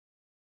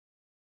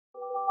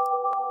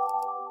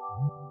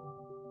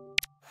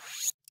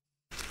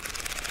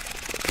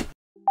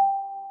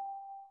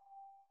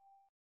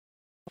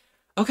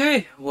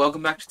Okay,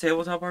 welcome back to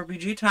Tabletop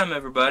RPG time,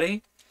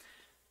 everybody.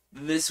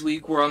 This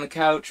week we're on the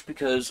couch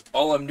because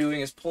all I'm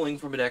doing is pulling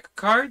from a deck of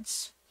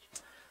cards.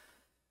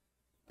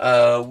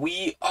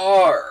 We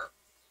are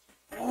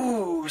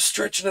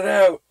stretching it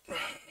out.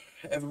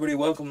 Everybody,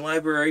 welcome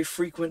library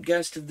frequent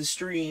guest of the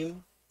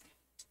stream.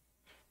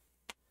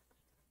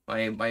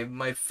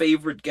 My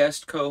favorite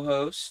guest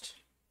co-host.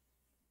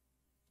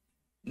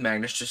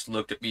 Magnus just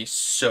looked at me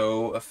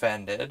so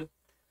offended.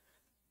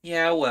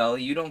 Yeah, well,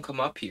 you don't come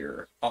up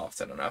here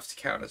often enough to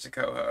count as a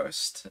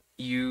co-host.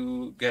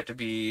 You get to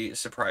be a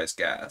surprise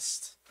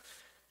guest.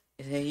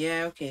 I say,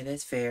 yeah, okay,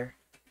 that's fair.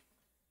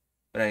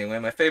 But anyway,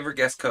 my favorite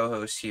guest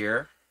co-host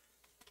here,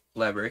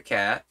 Library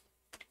Cat.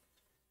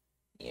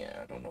 Yeah,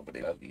 I don't know, but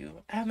I love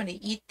you. I'm gonna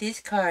eat this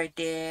card,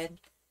 Dad.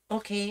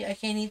 Okay, I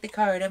can't eat the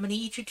card. I'm gonna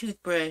eat your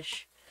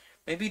toothbrush.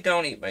 Maybe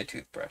don't eat my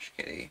toothbrush,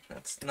 Kitty.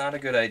 That's not a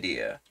good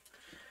idea.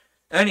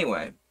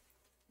 Anyway,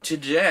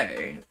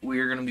 today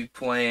we're gonna be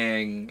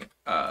playing,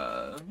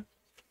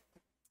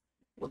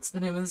 what's the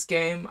name of this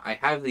game? I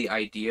have the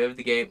idea of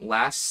the game.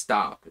 Last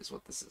Stop is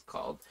what this is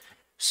called.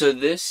 So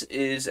this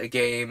is a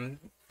game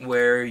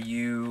where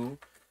you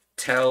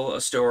tell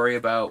a story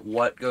about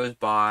what goes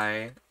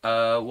by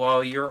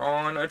while you're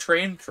on a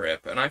train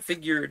trip. And I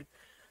figured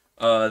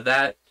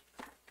that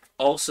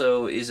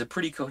also is a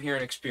pretty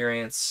coherent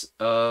experience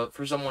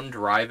for someone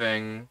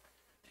driving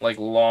like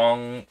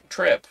long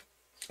trip,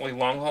 like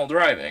long haul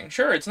driving.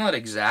 Sure, it's not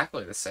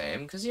exactly the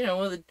same because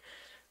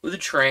with a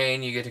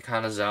train you get to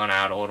kind of zone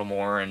out a little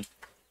more and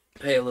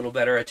pay a little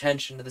better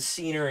attention to the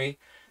scenery,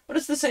 but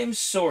it's the same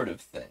sort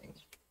of thing.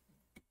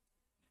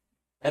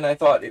 And I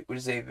thought it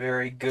was a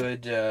very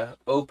good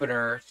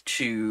opener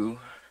to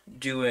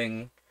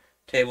doing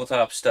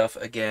tabletop stuff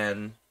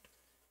again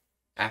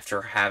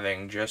after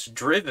having just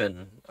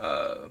driven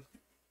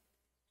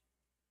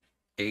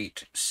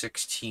 8,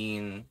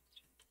 16,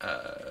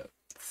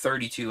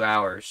 32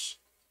 hours,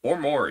 or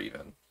more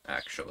even,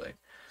 actually,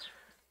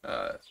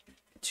 uh,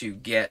 to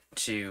get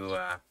to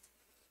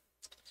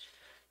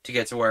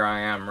where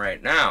I am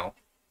right now.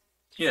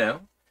 You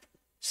know,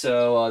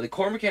 so the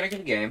core mechanic of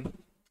the game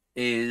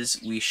is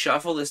we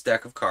shuffle this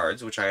deck of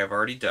cards, which I have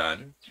already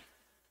done.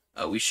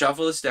 We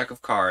shuffle this deck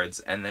of cards,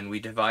 and then we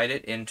divide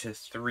it into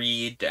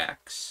 3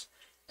 decks.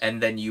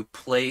 And then you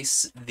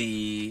place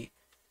the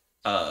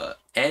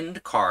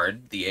end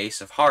card, the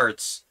Ace of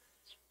Hearts,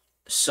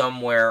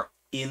 somewhere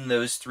in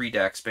those 3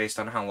 decks based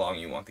on how long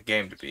you want the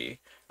game to be.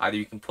 Either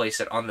you can place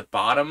it on the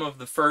bottom of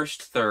the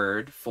first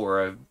third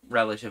for a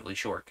relatively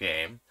short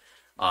game,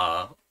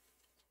 uh,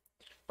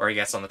 or I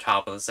guess on the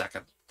top of the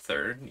second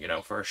third,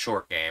 for a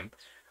short game.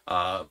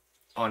 Uh,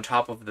 on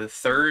top of the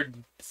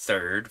third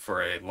third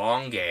for a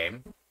long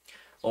game,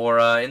 or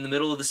in the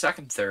middle of the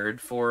second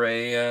third for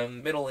a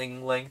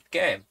middling length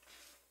game.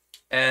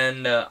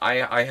 And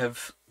I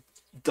have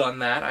done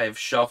that. I have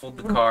shuffled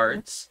the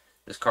cards.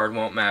 This card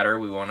won't matter.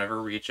 We won't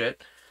ever reach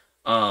it.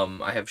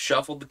 I have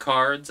shuffled the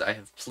cards. I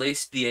have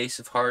placed the Ace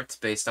of Hearts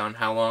based on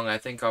how long I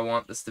think I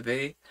want this to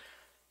be.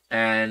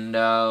 And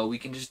we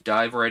can just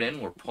dive right in.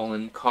 We're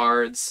pulling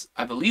cards.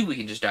 I believe we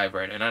can just dive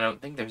right in. I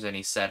don't think there's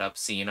any setup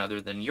scene other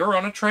than you're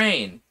on a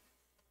train.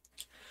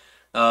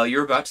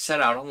 You're about to set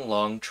out on a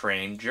long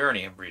train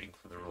journey. I'm reading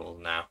from the rules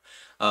now.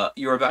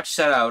 You're about to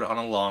set out on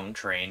a long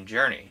train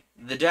journey.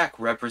 The deck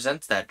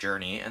represents that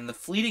journey and the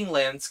fleeting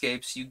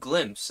landscapes you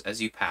glimpse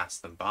as you pass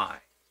them by.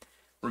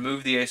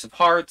 Remove the Ace of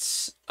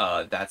Hearts.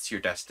 That's your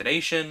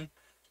destination.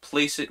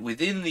 Place it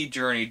within the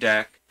journey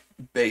deck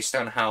based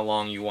on how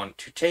long you want it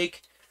to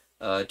take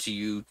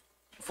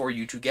for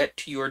you to get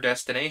to your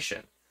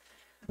destination.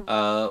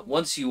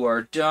 Once you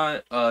are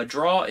done,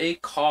 draw a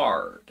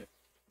card.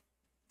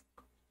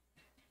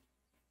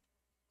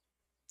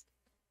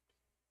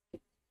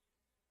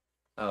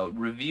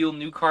 Reveal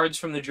new cards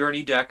from the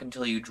journey deck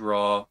until you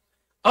draw.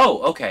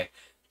 Oh, okay.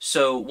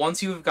 So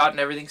once you have gotten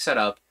everything set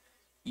up,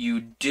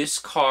 you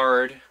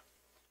discard.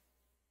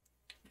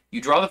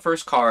 You draw the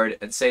first card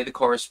and say the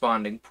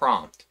corresponding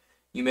prompt.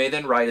 You may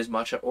then write as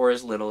much or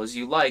as little as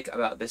you like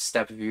about this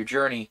step of your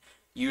journey,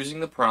 using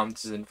the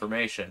prompt as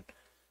information.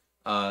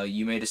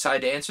 You may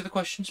decide to answer the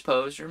questions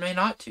posed or may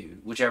not to,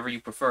 whichever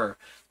you prefer.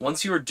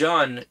 Once you are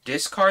done,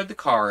 discard the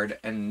card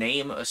and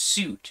name a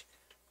suit.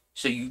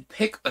 So you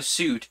pick a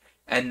suit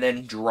and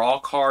then draw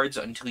cards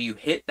until you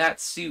hit that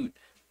suit,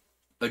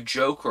 a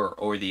Joker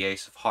or the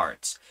Ace of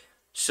Hearts.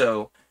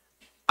 So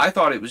I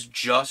thought it was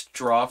just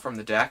draw from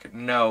the deck.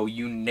 No,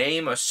 you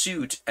name a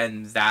suit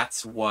and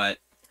that's what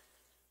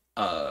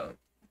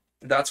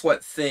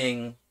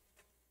thing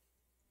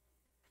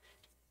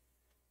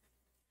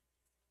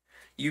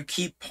you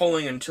keep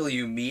pulling until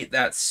you meet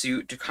that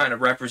suit to kind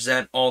of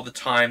represent all the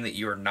time that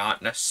you're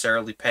not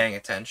necessarily paying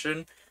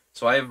attention.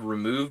 So I have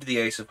removed the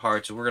Ace of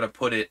Hearts. We're going to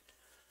put it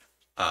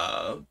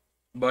uh,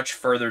 much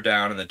further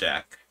down in the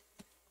deck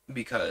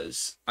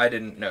because I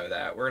didn't know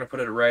that. We're going to put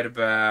it right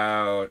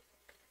about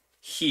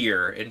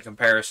here in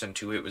comparison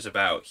to it was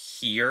about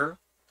here,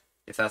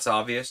 if that's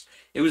obvious.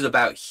 It was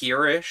about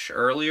here-ish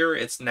earlier.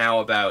 It's now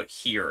about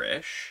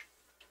here-ish.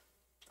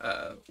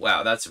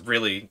 Wow, that's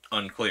really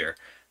unclear.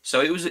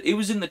 So it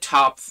was in the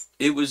top.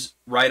 It was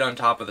right on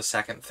top of the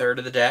second third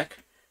of the deck,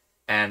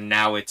 and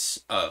now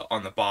it's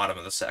on the bottom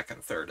of the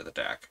second third of the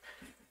deck.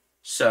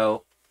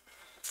 So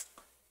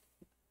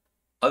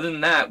other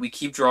than that, we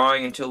keep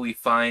drawing until we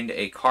find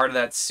a card of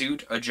that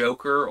suit, a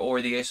joker,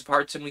 or the ace of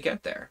hearts, and we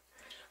get there.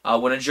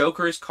 When a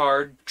joker is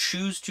card,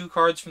 choose 2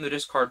 cards from the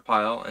discard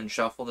pile and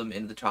shuffle them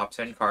into the top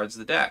 10 cards of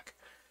the deck.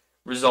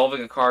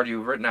 Resolving a card you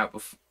have written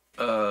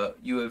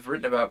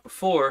about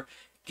before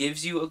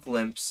gives you a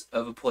glimpse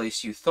of a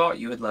place you thought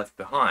you had left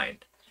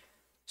behind.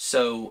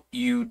 So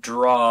you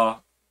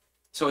draw.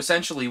 So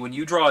essentially, when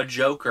you draw a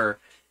joker,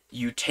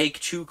 you take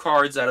 2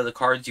 cards out of the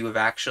cards you have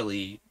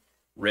actually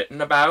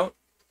written about,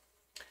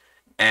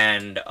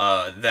 and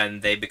then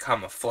they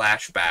become a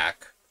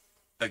flashback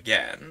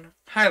again.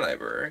 Hi,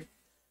 library.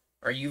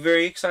 Are you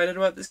very excited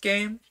about this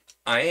game?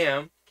 I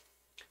am.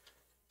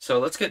 So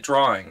let's get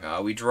drawing.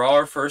 We draw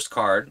our first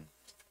card,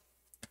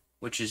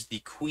 which is the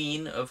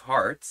Queen of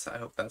Hearts. I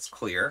hope that's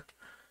clear.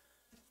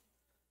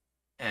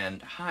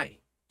 And hi.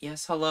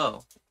 Yes,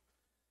 hello.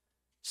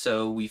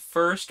 So we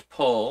first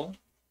pull,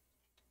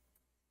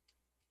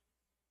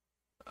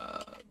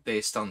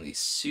 based on the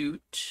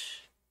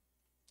suit,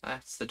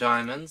 that's the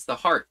diamonds, the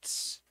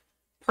hearts.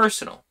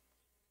 Personal.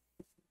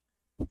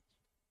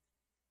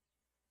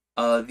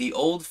 The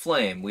old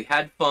flame. We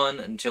had fun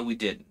until we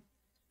didn't.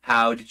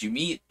 How did you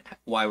meet?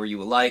 Why were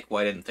you alike?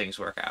 Why didn't things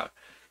work out?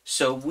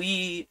 So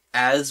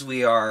as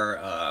we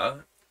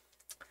are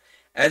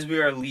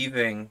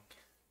leaving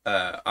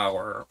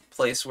our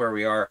place where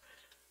we are,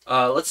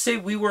 let's say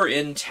we were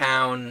in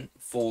town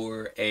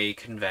for a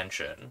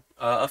convention,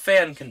 a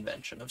fan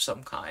convention of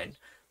some kind.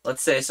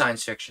 Let's say a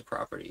science fiction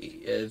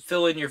property.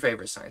 Fill in your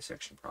favorite science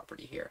fiction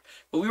property here.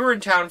 But we were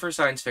in town for a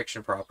science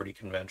fiction property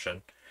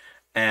convention,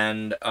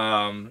 and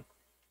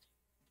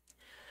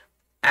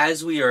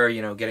as we are,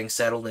 getting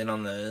settled in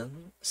on the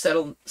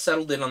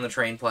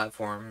train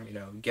platform,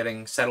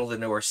 getting settled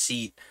into our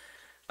seat,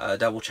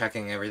 double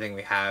checking everything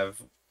we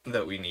have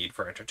that we need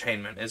for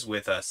entertainment is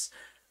with us.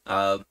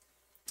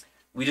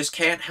 We just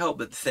can't help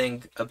but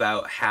think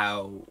about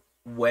how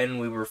when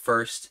we were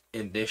first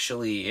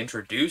initially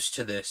introduced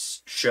to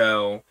this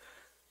show,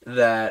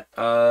 that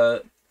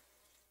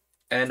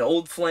an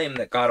old flame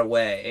that got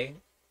away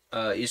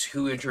is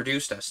who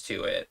introduced us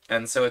to it,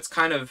 and so it's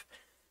kind of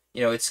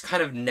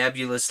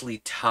nebulously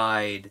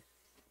tied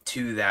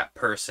to that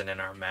person in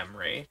our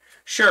memory.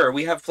 Sure,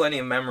 we have plenty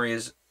of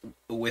memories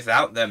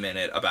without them in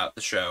it about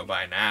the show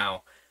by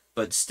now,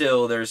 but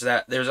still there's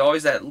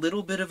always that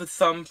little bit of a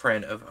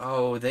thumbprint of,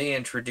 oh, they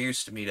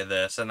introduced me to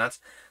this, and that's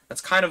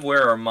kind of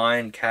where our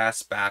mind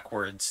casts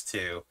backwards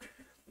to.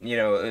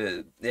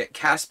 It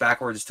casts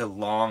backwards to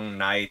long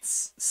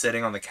nights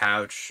sitting on the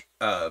couch,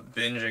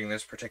 binging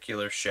this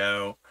particular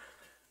show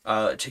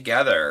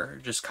together,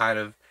 just kind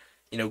of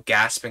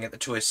gasping at the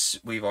twists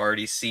we've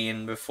already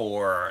seen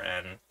before,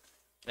 and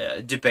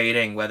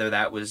debating whether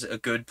that was a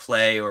good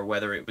play or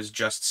whether it was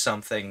just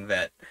something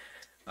that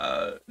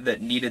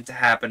needed to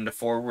happen to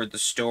forward the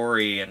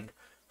story, and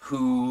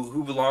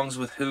who belongs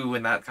with who,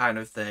 and that kind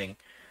of thing.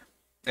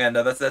 And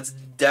that's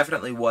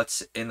definitely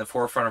what's in the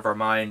forefront of our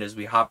mind as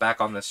we hop back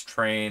on this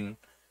train,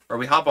 or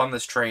we hop on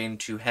this train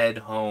to head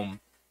home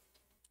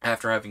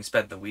after having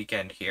spent the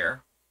weekend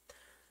here.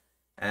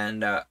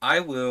 And I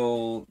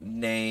will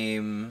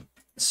name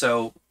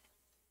a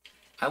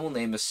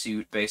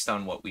suit based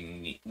on what we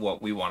need, what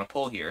we want to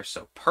pull here.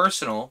 So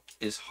personal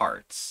is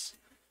hearts.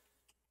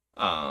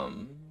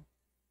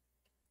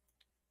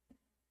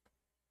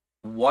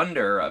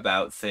 Wonder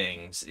about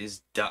things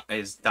is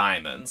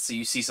diamonds. So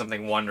you see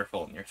something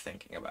wonderful and you're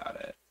thinking about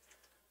it.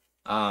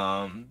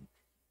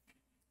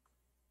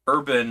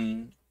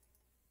 Urban,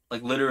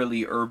 like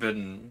literally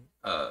urban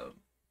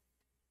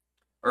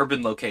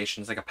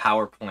locations, like a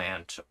power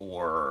plant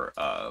or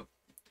a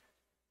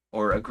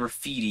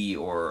graffiti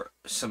or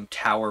some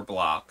tower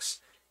blocks.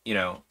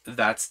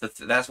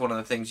 That's one of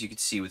the things you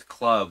could see with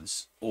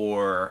clubs.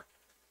 Or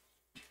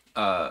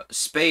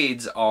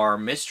spades are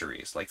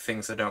mysteries, like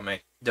things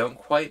that don't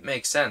quite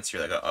make sense.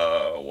 You're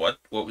like,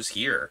 what was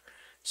here?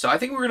 So I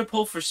think we're gonna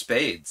pull for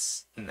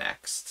spades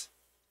next,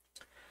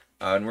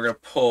 and we're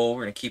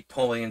gonna keep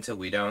pulling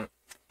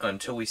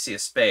until we see a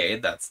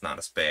spade. That's not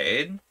a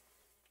spade.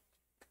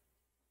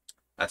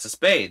 That's a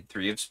spade.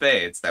 3 of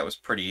spades. That was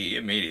pretty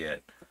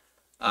immediate.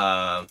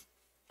 So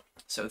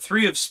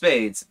 3 of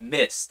spades,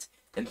 mist.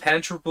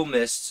 Impenetrable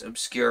mists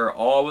obscure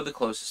all but the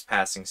closest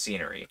passing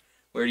scenery.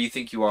 Where do you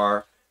think you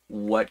are?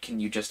 What can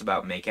you just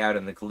about make out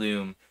in the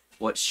gloom?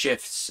 What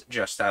shifts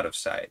just out of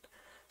sight?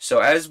 So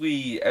as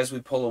we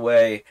pull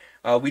away,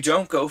 we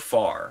don't go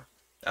far.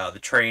 The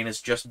train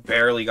has just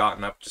barely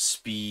gotten up to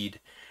speed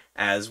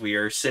as we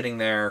are sitting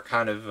there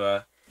kind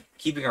of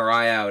keeping our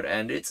eye out,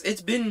 and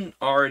it's been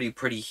already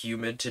pretty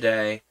humid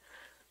today.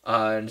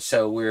 And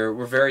so we're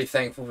very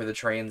thankful for the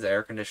train's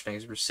air conditioning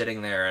as we're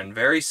sitting there, and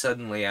very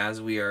suddenly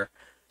as we are,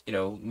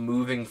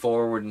 moving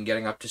forward and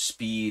getting up to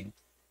speed,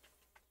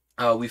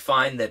 we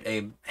find that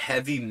a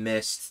heavy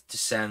mist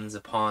descends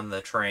upon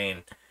the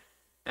train,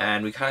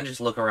 And we kind of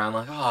just look around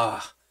like,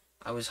 ah,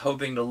 I was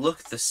hoping to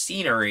look at the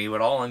scenery,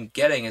 but all I'm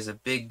getting is a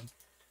big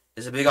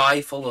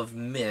eye full of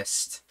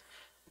mist.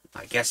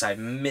 I guess I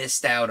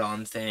missed out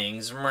on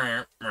things.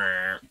 And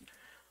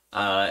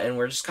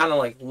we're just kind of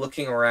like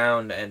looking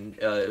around, and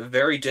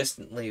very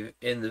distantly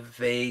in the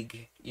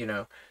vague,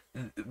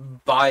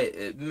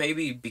 by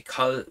maybe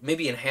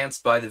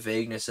enhanced by the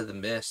vagueness of the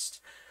mist,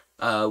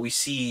 we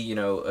see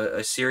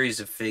a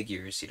series of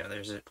figures.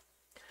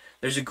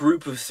 There's a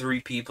group of three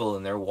people,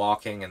 and they're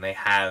walking, and they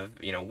have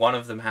one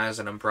of them has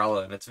an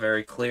umbrella, and it's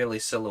very clearly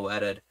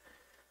silhouetted.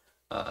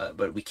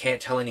 But we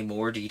can't tell any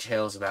more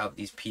details about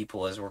these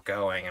people as we're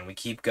going, and we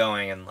keep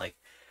going, and like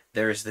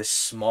there's this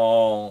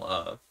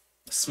small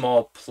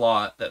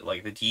plot that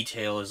like the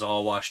detail is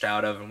all washed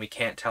out of, and we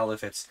can't tell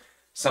if it's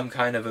some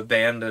kind of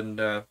abandoned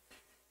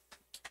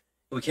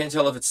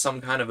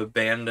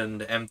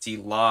empty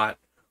lot,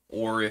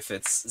 or if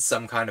it's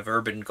some kind of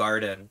urban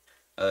garden.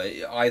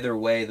 Either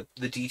way,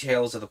 the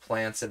details of the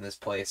plants in this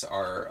place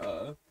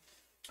are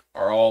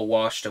all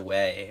washed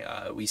away.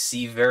 We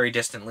see very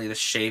distantly the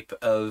shape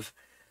of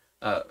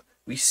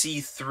we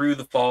see through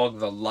the fog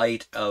the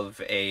light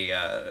of a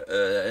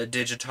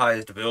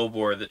digitized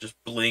billboard that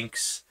just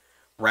blinks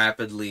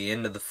rapidly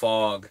into the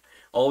fog.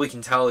 All we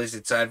can tell is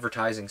it's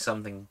advertising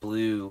something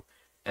blue,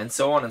 and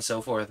so on and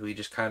so forth. We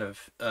just kind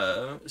of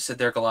sit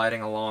there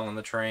gliding along on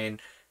the train,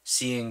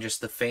 seeing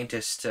just the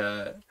faintest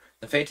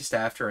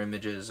after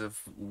images of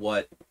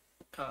what's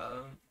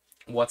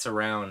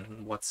around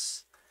and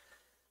what's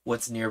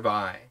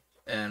nearby.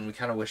 And we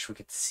kind of wish we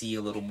could see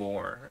a little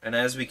more. And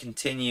as we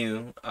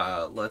continue,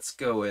 let's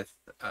go with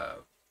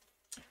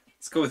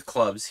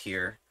clubs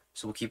here.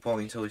 So we'll keep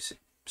holding until we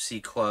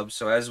see clubs.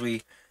 So as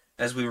we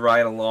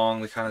ride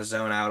along, we kind of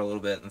zone out a little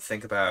bit and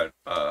think about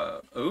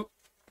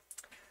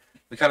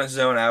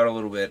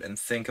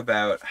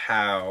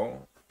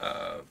how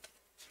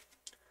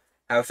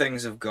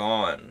things have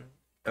gone.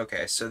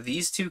 Okay, so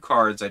these two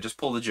cards, I just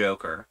pulled a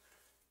Joker.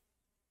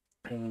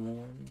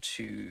 1,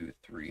 2,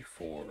 3,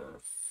 4,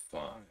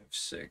 5,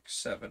 6,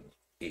 7,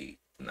 8,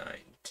 9,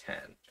 10.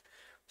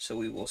 So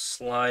we will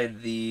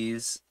slide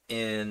these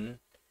in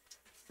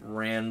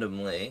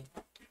randomly,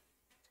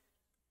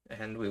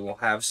 and we will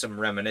have some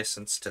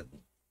reminiscing to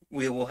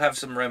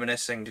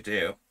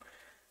do.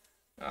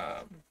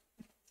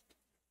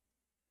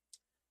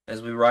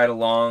 As we ride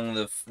along,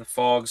 the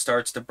fog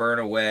starts to burn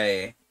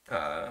away.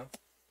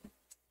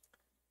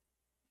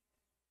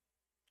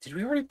 Did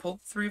we already pull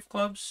the Three of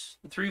Clubs?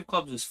 The Three of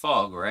Clubs is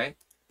fog, right?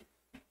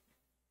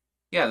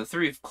 Yeah, the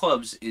Three of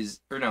Clubs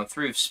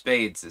Three of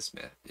Spades is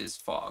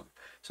fog.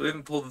 So we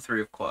haven't pulled the Three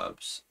of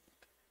Clubs.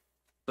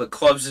 But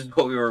clubs is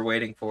what we were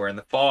waiting for. And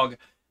the fog,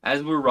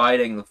 as we're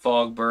riding, the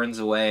fog burns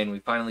away, and we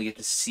finally get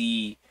to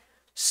see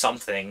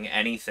something,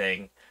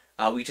 anything.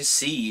 We just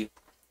see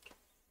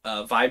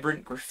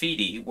vibrant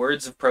graffiti,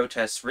 words of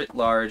protest writ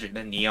large in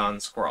a neon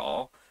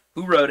scrawl.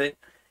 Who wrote it?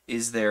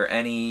 Is there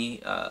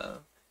any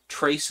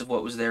trace of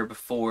what was there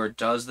before?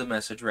 Does the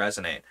message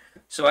resonate?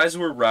 So as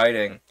we're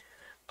riding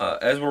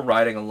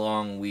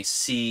along, we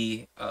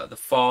see the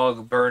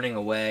fog burning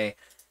away,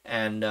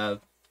 and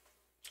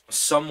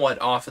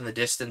somewhat off in the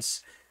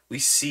distance, we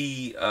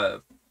see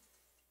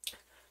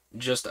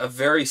just a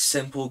very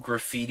simple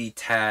graffiti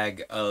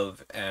tag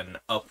of an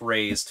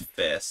upraised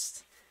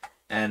fist.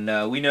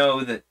 And we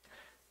know that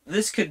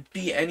this could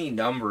be any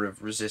number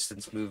of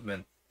resistance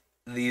movement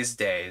these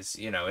days.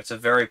 It's a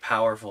very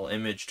powerful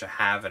image to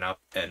have an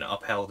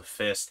upheld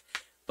fist.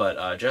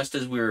 But just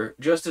as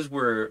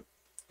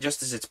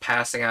it's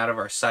passing out of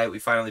our sight, we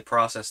finally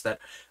process that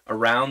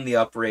around the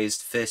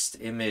upraised fist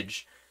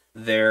image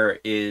there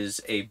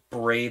is a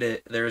braiding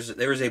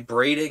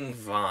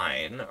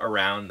vine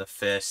around the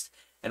fist,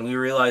 and we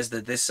realize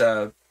that this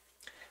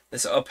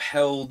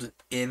upheld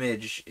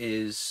image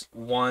is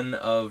one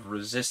of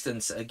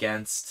resistance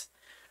against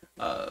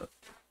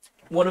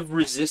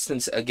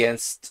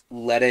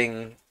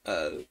letting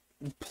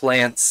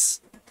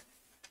plants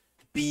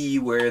be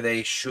where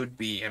they should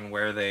be and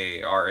where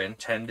they are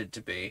intended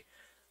to be.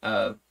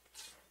 That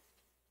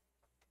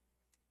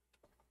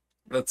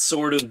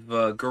sort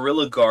of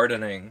guerrilla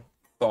gardening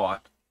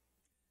thought,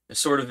 a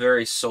sort of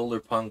very solar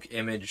punk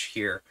image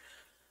here,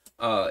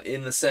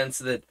 in the sense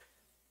that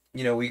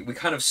we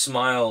kind of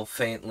smile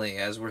faintly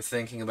as we're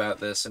thinking about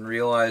this and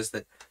realize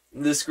that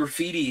this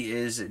graffiti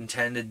is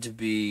intended to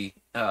be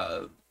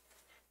a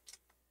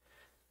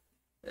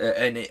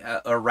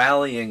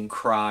rallying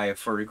cry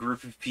for a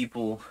group of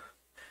people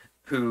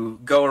who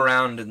go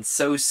around and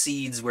sow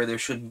seeds where there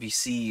shouldn't be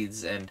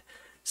seeds, and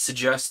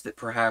suggest that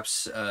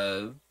perhaps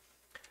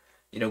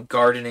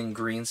gardening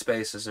green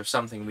spaces are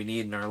something we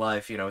need in our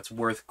life. It's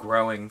worth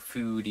growing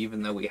food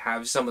even though we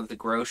have some at the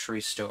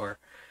grocery store.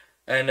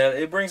 And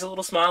it brings a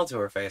little smile to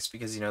her face,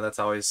 because that's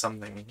always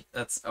something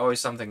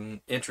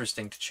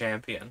interesting to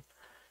champion.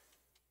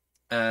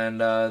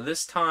 And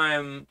this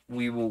time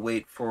we will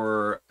wait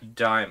for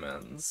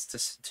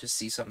diamonds to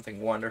see something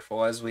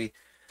wonderful. As we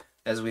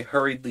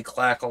hurriedly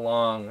clack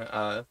along,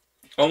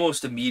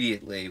 almost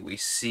immediately we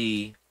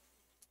see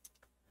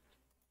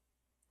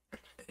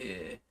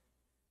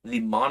The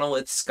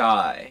monolith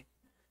sky.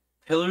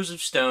 Pillars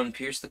of stone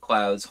pierce the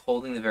clouds,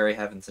 holding the very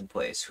heavens in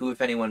place. Who,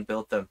 if anyone,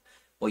 built them?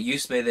 What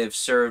use may they have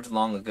served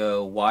long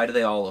ago? Why do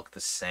they all look the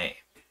same?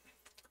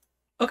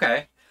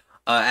 Okay.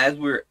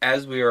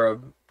 As we are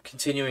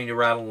continuing to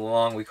rattle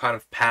along, we kind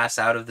of pass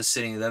out of the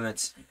city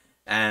limits,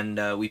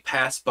 and we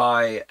pass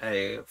by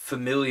a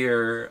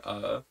familiar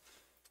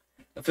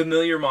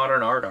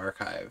modern art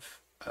archive.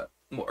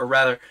 Or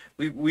rather,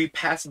 we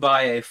pass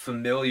by a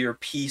familiar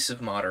piece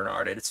of modern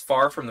art. It's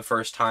far from the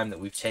first time that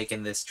we've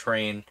taken this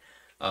train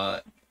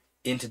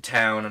into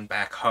town and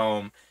back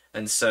home,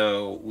 and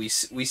so we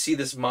see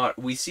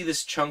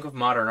this chunk of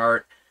modern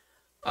art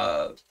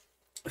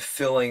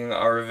filling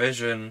our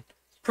vision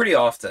pretty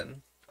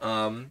often.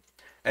 And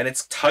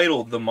it's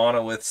titled The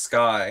Monolith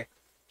Sky.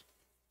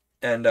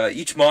 And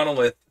each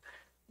monolith,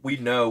 we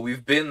know,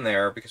 we've been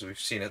there because we've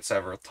seen it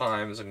several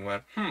times and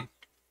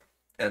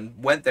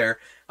went there.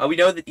 We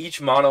know that each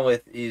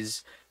monolith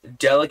is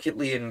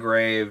delicately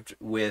engraved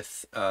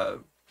with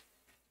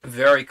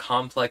very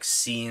complex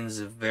scenes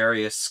of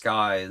various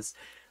skies,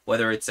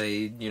 whether it's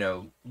a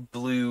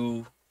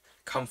blue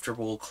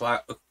comfortable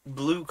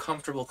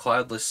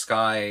cloudless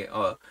sky,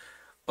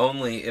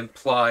 only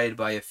implied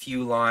by a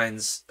few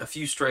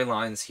stray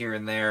lines here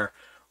and there,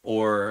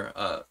 or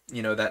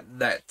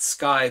that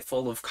sky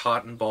full of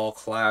cotton ball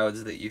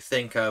clouds that you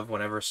think of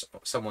whenever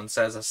someone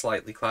says a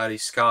slightly cloudy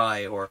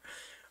sky, or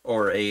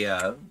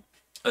a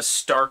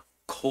stark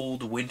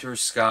cold winter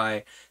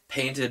sky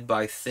painted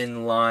by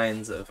thin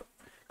lines of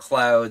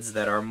clouds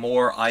that are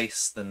more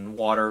ice than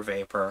water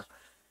vapor,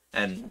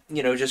 and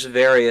just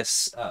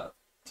various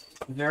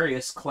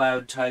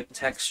cloud type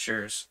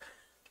textures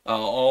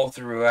all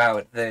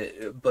throughout.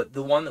 But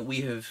the one that we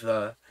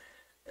have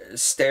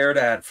stared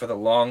at for the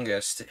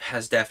longest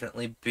has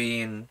definitely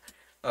been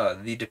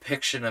the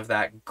depiction of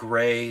that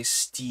gray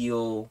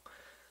steel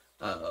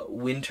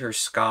winter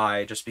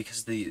sky, just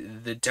because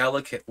the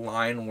delicate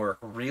line work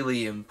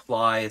really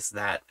implies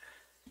that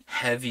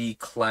heavy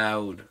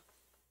cloud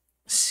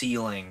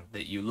ceiling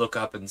that you look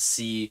up and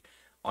see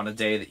on a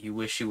day that you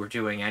wish you were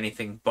doing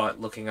anything but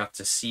looking up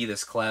to see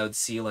this cloud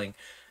ceiling.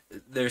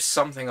 There's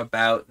something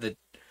about the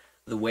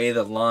way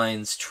the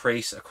lines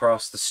trace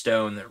across the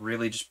stone that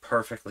really just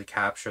perfectly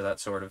capture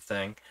that sort of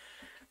thing.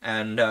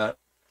 And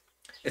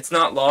it's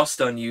not lost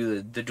on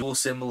you the dual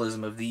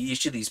symbolism of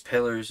each of these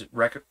pillars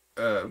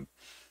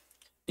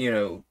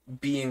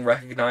being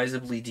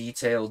recognizably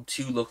detailed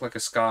to look like a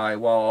sky,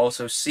 while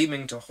also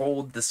seeming to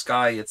hold the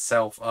sky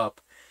itself up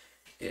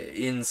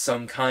in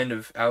some kind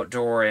of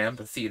outdoor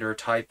amphitheater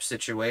type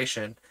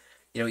situation.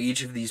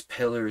 Each of these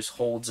pillars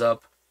holds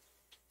up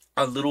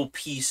a little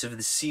piece of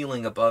the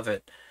ceiling above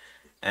it,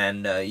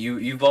 and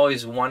you've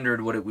always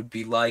wondered what it would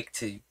be like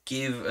to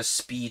give a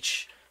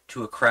speech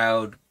to a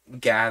crowd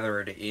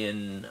gathered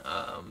in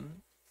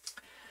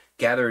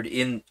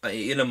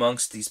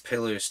amongst these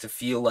pillars, to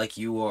feel like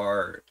you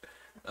are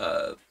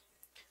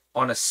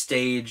on a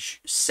stage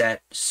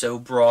set so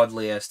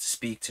broadly as to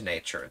speak to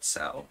nature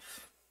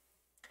itself.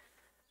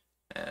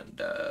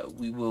 And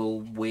we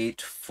will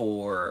wait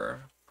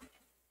for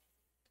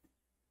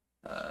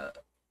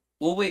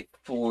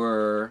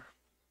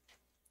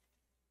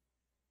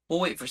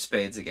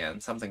spades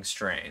again. Something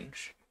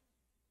strange.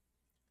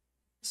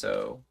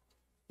 So,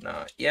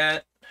 not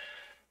yet.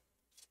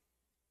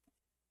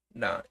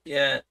 Not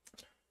yet.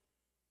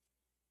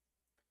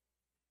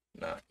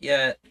 Not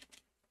yet.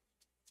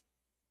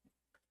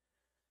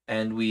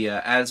 And we,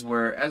 as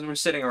we're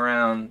sitting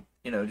around,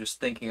 just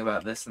thinking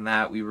about this and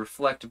that, we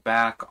reflect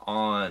back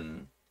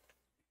on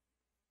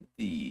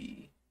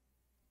the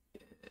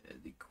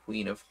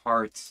Queen of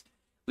Hearts.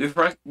 We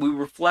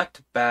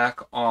reflect back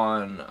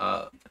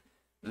on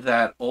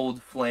that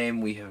old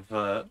flame we have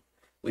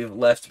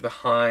left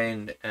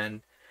behind,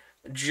 and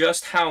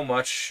just how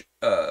much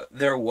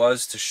there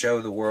was to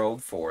show the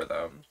world for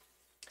them.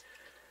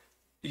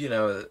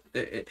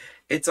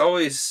 It's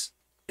always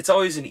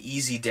an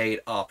easy date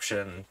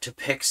option to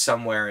pick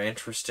somewhere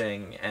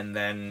interesting and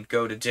then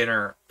go to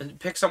dinner.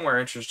 Pick somewhere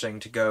interesting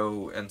to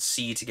go and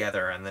see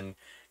together, and then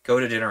go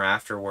to dinner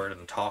afterward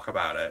and talk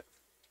about it.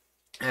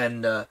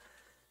 And the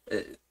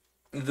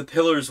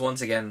pillars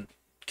once again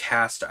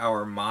cast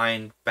our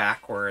mind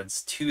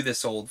backwards to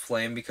this old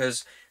flame,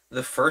 because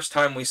the first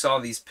time we saw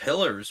these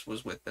pillars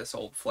was with this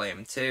old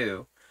flame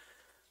too.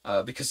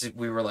 Because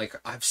we were like,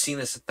 I've seen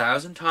this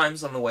 1,000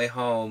 times on the way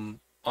home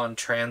on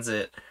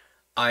transit.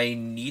 I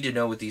need to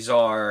know what these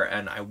are,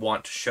 and I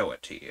want to show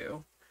it to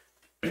you.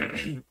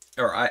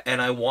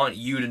 I want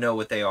you to know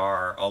what they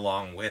are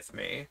along with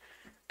me.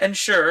 And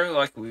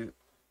sure,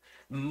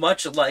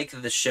 much like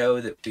the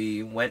show that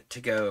we went to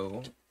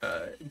go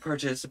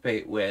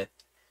participate with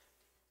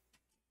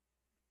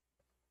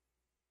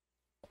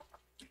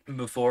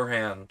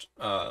beforehand,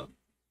 from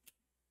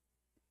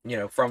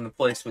the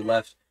place we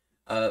left,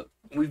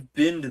 we've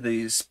been to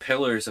these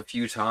pillars a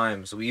few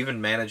times. We even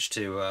managed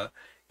to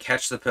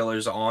catch the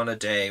pillars on a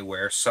day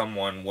where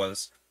someone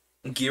was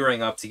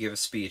gearing up to give a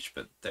speech,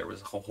 but there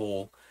was a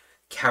whole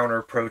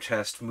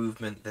counter-protest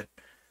movement that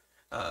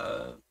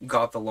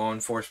got the law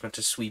enforcement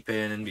to sweep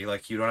in and be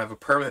like, you don't have a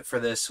permit for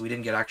this, we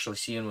didn't get actually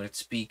see anyone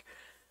speak.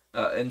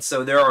 And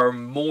so there are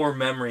more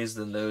memories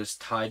than those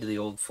tied to the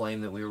old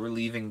flame that we were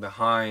leaving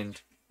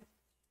behind.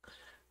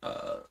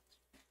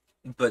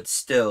 But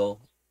still,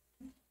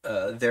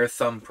 their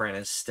thumbprint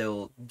is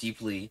still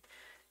deeply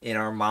in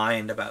our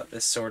mind about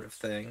this sort of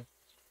thing.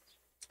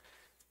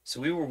 So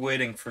we were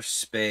waiting for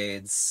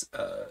spades,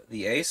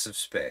 the ace of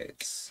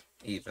spades,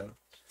 even.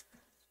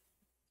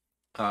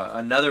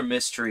 Another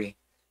mystery,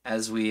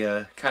 as we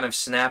kind of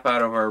snap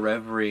out of our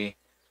reverie,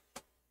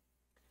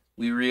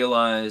 we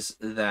realize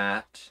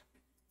that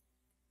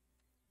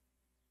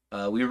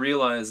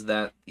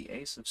the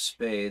ace of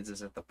spades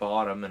is at the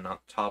bottom and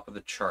not top of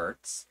the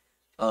charts.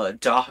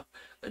 Doppler.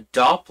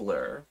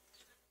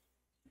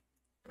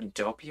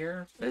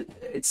 Doppler?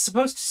 It's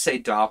supposed to say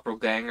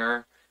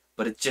doppelganger,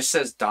 but it just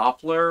says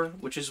Doppler,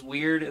 which is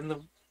weird in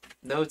the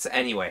notes.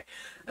 Anyway,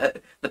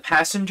 the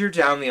passenger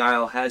down the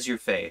aisle has your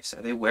face.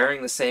 Are they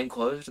wearing the same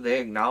clothes? Do they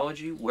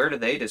acknowledge you? Where do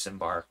they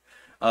disembark?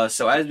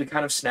 So as we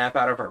kind of snap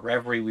out of our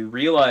reverie, we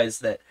realize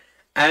that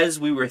as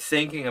we were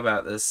thinking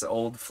about this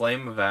old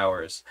flame of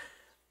ours,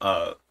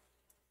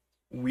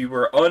 we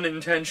were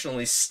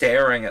unintentionally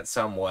staring at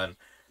someone,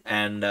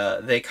 and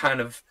they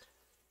kind of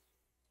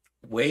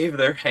wave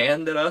their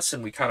hand at us,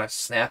 and we kind of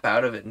snap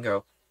out of it and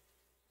go,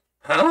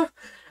 huh?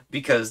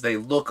 Because they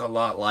look a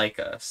lot like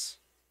us.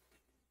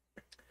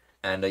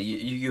 And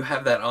you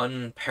have that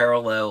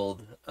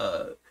unparalleled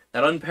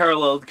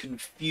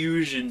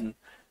confusion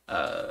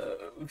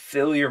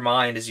fill your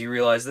mind as you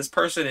realize this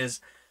person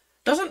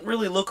doesn't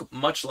really look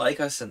much like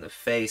us in the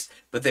face,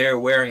 but they're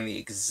wearing the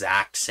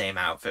exact same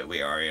outfit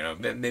we are. You know,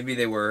 maybe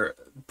they were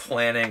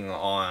planning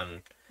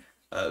on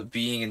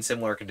being in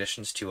similar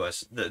conditions to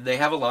us. They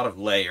have a lot of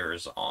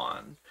layers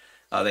on.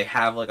 They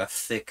have like a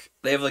thick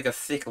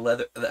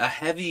leather, a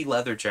heavy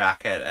leather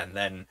jacket, and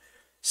then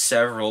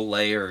several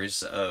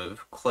layers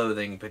of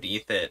clothing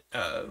beneath it,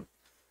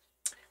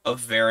 of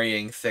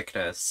varying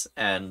thickness,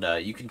 and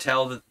you can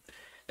tell that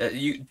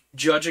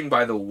judging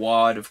by the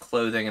wad of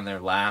clothing in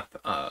their lap,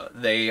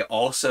 they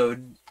also,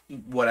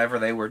 whatever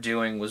they were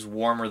doing was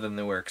warmer than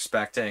they were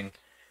expecting,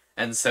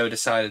 and so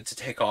decided to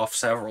take off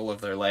several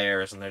of their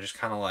layers, and they're just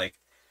kind of like,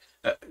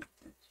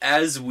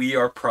 as we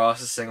are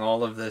processing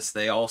all of this,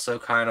 they also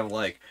kind of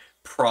like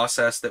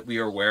process that we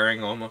are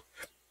wearing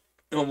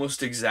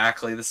almost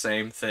exactly the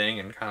same thing,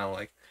 and kind of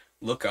like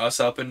look us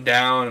up and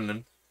down and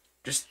then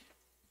just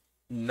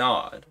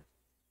nod.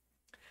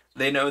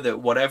 They know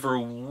that whatever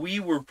we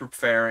were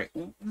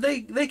preparing,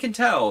 they can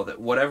tell that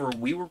whatever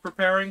we were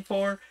preparing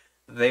for,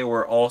 they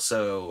were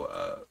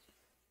also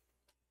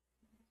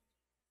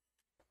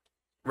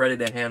ready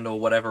to handle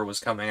whatever was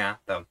coming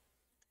at them.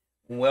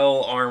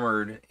 Well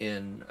armored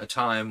in a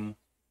time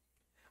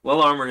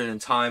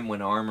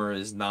when armor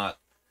is not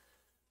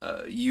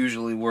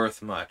usually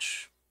worth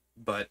much,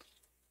 but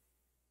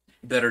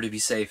better to be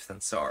safe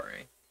than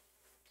sorry.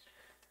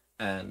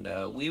 And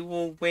we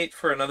will wait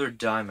for another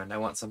diamond. I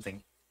want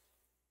something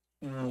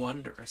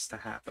wondrous to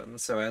happen.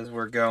 So as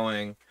we're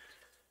going,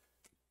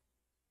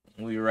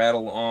 we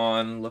rattle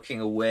on, looking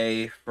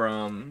away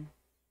from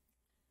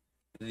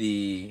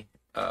the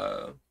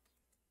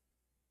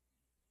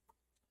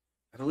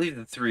I believe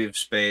the three of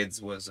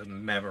spades was a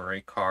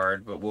memory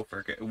card, but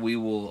we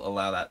will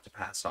allow that to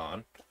pass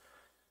on.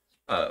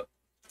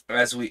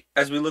 As we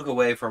look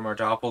away from our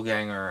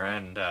doppelganger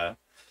and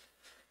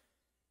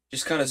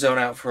just kind of zone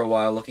out for a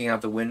while, looking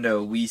out the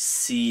window, we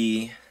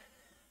see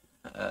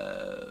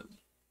the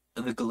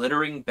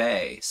glittering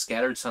bay.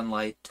 Scattered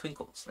sunlight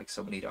twinkles like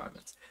so many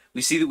diamonds.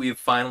 We see that we have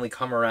finally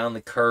come around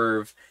the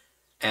curve,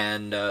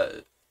 and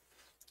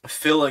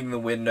filling the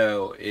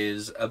window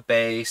is a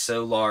bay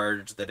so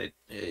large that it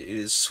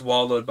is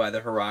swallowed by the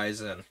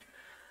horizon.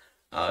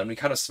 And we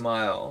kind of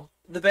smile.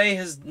 The bay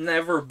has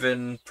never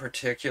been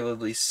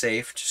particularly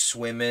safe to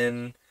swim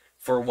in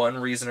for one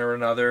reason or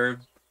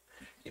another.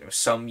 You know,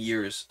 some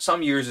years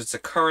it's a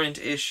current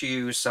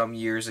issue, some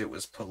years it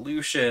was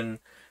pollution,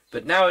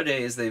 but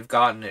nowadays they've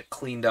gotten it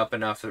cleaned up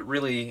enough that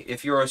really,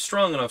 if you're a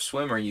strong enough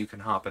swimmer, you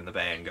can hop in the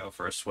bay and go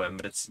for a swim,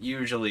 but it's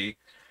usually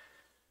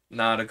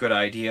not a good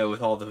idea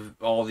with all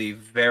the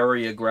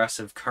very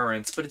aggressive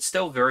currents, but it's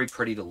still very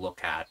pretty to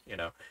look at, you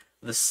know.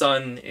 The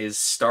sun is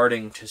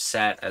starting to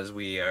set as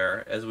we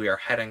are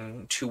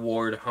heading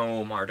toward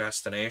home, our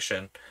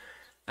destination,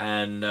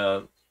 and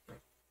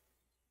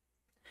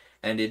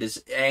it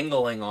is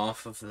angling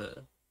off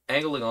the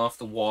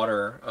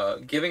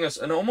water, giving us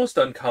an almost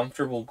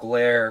uncomfortable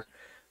glare,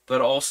 but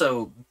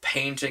also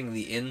painting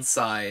the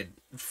inside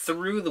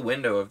through the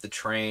window of the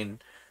train,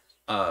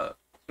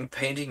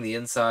 painting the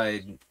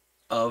inside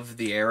of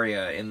the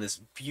area in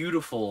this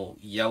beautiful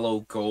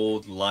yellow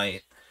gold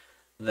light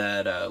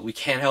that we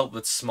can't help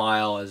but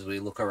smile as we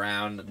look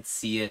around and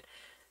see it.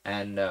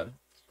 And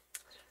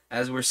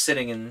as we're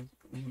sitting and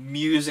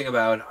musing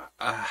about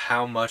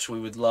how much we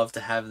would love to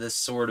have this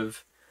sort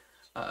of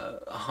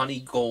honey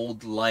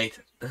gold light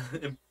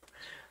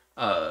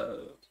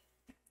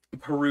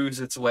peruse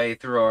its way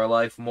through our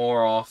life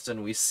more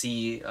often, we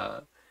see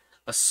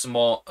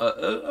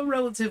a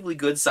relatively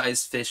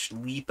good-sized fish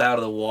leap out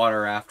of the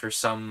water after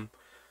some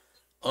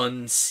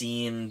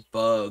unseen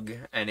bug,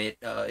 and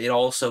it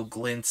also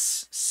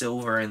glints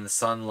silver in the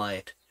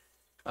sunlight,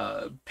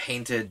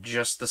 painted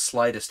just the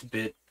slightest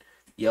bit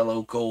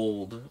yellow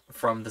gold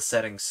from the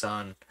setting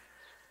sun.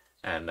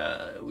 And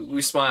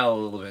we smile a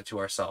little bit to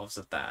ourselves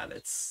at that.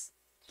 It's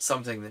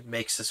something that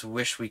makes us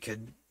wish we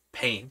could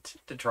paint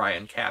to try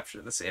and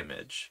capture this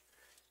image.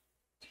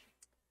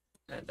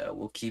 And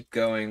we'll keep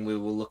going. We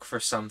will look for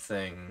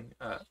something.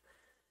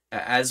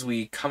 As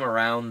we come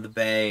around the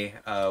bay,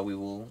 we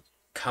will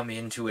come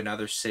into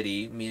another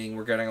city, meaning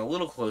we're getting a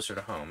little closer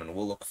to home, and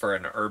we'll look for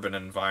an urban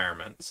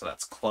environment. So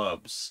that's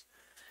clubs.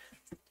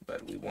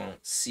 But we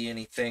won't see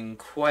anything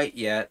quite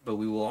yet, but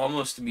we will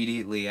almost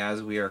immediately,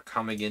 as we are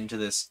coming into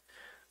this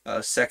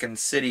second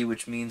city,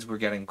 which means we're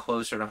getting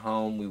closer to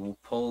home, we will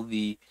pull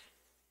the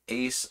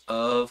Ace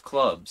of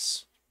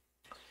Clubs,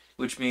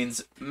 which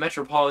means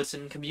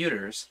metropolitan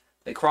commuters.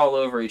 They crawl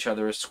over each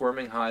other, a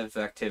squirming hive of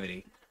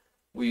activity.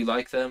 Will you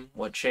like them?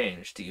 What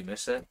changed? Do you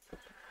miss it?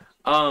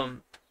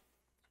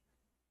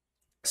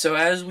 So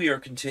as we are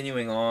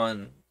continuing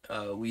on,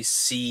 we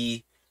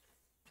see...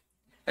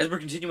 As we're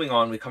continuing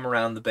on, we come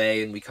around the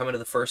bay, and we come into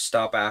the first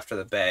stop after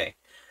the bay.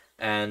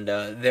 And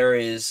there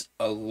is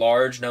a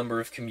large number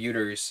of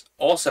commuters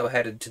also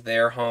headed to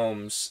their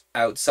homes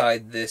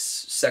outside this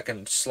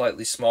second,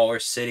 slightly smaller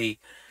city,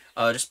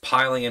 just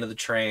piling into the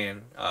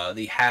train.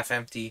 The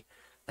half-empty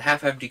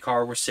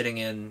car we're sitting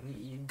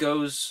in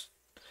goes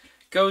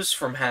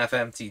from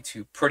half-empty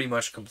to pretty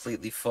much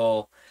completely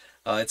full.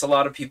 It's a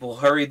lot of people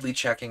hurriedly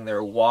checking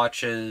their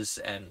watches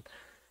and,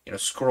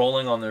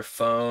 scrolling on their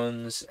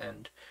phones,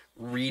 and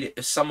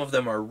some of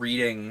them are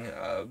reading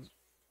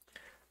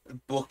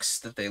books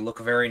that they look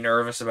very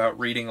nervous about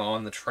reading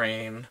on the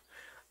train.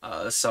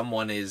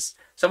 Someone is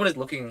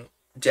looking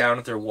down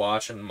at their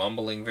watch and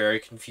mumbling very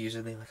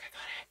confusedly, like, I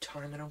thought I had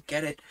time, I don't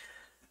get it.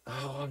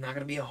 Oh, I'm not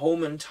gonna be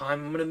home in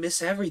time, I'm gonna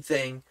miss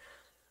everything.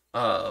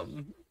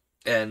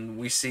 And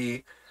we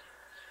see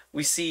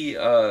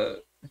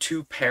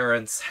two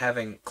parents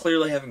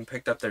clearly having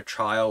picked up their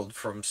child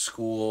from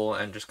school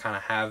and just kind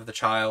of have the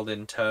child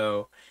in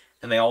tow,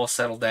 and they all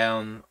settle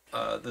down,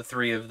 the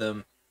three of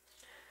them.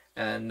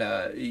 And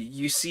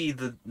you see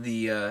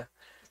you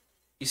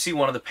see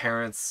one of the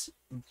parents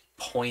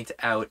point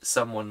out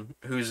someone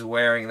who's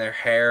wearing their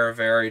hair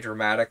very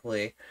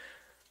dramatically.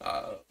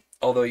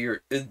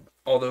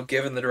 Although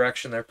given the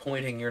direction they're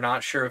pointing, you're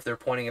not sure if they're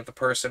pointing at the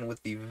person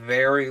with the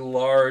very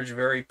large,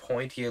 very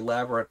pointy,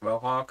 elaborate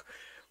mohawk,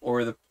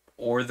 or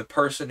the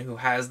person who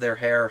has their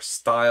hair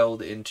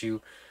styled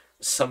into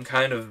some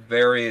kind of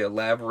very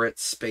elaborate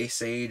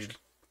space-age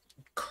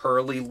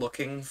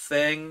curly-looking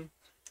thing.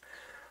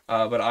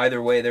 But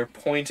either way, they're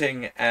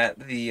pointing at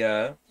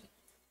the...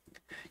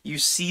 You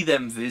see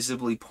them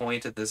visibly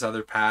point at this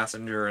other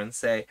passenger and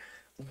say,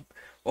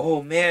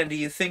 "Oh man, do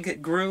you think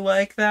it grew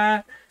like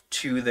that?"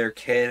 to their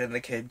kid, and the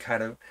kid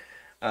kind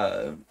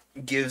of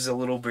gives a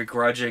little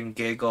begrudging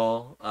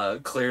giggle.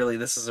 Clearly,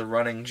 this is a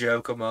running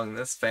joke among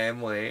this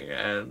family,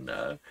 and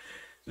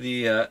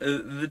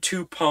the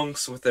two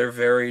punks with their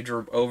very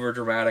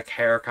over-dramatic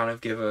hair kind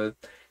of give a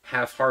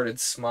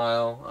half-hearted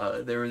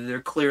smile. They're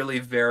clearly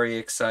very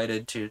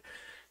excited to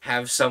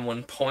have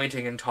someone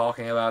pointing and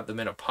talking about them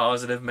in a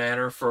positive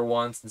manner for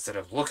once, instead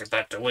of, "Look at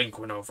that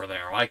delinquent over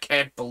there. I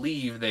can't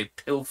believe they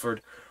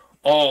pilfered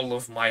all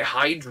of my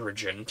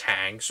hydrogen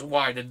tanks.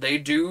 Why did they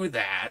do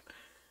that?"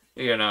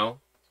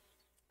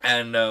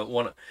 And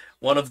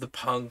one of the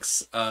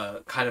punks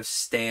kind of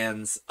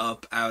stands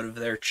up out of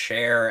their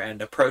chair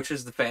and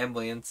approaches the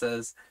family and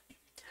says,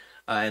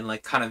 and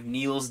like kind of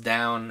kneels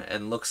down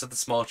and looks at the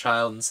small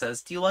child and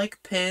says, "Do you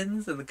like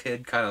pins?" And the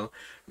kid kind of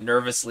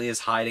nervously is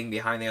hiding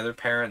behind the other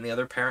parent, and the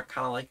other parent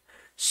kind of like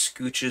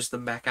scooches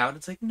them back out.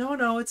 It's like,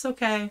 "No, it's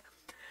okay."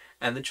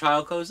 And the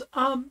child goes,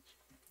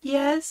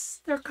 "Yes,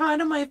 they're kind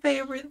of my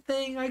favorite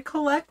thing. I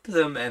collect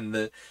them." And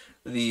the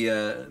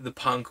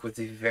punk with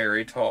the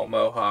very tall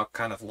mohawk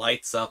kind of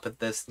lights up at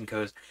this and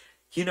goes,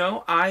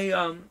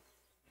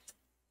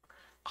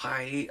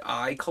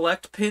 I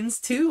collect pins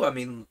too. I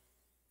mean,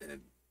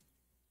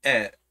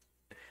 and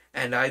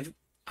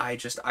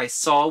I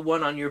saw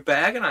one on your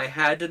bag and I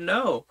had to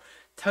know.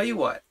 Tell you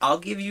what, I'll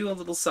give you a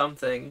little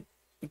something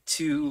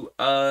to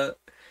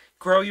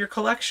grow your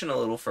collection a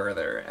little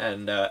further."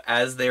 And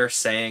as they're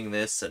saying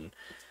this and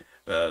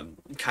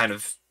kind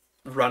of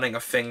running a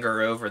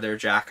finger over their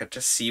jacket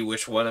to see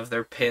which one of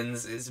their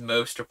pins is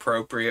most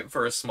appropriate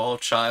for a small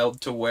child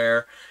to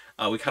wear,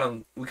 we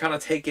kind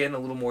of take in a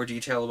little more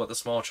detail about the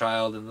small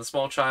child. And the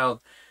small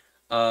child,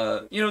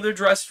 they're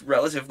dressed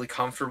relatively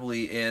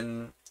comfortably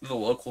in the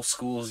local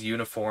school's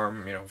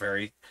uniform.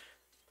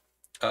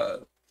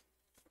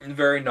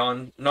 Very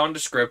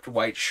nondescript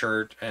white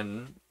shirt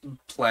and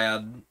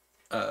plaid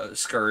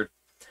skirt.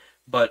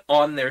 But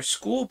on their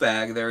school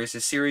bag, there is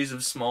a series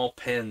of small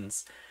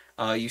pins.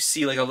 You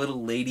see like a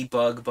little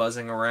ladybug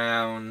buzzing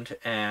around,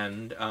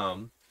 and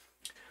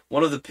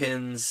one of the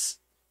pins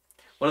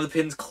One of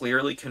the pins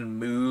clearly can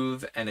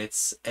move, and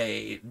it's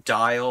a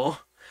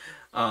dial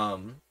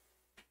um,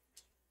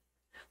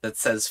 that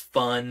says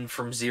fun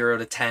from 0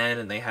 to 10,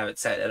 and they have it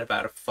set at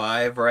about a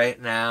 5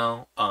 right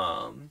now.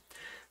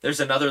 There's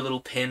another little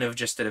pin of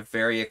just a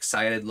very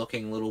excited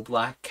looking little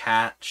black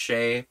cat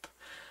shape.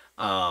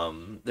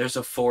 There's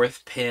a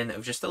fourth pin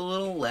of just a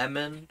little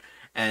lemon,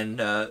 and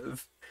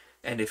if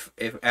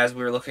as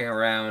we were looking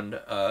around,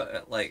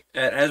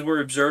 as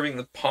we're observing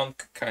the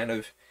punk kind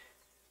of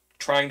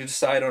trying to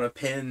decide on a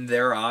pin,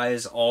 their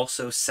eyes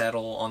also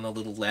settle on the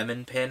little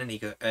lemon pin, and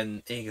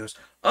he goes,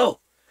 "Oh,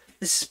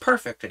 this is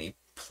perfect," and he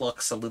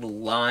plucks a little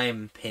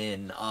lime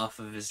pin off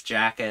of his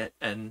jacket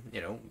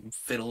and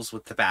fiddles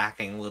with the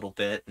backing a little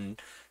bit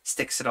and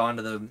sticks it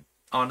onto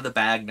the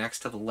bag next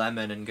to the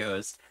lemon and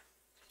goes,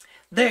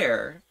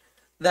 "There,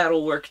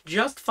 that'll work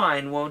just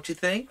fine, won't you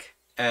think?"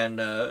 And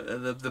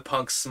the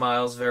punk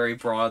smiles very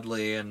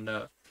broadly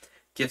and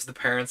gives the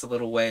parents a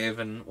little wave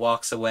and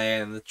walks away,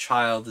 and the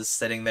child is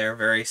sitting there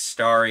very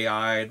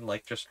starry-eyed,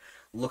 like just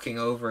looking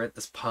over at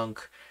this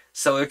punk,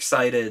 so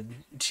excited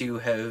to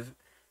have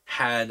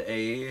had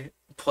a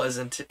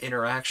pleasant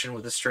interaction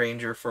with a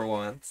stranger for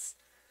once.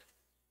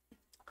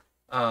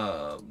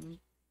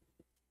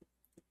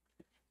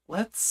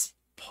 Let's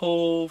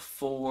pull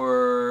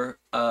for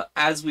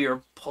as we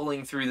are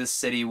pulling through the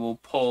city, we'll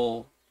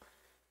pull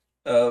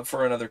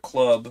for another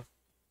club,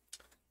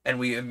 and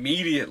we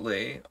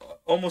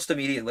almost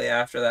immediately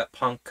after that,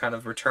 punk kind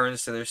of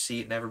returns to their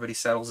seat and everybody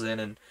settles in,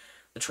 and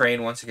the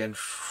train once again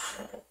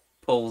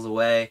pulls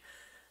away.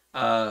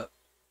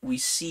 We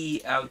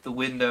see out the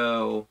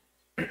window.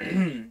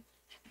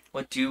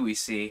 What do we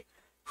see?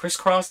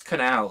 Crisscrossed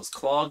canals,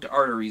 clogged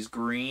arteries,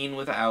 green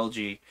with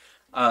algae.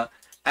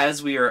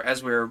 As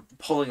we're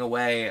pulling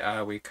away,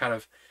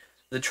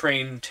 the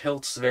train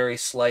tilts very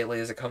slightly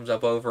as it comes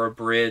up over a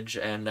bridge,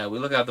 and we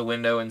look out the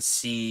window and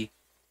see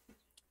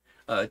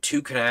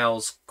two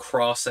canals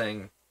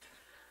crossing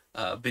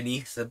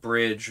beneath the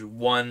bridge.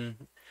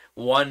 One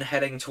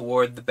heading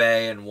toward the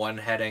bay, and one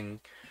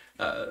heading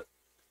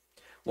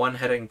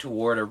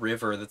toward a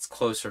river that's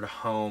closer to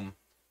home.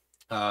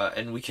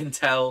 And we can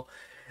tell,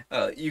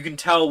 you can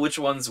tell which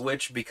one's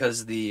which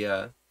because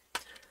the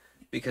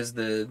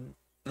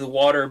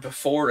water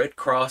before it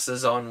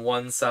crosses on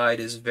one side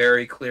is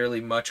very clearly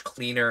much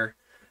cleaner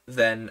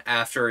than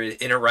after it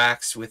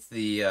interacts with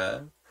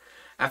the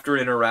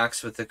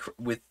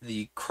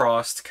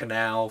crossed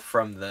canal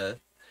from the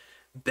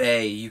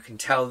bay. You can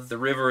tell that the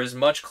river is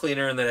much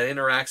cleaner, and then it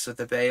interacts with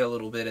the bay a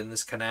little bit in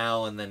this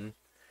canal, and then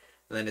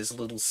is a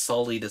little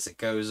sullied as it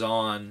goes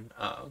on.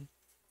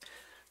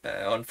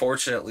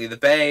 Unfortunately, the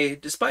bay,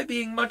 despite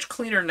being much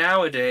cleaner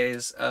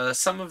nowadays,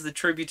 some of the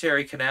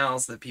tributary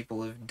canals that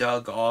people have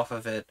dug off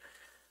of it,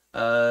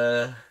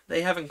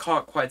 they haven't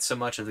caught quite so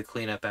much of the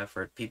cleanup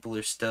effort. People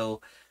are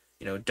still,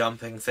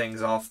 dumping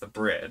things off the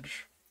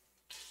bridge.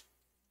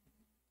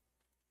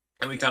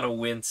 And we kind of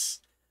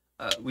wince.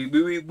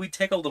 We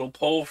take a little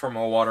pull from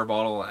a water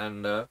bottle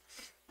and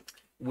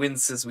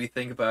wince as we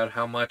think about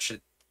how much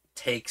it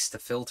takes to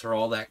filter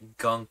all that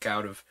gunk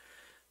out of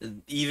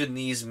even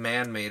these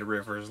man-made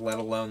rivers, let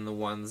alone the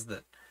ones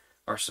that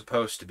are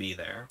supposed to be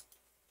there.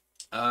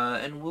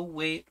 And we'll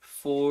wait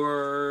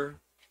for...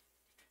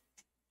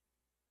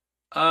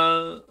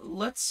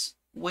 let's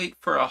wait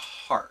for a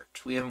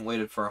heart. We haven't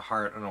waited for a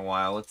heart in a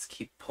while. Let's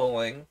keep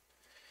pulling.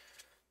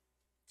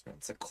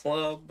 That's a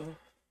club.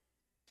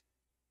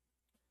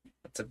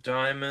 That's a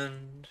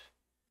diamond.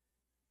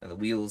 And the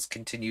wheels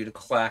continue to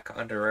clack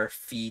under our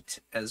feet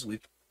as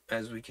we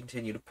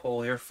continue to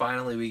pull here.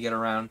 Finally, we get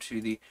around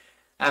to the...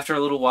 After a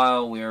little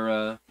while,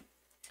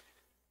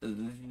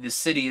 the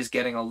city is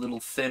getting a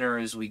little thinner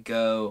as we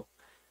go,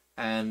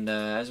 and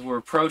as we're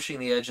approaching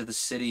the edge of the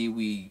city,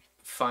 we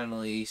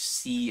finally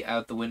see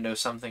out the window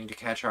something to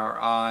catch our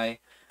eye.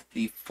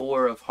 The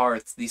Four of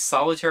Hearts, the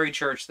solitary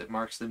church that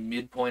marks the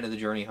midpoint of the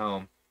journey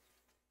home.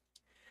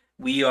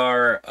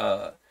 We're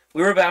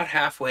about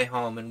halfway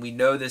home, and we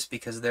know this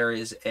because there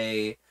is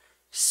a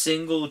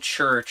single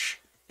church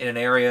in an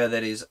area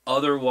that is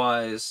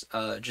otherwise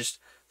just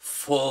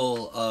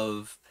full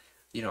of,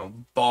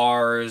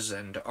 bars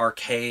and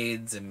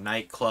arcades and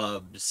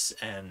nightclubs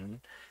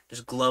and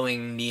just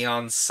glowing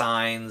neon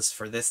signs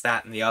for this,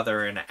 that, and the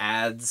other, and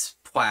ads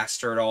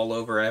plastered all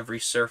over every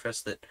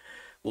surface that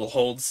will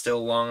hold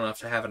still long enough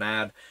to have an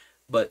ad.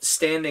 But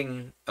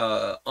standing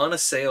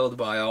unassailed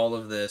by all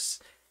of this,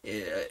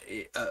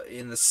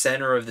 in the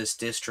center of this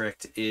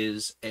district,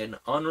 is an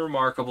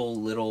unremarkable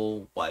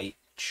little white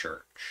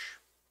church.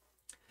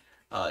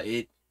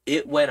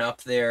 It went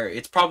up there.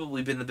 It's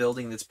probably been the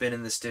building that's been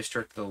in this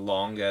district the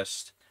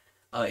longest.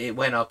 It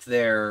went up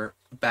there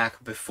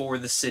back before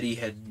the city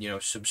had,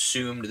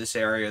 subsumed this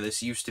area.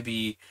 This used to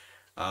be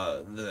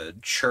the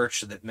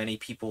church that many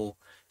people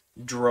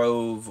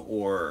drove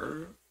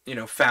or,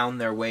 found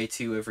their way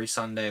to every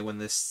Sunday when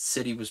this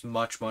city was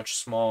much, much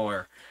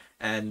smaller.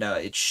 And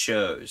it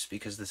shows,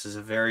 because this is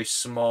a very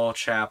small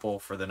chapel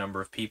for the number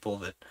of people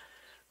that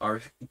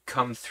are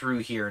come through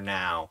here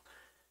now.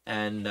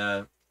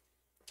 And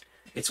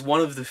it's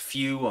one of the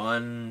few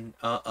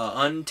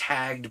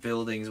untagged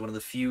buildings, one of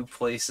the few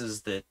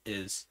places that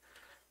is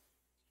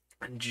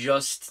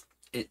just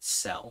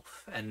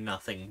itself and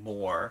nothing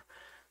more.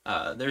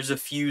 There's a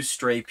few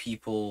stray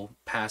people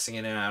passing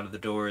in and out of the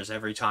doors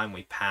every time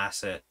we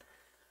pass it.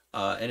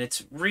 And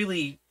it's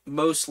really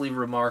mostly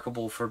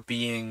remarkable for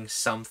being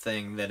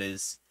something that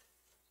is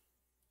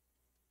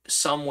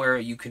somewhere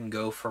you can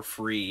go for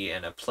free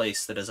in a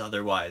place that is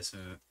otherwise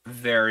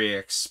very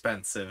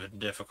expensive and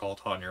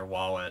difficult on your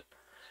wallet.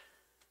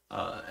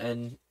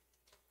 And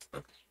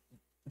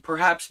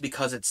perhaps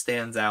because it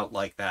stands out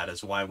like that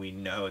is why we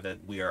know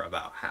that we are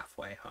about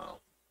halfway home.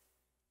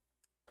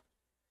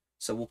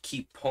 So we'll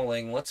keep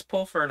pulling. Let's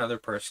pull for another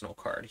personal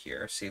card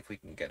here, see if we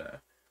can get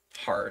a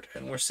heart.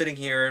 And we're sitting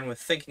here and we're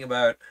thinking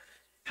about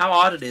how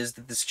odd it is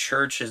that this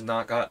church has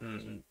not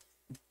gotten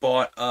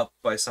bought up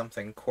by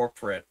something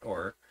corporate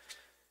or,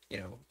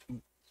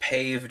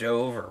 paved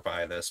over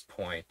by this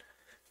point.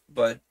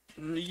 But,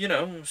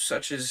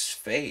 such is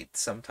fate.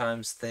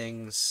 Sometimes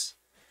things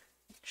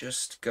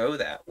just go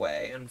that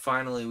way. And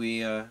finally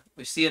we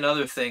see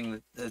another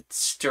thing that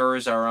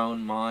stirs our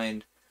own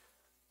mind.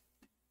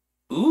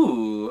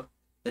 Ooh,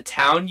 the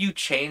town you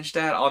changed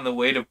at on the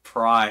way to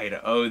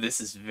Pride. Oh, this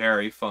is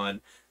very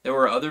fun. There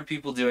were other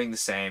people doing the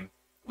same.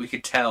 We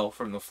could tell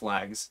from the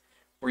flags.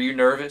 Were you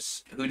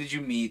nervous? Who did you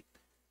meet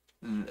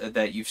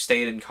that you've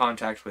stayed in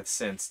contact with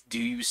since? Do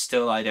you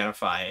still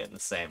identify in the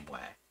same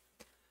way?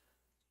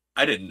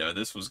 I didn't know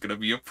this was going to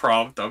be a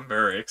prompt. I'm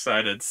very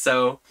excited.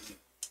 So,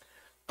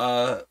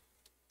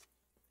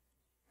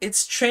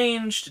 it's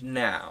changed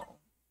now.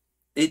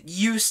 It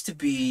used to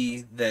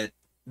be that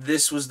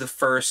this was the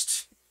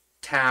first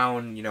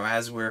town,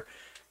 as we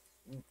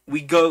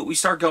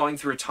start going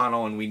through a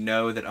tunnel and we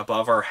know that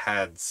above our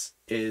heads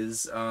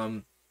is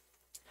the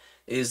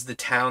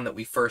town that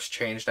we first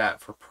changed at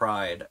for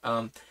Pride.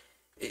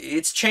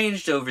 It's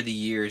changed over the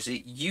years.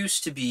 It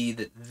used to be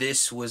that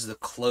this was the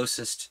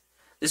furthest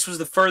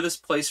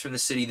place from the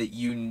city that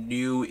you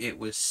knew it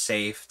was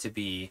safe to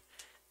be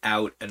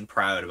out and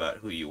proud about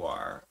who you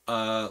are.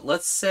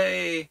 Let's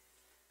say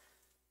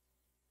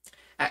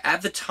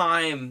at the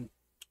time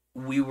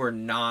we were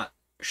not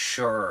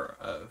sure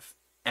of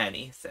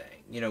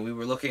anything. We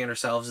were looking at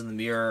ourselves in the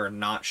mirror and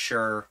not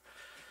sure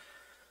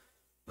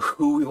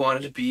who we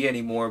wanted to be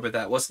anymore, but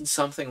that wasn't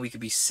something we could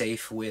be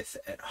safe with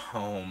at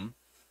home.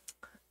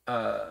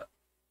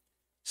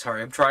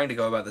 Sorry, I'm trying to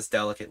go about this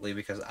delicately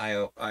because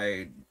I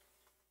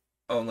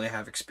only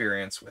have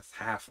experience with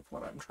half of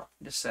what I'm trying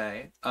to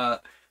say.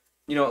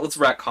 Let's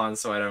retcon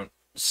so I don't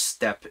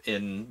step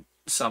in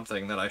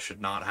something that I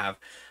should not have.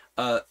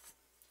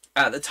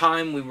 At the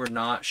time, we were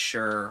not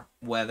sure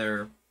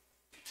whether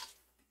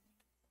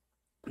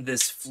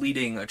this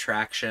fleeting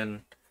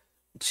attraction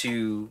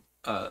to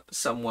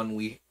someone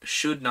we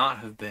should not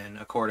have been,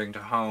 according to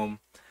Home,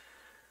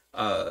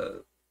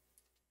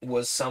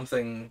 was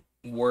something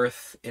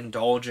worth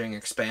indulging,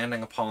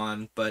 expanding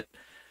upon, but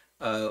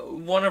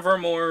one of our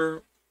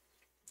more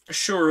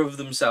sure of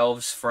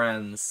themselves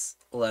friends,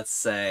 let's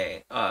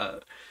say,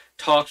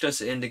 talked us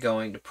into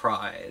going to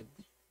Pride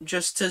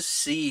just to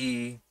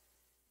see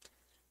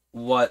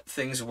what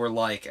things were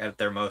like at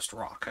their most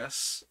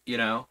raucous,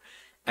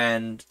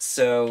 And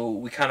so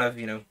we kind of,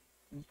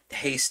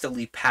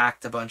 hastily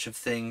packed a bunch of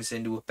things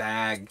into a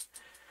bag,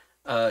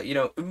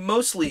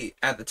 mostly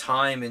at the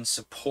time in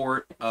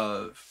support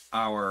of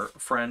our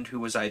friend who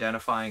was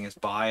identifying as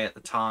bi at the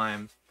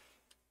time.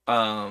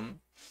 And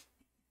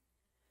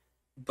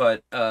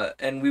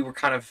we were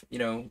kind of,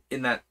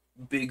 in that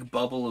big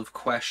bubble of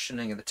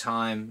questioning at the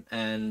time.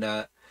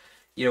 And,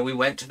 we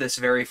went to this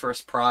very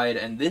first Pride,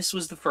 and this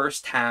was the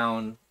first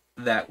town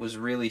that was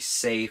really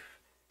safe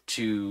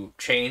to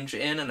change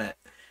in,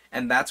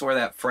 and that's where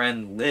that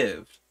friend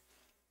lived.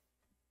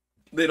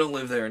 They don't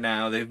live there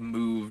now. They've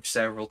moved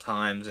several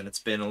times, and it's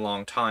been a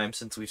long time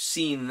since we've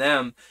seen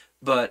them.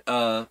 But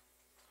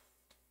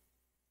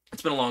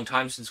it's been a long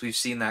time since we've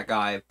seen that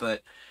guy.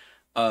 But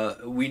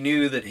we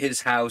knew that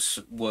his house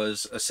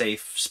was a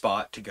safe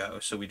spot to go,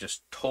 so we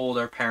just told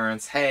our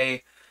parents,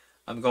 "Hey,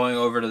 I'm going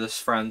over to this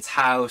friend's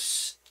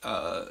house.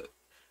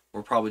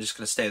 We're probably just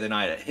gonna stay the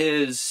night at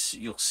his.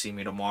 You'll see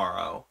me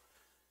tomorrow."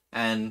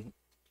 And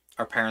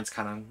our parents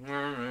kind of,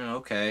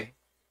 okay.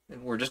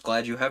 We're just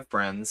glad you have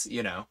friends,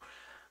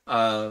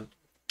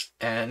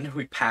 And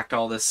we packed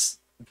all this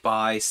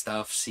bi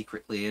stuff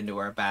secretly into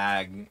our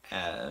bag,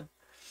 and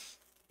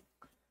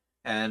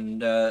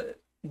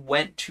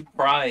went to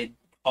Pride.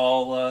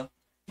 We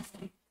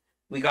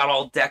got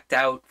all decked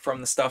out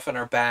from the stuff in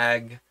our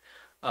bag,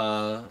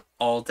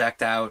 all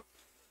decked out,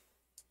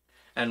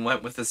 and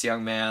went with this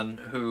young man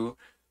who,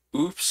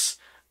 oops,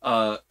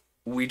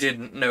 we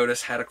didn't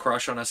notice had a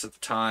crush on us at the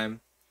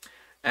time.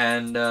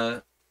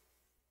 And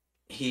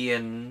he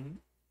and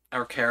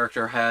our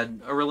character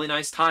had a really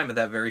nice time at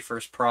that very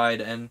first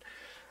Pride, and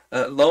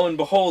lo and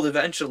behold,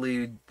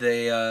 eventually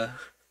the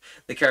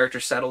character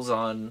settles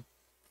on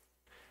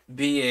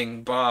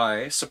being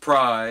bi,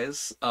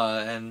 surprise,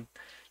 and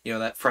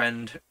that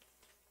friend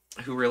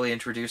who really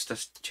introduced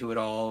us to it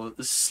all,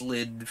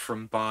 slid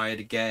from bi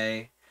to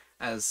gay,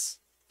 as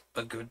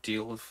a good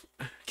deal of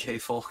gay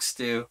folks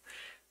do.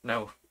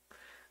 No,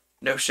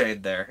 no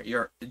shade there.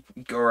 You're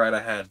go right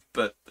ahead,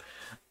 but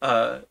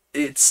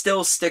it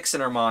still sticks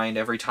in our mind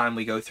every time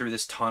we go through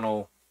this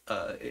tunnel.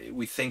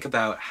 We think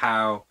about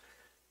how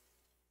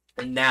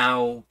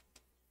now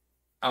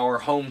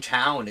our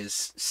hometown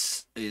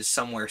is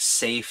somewhere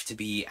safe to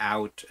be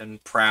out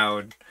and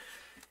proud,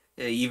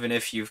 even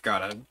if you've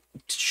got to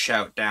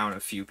shout down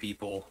a few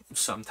people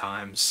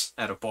sometimes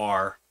at a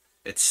bar.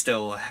 It's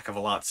still a heck of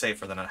a lot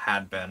safer than it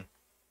had been.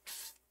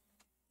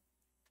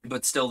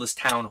 But still, this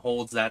town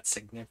holds that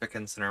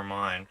significance in our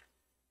mind.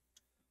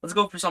 Let's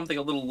go for something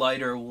a little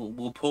lighter.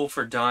 We'll pull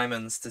for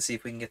diamonds to see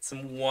if we can get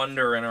some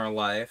wonder in our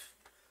life.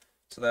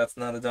 So that's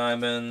not a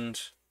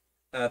diamond.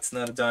 That's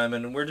not a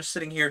diamond. And we're just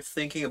sitting here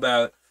thinking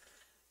about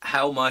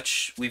how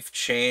much we've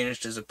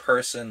changed as a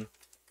person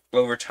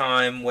over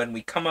time when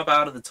we come up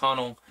out of the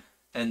tunnel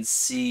and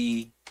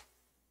see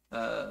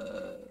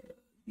the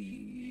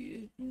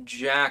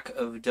Jack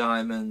of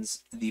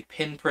Diamonds, the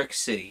Pinprick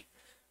City,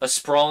 a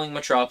sprawling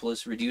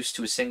metropolis reduced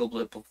to a single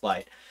blip of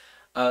light.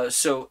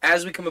 So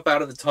as we come up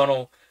out of the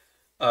tunnel,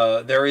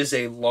 there is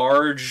a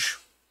large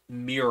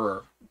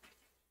mirror.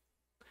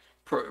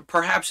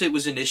 Perhaps it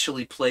was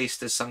initially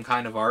placed as some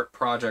kind of art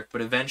project,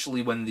 but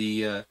eventually, when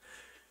the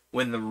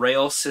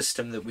rail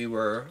system that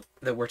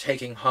we're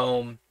taking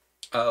home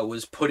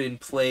was put in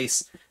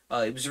place,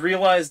 it was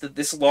realized that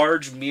this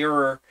large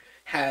mirror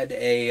had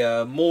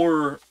a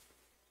more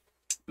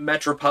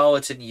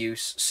metropolitan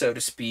use, so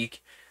to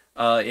speak,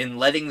 in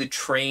letting the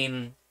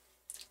train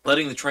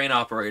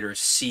operators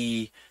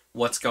see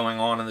what's going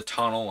on in the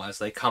tunnel as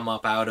they come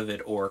up out of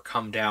it or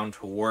come down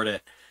toward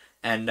it.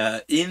 And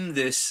at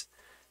the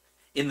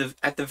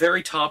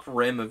very top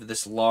rim of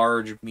this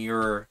large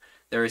mirror,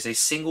 there is a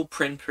single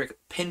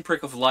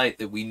pinprick of light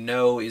that we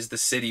know is the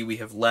city we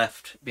have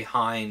left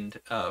behind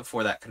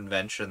for that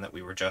convention that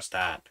we were just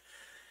at.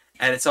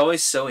 And it's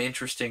always so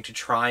interesting to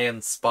try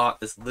and spot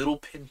this little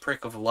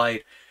pinprick of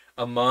light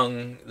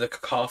among the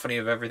cacophony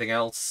of everything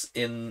else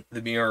in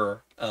the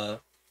mirror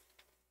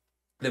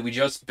that we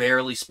just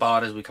barely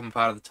spot as we come up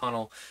out of the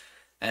tunnel.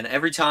 And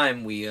every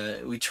time we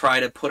try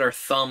to put our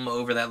thumb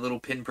over that little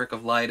pinprick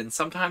of light, and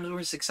sometimes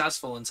we're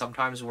successful and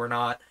sometimes we're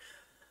not.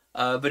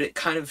 But it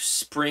kind of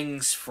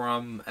springs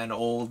from an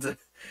old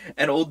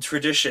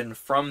tradition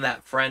from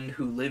that friend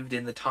who lived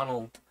in the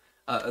tunnel,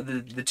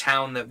 the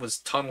town that was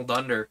tunneled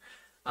under.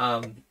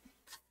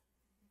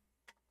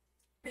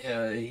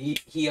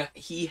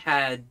 He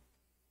had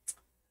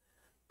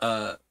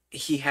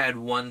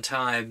one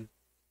time.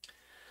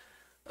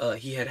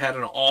 He had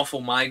an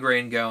awful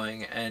migraine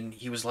going, and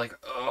he was like,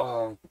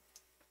 "Oh,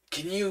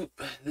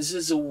 this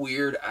is a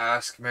weird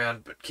ask,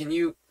 man, but can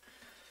you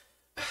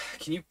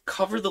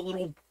cover the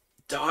little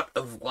dot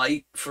of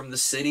light from the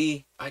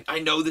city? I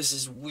know this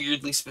is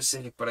weirdly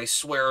specific, but I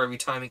swear every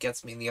time it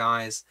gets me in the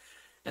eyes."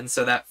 And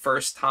so that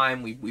first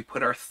time we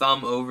put our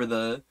thumb over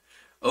the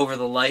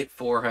light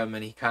for him,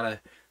 and he kind of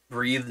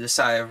breathed a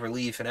sigh of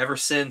relief. And ever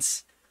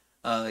since,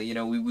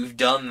 we've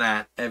done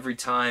that every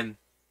time.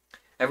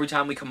 Every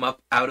time we come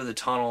up out of the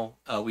tunnel,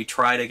 we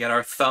try to get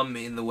our thumb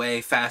in the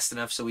way fast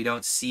enough so we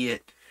don't see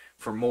it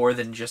for more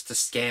than just a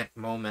scant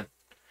moment.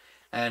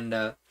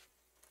 And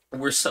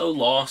we're so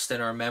lost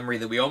in our memory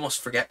that we almost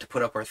forget to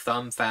put up our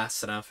thumb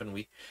fast enough, and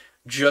we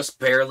just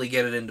barely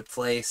get it into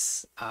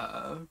place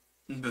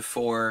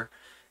before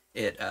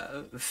it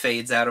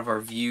fades out of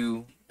our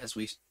view as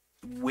we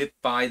whip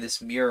by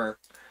this mirror.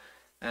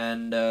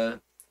 And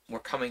we're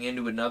coming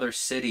into another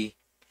city,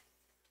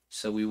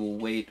 so we will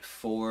wait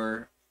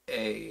for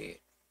a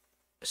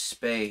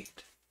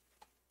spade.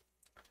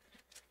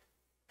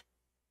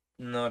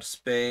 Not a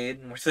spade.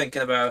 And we're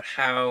thinking about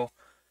how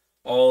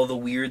all the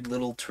weird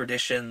little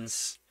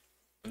traditions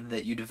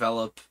that you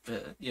develop,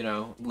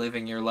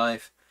 living your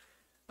life,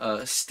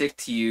 stick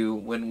to you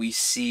when we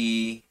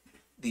see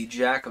the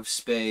Jack of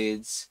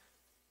Spades.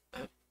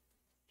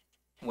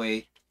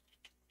 Wait.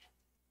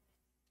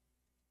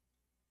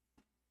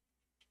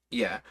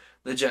 Yeah.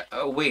 The Jack.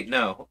 Oh, wait,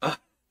 no.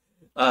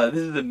 This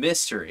is the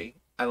mystery.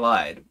 I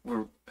lied.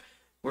 We're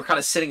kind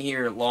of sitting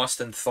here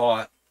lost in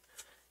thought,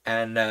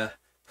 and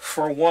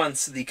for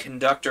once the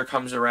conductor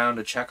comes around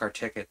to check our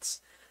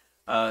tickets.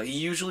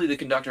 Usually the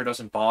conductor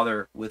doesn't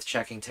bother with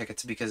checking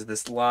tickets because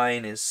this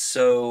line is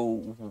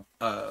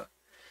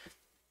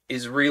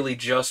really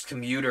just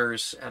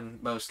commuters,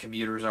 and most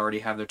commuters already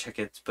have their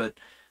tickets. But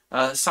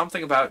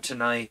something about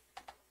tonight,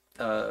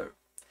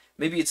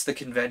 maybe it's the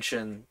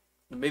convention.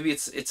 Maybe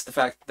it's the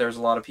fact that there's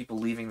a lot of people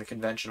leaving the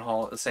convention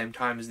hall at the same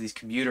time as these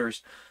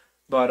commuters.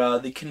 But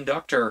the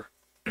conductor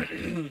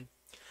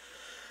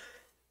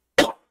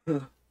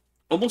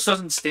almost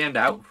doesn't stand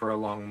out for a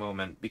long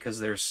moment because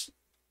there's,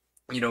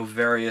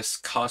 various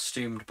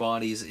costumed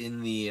bodies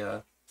in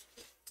the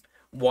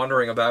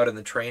wandering about in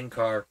the train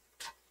car.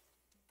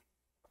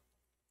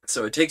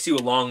 So it takes you a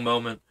long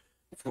moment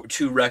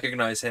to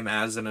recognize him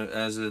as an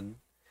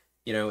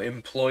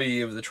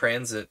employee of the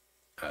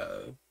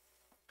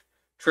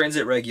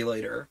transit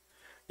regulator.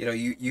 You know,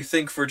 you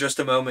think for just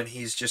a moment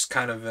he's just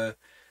kind of a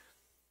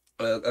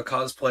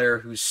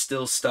cosplayer who's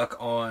still stuck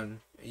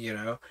on, you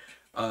know,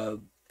 uh,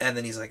 and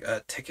then he's like,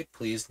 ticket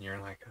please, and you're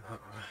like,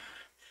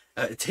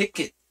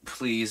 ticket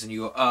please, and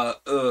you kind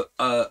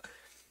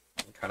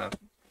of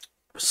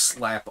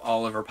slap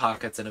all of our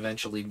pockets and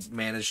eventually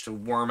manage to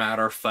worm out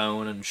our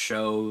phone and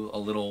show a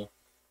little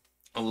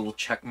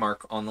check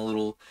mark on the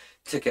little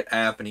ticket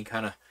app, and he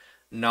kind of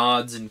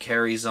nods and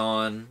carries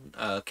on,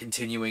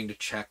 continuing to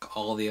check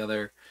all the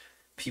other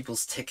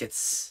people's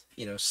tickets,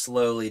 you know,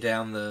 slowly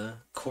down the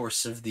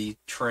course of the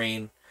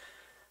train.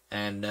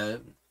 And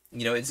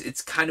you know,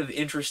 it's kind of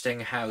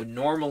interesting how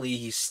normally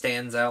he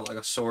stands out like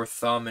a sore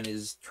thumb in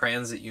his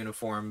transit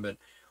uniform, but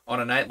on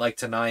a night like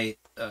tonight,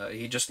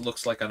 he just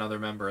looks like another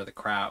member of the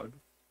crowd.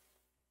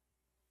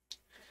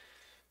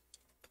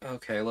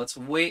 Okay, let's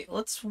wait.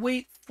 Let's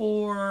wait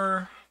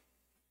for.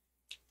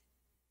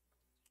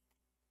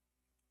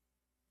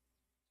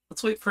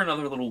 Let's wait for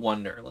another little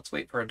wonder. Let's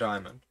wait for a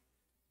diamond.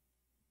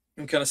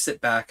 And kind of sit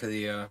back.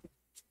 We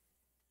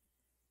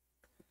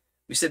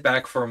sit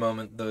back for a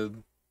moment.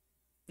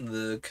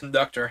 The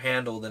conductor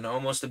handled, and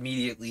almost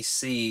immediately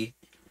see.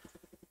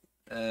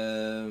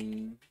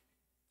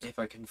 If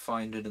I can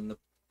find it in the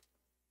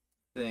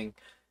thing,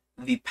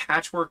 the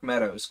patchwork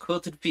meadows,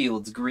 quilted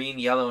fields, green,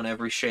 yellow, and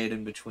every shade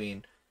in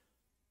between.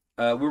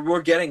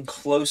 We're getting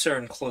closer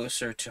and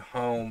closer to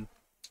home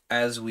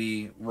as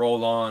we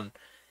roll on,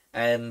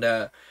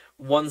 and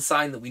one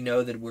sign that we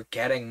know that we're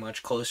getting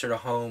much closer to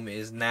home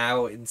is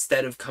now,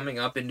 instead of coming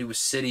up into a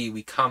city,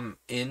 we come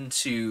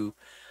into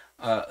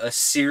a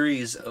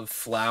series of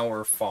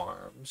flower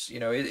farms. You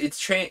know,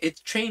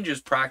 it changes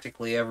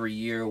practically every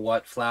year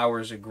what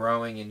flowers are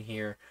growing in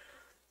here,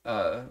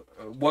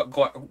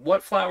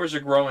 what flowers are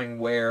growing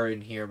where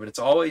in here, but it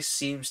always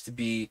seems to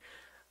be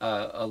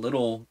a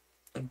little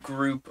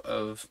group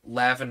of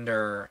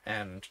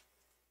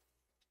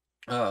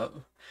uh,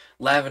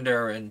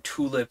 lavender and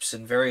tulips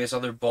and various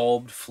other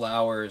bulbed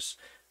flowers,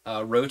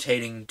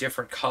 rotating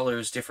different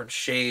colors, different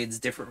shades,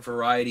 different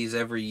varieties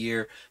every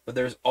year. But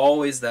there's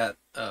always that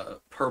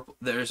purple.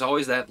 There's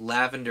always that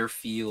lavender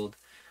field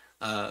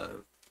uh,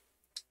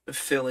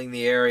 filling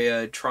the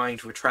area, trying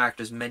to attract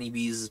as many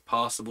bees as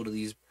possible to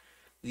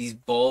these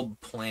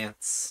bulb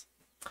plants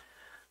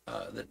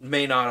that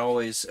may not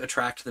always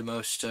attract the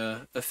most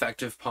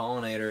effective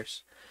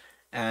pollinators.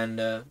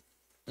 And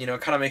you know,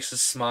 it kind of makes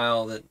us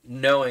smile that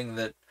knowing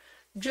that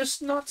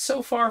just not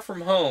so far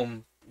from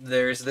home,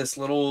 there's this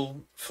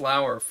little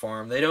flower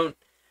farm.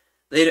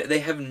 They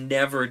have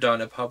never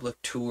done a public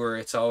tour.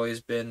 It's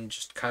always been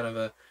just kind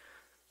of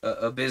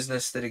a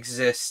business that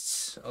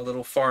exists, a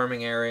little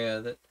farming area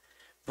that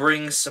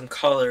brings some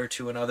color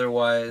to an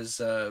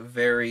otherwise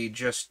very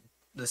just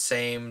the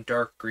same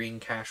dark green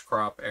cash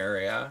crop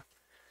area.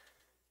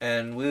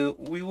 And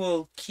we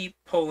will keep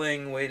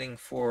pulling, waiting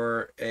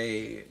for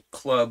a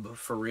club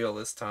for real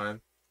this time.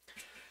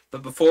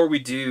 But before we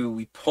do,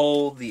 we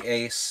pull the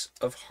ace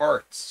of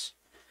hearts,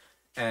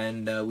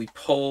 and we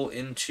pull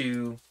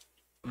into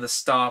the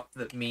stop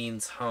that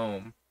means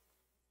home.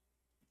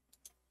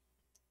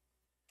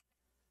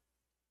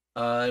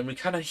 And we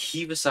kind of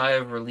heave a sigh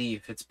of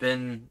relief.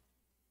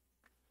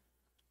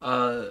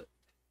 Uh,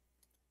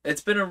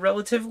 it's been a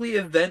relatively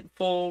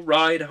eventful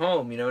ride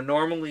home. You know,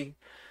 normally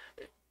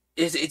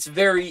it's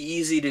very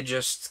easy to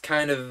just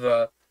kind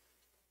of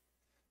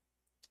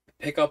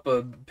pick up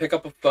a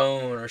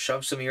phone or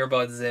shove some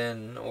earbuds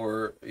in,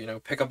 or you know,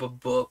 pick up a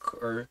book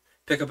or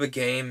pick up a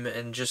game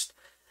and just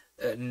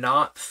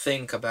not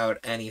think about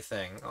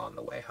anything on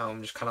the way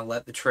home. Just kind of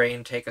let the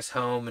train take us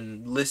home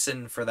and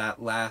listen for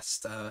that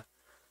last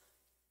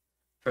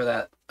for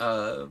that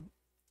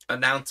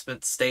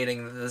announcement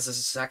stating that this is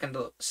a second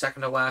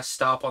to last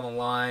stop on the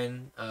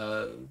line.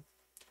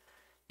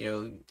 You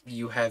know,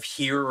 you have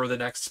here or the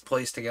next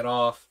place to get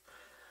off.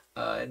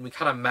 And we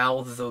kind of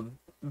mouth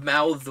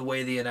the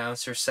way the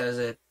announcer says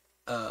it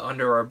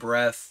under our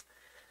breath,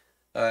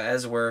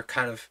 as we're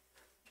kind of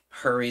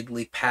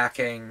hurriedly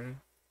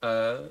packing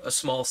a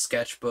small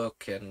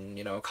sketchbook and,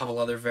 you know, a couple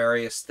other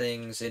various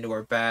things into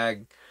our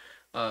bag,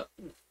 uh,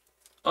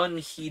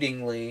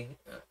 unheedingly,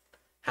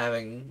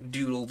 having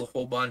doodled a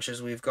whole bunch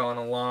as we've gone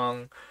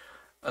along.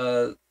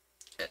 Uh,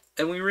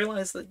 and we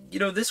realized that, you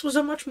know, this was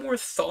a much more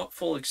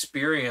thoughtful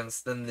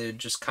experience than the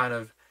just kind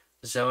of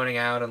zoning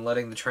out and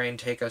letting the train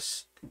take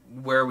us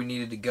where we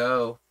needed to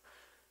go.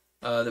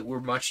 That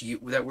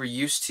we're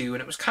used to,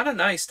 and it was kind of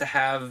nice to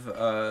have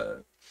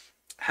a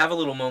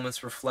little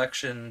moment's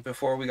reflection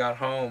before we got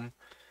home,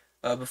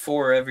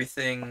 before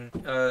everything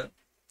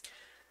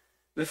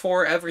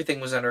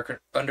was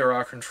under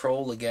our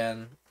control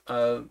again.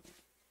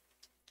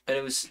 And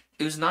it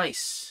was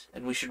nice,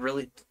 and we should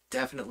really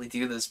definitely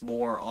do this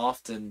more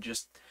often.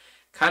 Just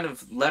kind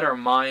of let our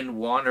mind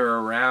wander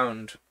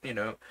around, you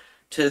know,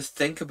 to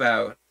think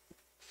about,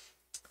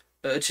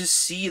 to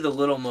see the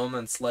little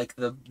moments like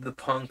the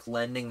punk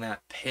lending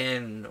that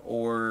pin,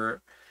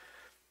 or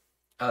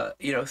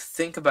you know,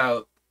 think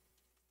about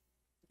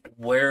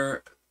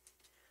where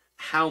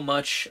how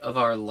much of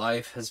our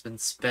life has been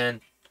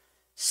spent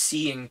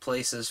seeing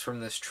places from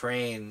this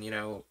train, you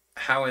know,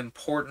 how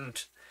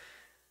important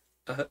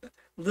uh,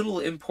 little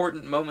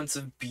important moments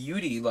of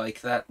beauty,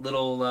 like that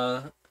little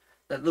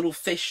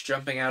fish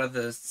jumping out of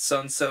the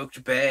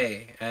sun-soaked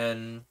bay,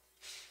 and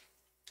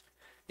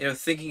you know,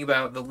 thinking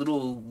about the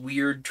little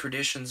weird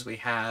traditions we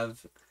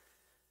have,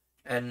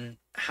 and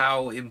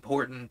how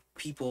important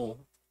people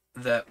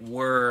that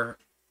were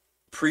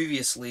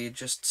previously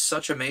just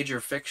such a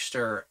major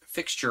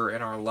fixture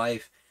in our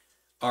life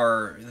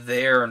are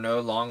there no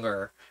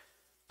longer,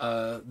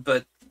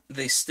 but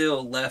they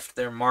still left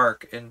their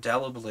mark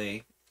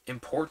indelibly,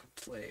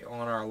 importantly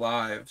on our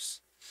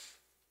lives.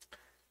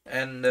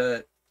 And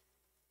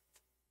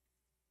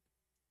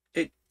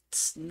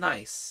it's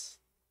nice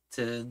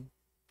to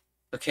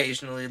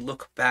occasionally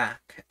look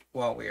back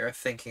while we are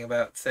thinking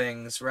about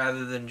things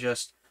rather than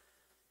just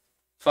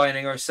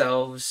finding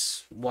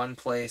ourselves one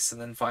place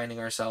and then finding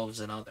ourselves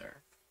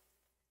another.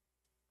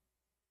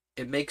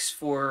 It makes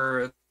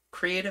for a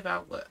creative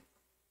outlet,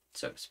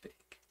 so to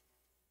speak,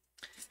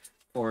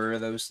 for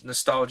those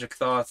nostalgic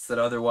thoughts that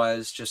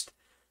otherwise just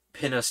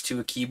pin us to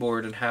a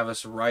keyboard and have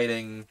us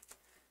writing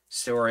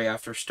story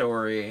after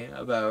story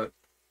about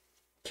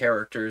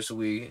characters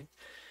we've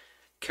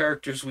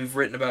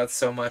written about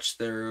so much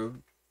they're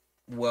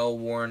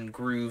well-worn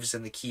grooves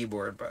in the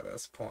keyboard by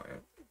this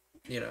point,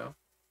 you know.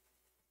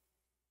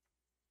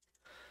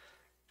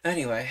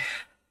 Anyway,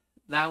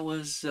 that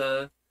was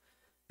our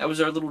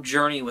little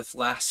journey with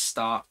Last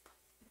Stop.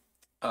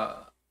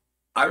 Uh,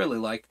 I really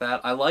liked that.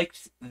 I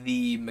liked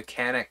the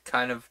mechanic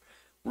kind of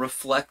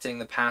reflecting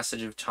the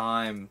passage of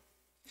time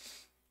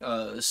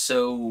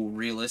so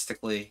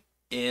realistically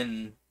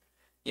in,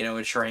 you know,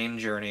 a train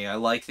journey. I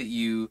like that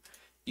you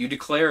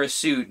declare a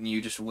suit and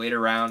you just wait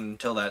around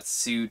until that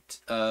suit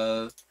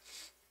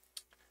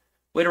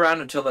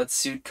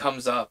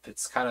comes up.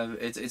 It's kind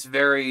of it's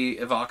very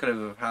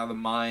evocative of how the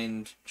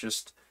mind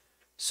just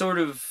sort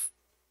of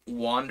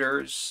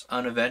wanders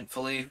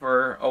uneventfully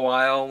for a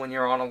while when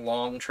you're on a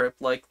long trip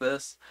like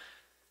this,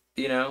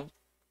 you know.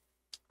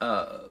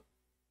 uh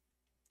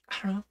I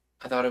don't know,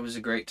 I thought it was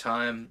a great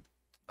time.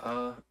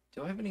 uh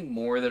do I have any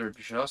more that are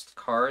just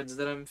cards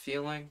that I'm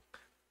feeling?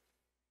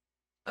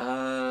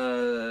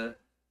 uh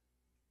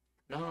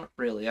Not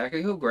really. I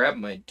could go grab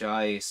my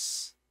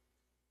dice,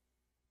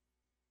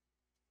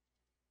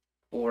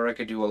 or I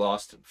could do a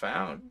lost and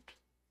found.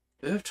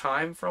 Do we have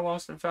time for a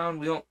lost and found?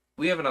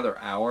 We have another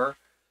hour.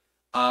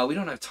 We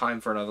don't have time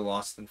for another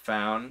lost and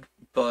found,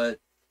 but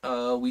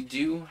we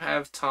do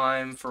have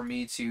time for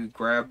me to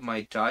grab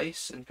my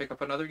dice and pick up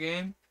another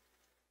game.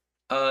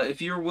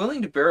 If you're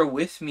willing to bear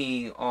with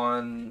me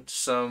on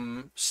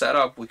some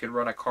setup, we could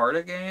run a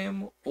Carta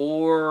game,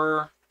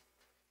 or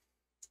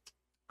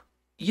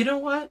you know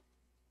what?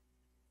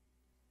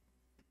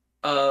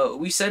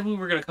 We said we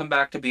were gonna come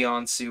back to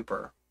Beyond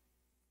Super.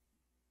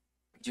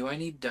 Do I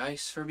need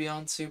dice for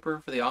Beyond Super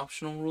for the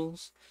optional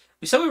rules?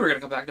 We said we were gonna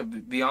come back to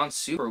Beyond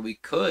Super. We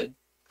could,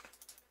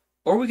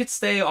 or we could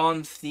stay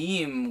on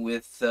theme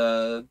with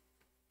you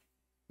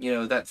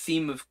know, that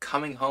theme of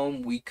coming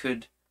home. We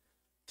could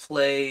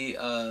play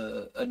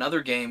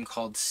another game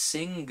called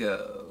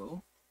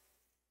Singo.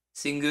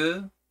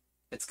 Singo.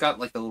 It's got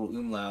like the little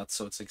umlaut,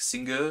 so it's like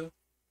Singo.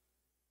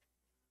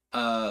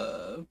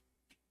 Uh,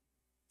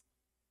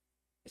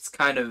 it's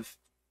kind of.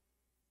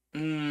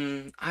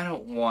 I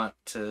don't want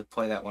to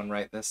play that one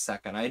right this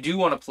second. I do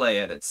want to play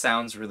it. It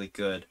sounds really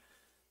good,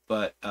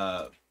 but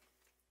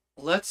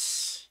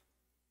let's.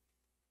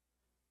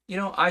 You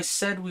know, I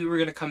said we were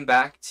gonna come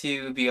back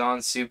to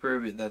Beyond Super,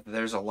 but that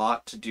there's a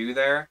lot to do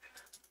there.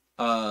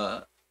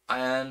 Uh,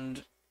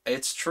 and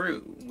it's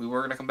true. We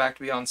were gonna come back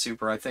to Beyond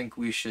Super. I think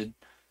we should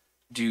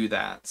do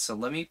that. So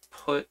let me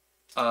put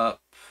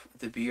up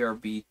the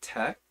BRB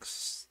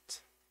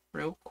text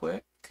real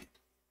quick.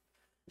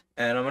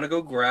 And I'm gonna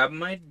go grab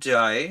my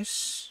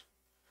dice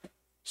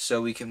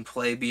so we can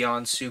play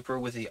Beyond Super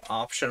with the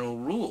optional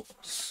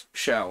rules,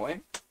 shall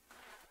we?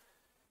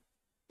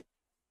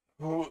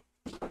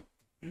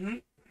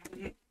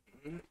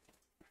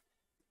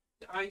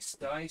 Dice,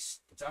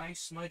 dice,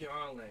 dice, my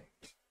darling.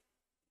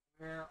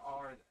 Where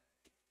are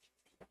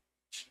they?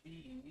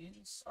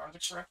 These are the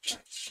correct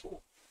dice.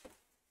 Cool.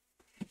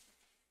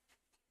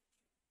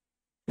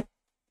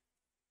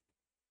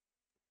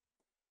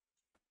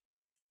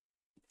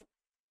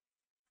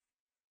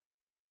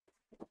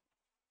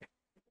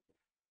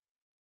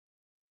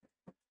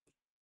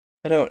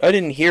 I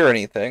didn't hear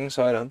anything,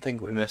 so I don't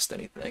think we missed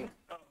anything.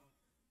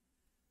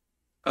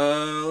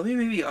 Let me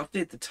maybe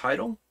update the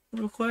title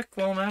real quick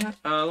while I'm at it.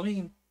 Let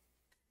me.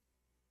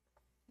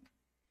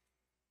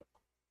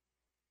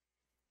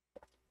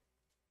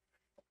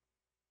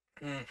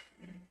 Mm.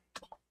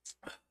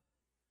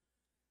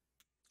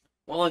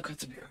 While I got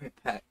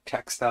the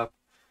text up,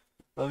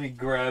 let me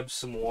grab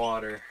some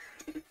water.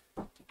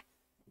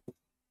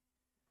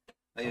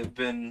 I have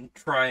been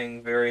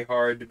trying very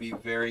hard to be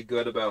very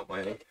good about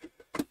my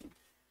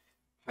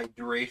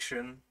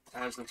hydration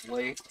as of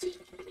late.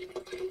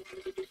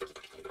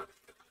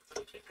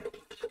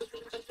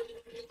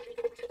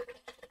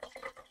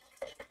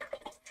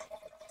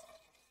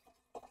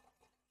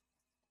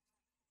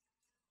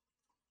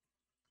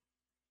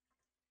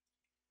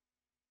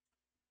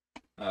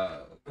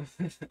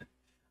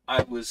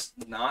 I was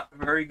not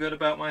very good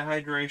about my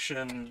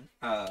hydration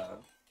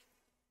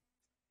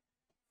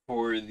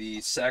for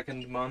the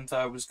second month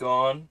I was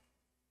gone.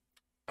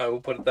 I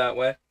will put it that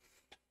way.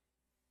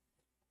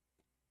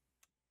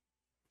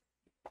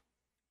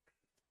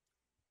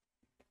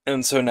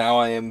 And so now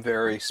I am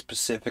very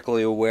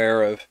specifically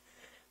aware of,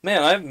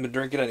 man, I haven't been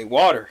drinking any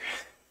water.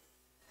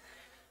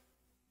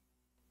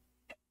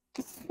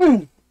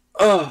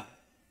 Ugh.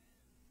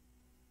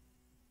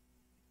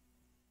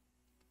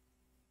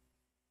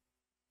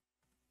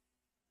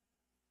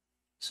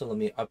 So let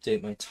me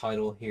update my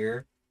title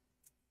here.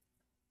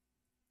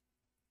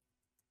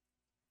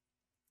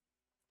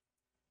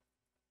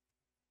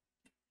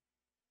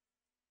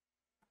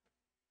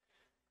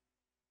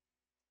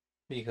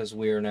 Because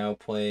we are now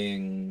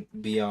playing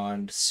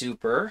Beyond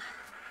Super.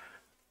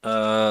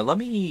 Let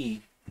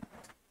me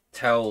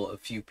tell a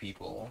few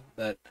people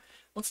that.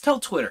 Let's tell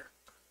Twitter.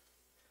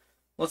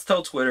 Let's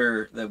tell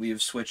Twitter that we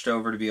have switched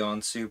over to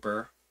Beyond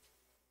Super.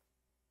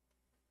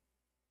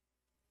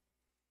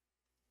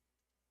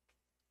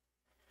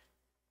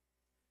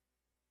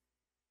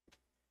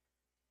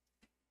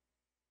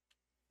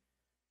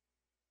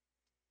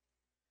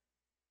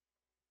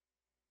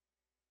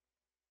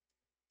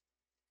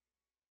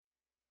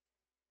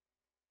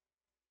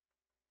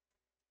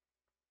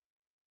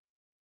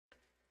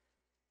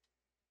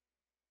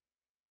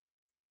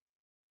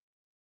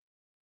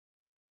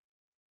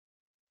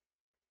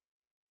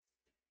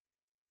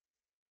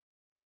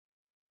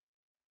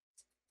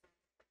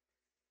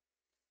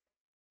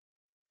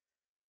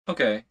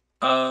 Okay.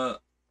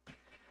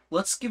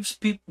 Let's give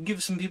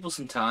some people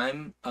some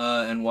time.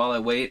 And while I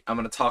wait, I'm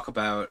gonna talk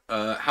about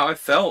how I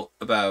felt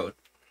about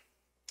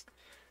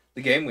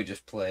the game we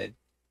just played.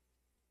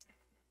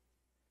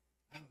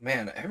 Oh,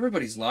 man,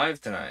 everybody's live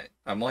tonight.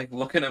 I'm like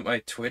looking at my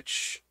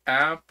Twitch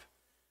app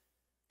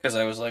because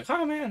I was like,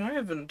 oh man, I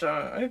haven't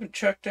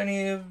checked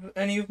any of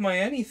my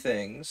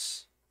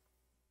anythings.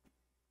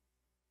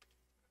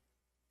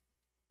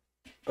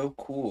 Oh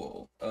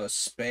cool.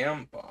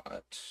 Spam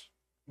bot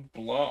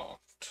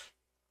blocked.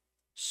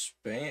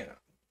 Spam.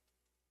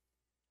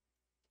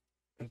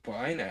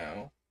 Bye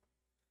now.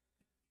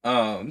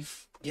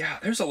 Yeah,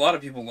 there's a lot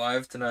of people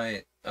live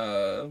tonight.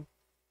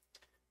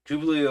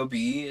 Jubilee OB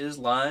is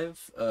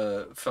live,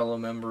 a fellow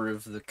member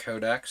of the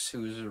Codex,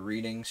 who is a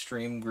reading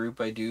stream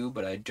group I do,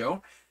 but I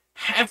don't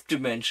have to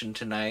mention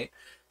tonight,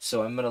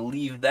 so I'm gonna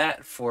leave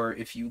that for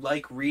if you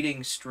like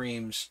reading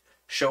streams.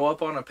 Show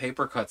up on a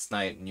paper cuts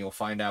night, and you'll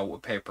find out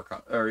what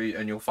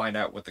and you'll find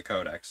out what the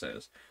Codex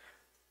is.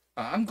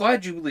 I'm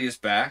glad Jubilee is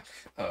back.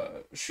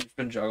 She's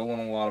been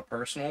juggling a lot of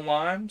personal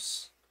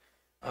lives.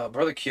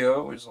 Brother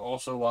Kyo is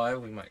also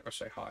live. We might go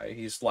say hi.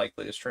 He's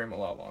likely to stream a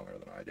lot longer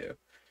than I do.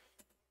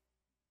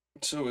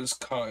 So is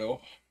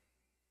Kyle.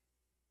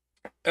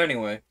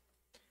 Anyway,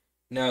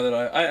 now that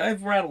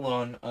I've rattled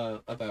on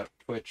about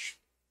Twitch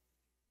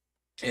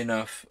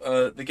enough,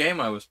 the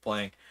game I was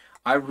playing,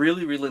 I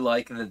really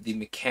like that the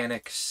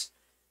mechanics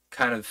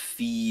kind of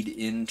feed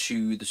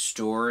into the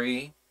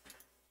story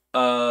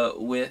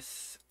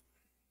with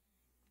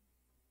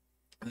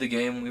the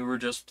game we were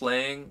just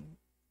playing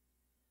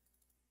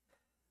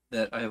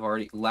that I've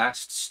already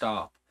last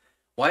stop.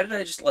 Why did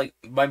I just like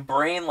my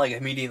brain like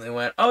immediately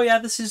went, "Oh yeah,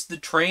 this is the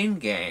train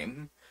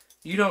game.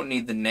 You don't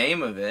need the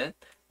name of it.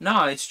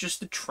 No, it's just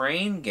the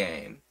train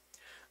game."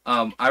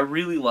 I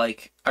really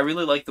like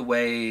the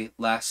way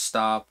Last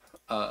Stop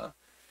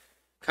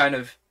kind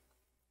of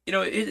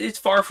it's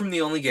far from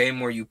the only game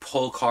where you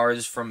pull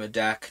cards from a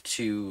deck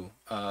to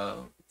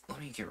let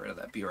me get rid of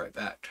that be right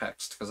back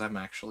text because I'm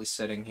actually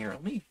sitting here.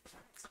 Let me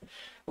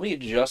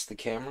adjust the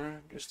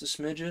camera just a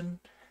smidgen.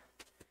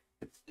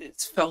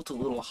 It's felt a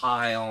little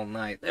high all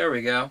night. There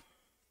we go.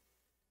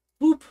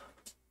 Whoop.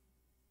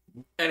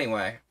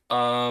 Anyway,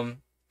 yeah,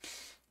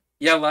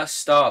 Last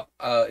Stop.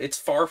 It's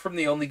far from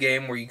the only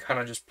game where you kind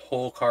of just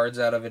pull cards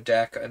out of a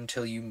deck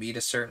until you meet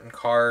a certain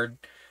card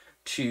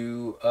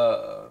to,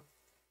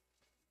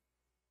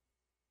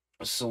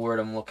 what's the word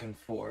I'm looking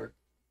for?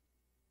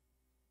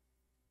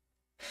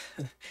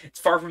 It's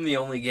far from the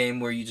only game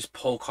where you just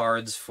pull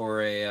cards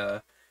for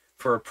a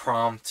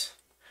prompt,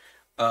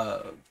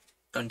 uh,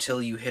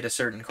 until you hit a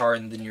certain card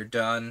and then you're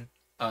done.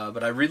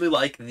 But I really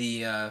like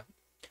the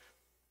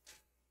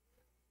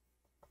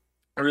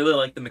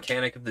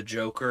mechanic of the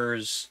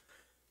Jokers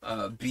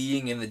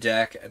being in the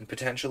deck and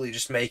potentially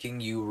just making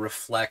you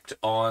reflect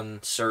on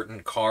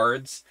certain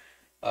cards.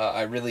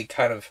 I really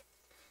kind of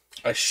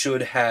I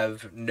should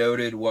have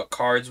noted what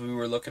cards we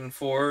were looking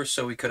for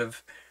so we could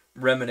have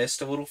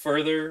reminisced a little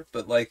further.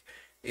 But like,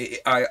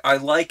 I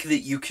like that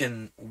you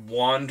can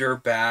wander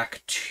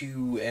back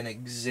to an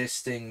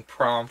existing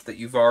prompt that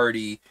you've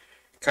already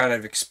kind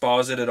of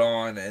exposited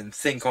on and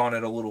think on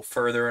it a little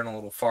further and a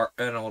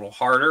little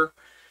harder.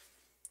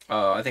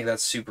 I think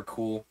that's super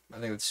cool. I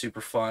think that's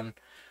super fun.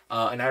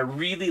 And I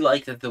really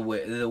like that the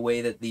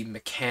way that the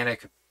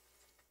mechanic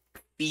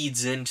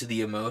feeds into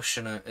the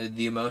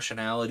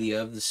emotionality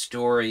of the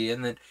story,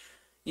 and that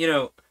you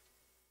know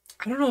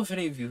I don't know if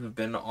any of you have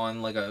been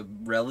on like a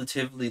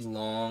relatively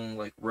long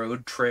like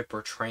road trip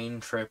or train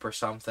trip or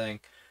something,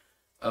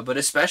 but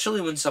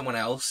especially when someone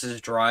else is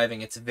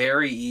driving, it's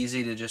very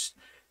easy to just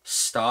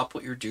stop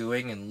what you're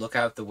doing and look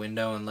out the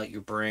window and let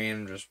your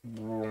brain just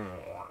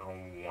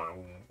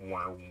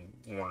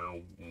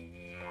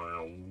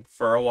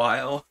for a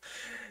while.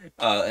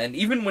 And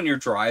even when you're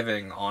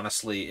driving,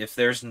 honestly, if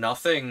there's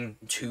nothing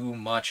too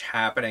much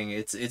happening,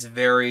 it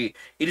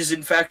is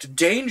in fact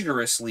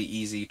dangerously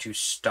easy to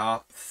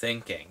stop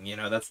thinking. You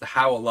know, that's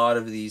how a lot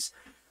of these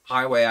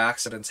highway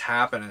accidents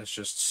happen. It's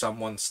just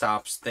someone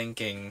stops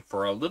thinking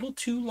for a little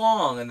too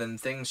long, and then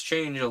things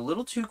change a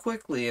little too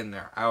quickly, and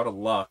they're out of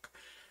luck.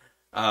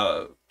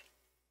 Uh,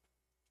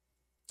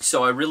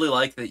 so I really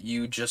like that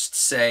you just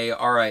say,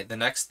 all right, the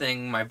next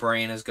thing my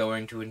brain is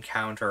going to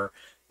encounter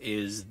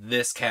is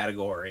this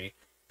category.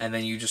 And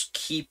then you just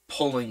keep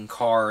pulling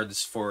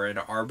cards for an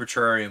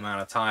arbitrary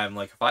amount of time.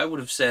 Like if I would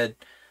have said,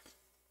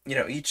 you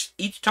know,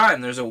 each time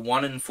there's a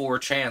 1 in 4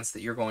 chance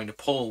that you're going to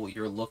pull what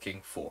you're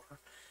looking for.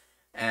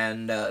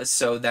 And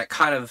so that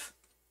kind of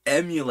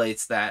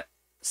emulates that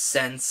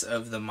sense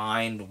of the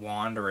mind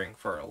wandering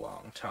for a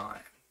long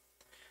time.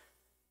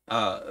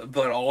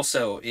 But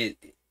also it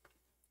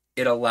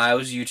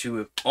allows you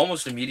to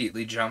almost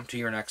immediately jump to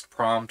your next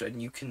prompt,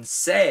 and you can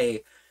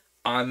say,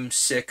 I'm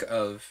sick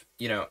of,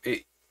 you know,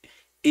 it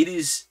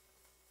is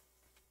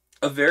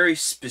a very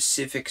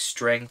specific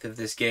strength of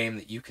this game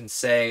that you can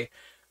say,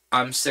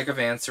 I'm sick of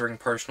answering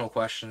personal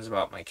questions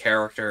about my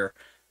character.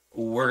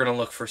 We're going to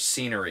look for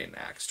scenery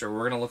next, or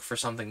we're going to look for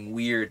something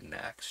weird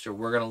next, or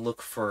we're going to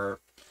look for,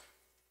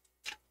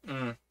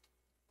 you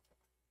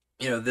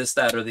know, this,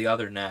 that, or the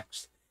other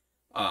next.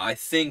 I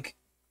think,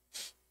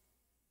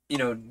 you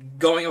know,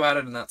 going about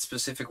it in that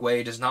specific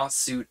way does not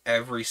suit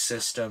every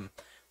system,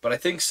 but I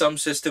think some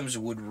systems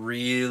would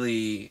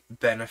really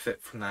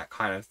benefit from that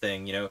kind of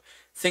thing. You know,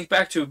 think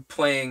back to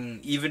playing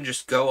even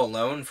just Go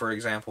Alone, for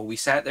example. We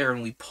sat there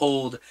and we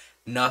pulled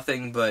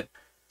nothing but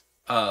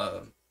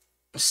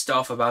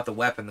stuff about the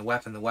weapon, the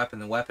weapon, the weapon,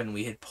 the weapon.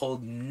 We had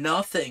pulled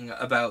nothing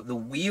about the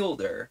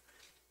wielder,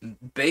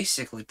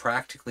 basically,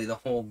 practically the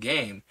whole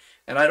game.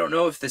 And I don't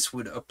know if this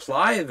would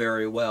apply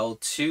very well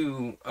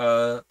to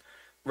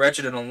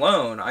Wretched and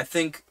Alone. I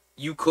think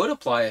you could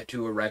apply it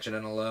to a Wretched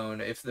and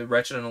Alone if the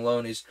Wretched and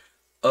Alone is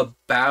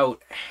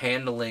about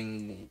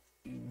handling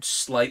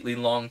slightly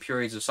long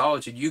periods of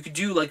solitude. You could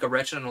do like a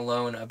Wretched and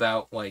Alone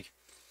about like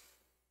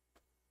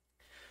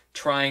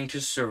trying to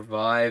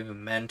survive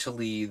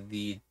mentally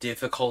the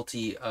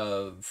difficulty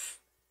of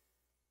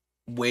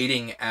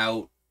waiting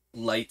out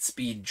light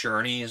speed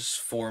journeys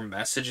for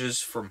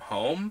messages from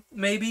home,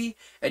 maybe.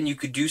 And you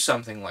could do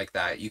something like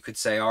that. You could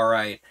say, all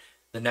right,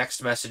 the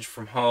next message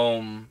from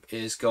home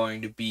is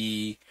going to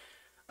be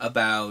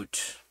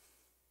about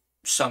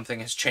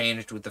something has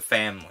changed with the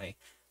family.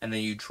 And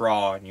then you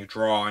draw and you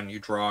draw and you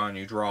draw and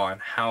you draw,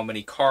 and how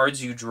many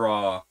cards you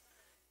draw,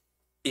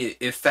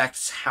 it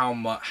affects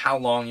how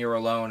long you're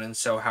alone, and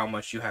so how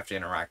much you have to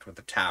interact with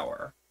the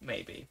tower,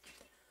 maybe.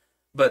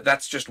 But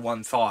that's just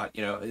one thought,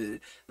 you know.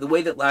 The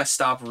way that Last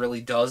Stop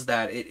really does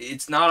that,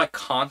 it's not a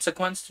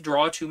consequence to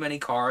draw too many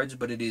cards,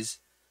 but it is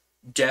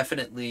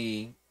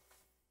definitely,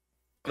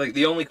 like,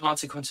 the only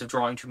consequence of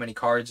drawing too many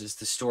cards is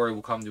the story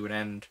will come to an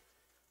end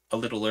a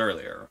little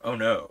earlier. Oh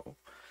no.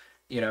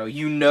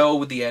 You know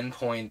what the end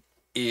point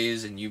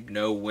is, and you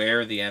know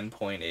where the end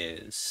point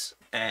is,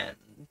 and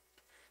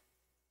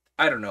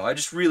I don't know, I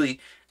just really,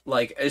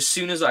 like, as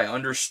soon as I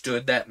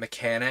understood that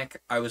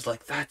mechanic, I was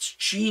like, that's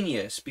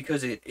genius,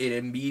 because it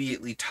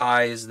immediately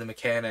ties the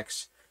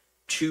mechanics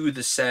to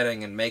the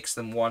setting and makes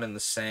them one and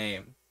the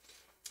same.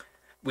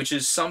 Which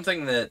is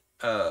something that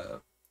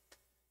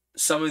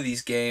some of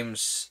these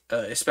games,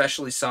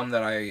 especially some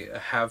that I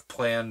have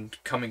planned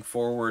coming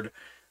forward,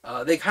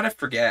 they kind of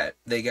forget.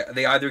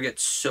 They either get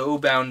so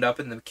bound up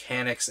in the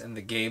mechanics and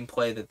the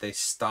gameplay that they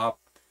stop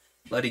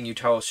letting you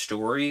tell a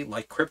story,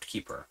 like Crypt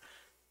Keeper.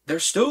 They're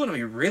still going to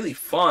be really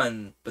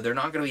fun, but they're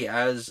not going to be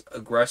as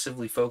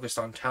aggressively focused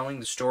on telling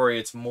the story.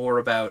 It's more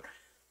about,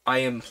 I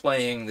am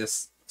playing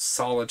this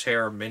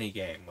solitaire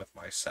minigame with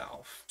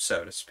myself,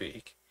 so to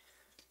speak.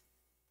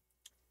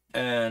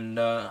 And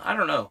I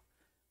don't know.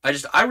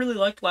 I really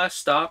liked Last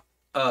Stop.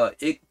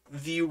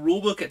 The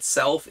rulebook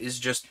itself is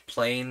just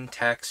plain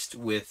text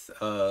with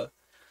like,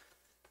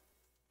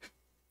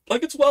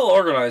 it's well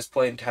organized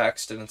plain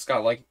text, and it's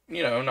got, like,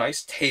 you know,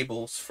 nice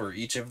tables for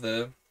each of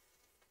the,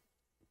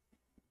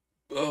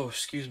 oh,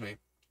 excuse me,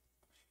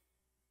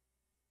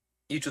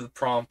 each of the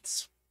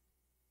prompts.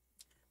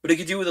 But it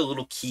could do with a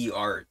little key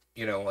art,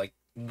 you know, like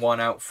one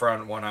out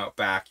front, one out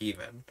back,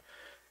 even.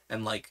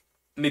 And, like,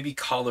 maybe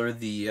color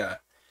the,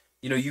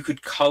 you know, you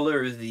could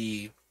color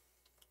the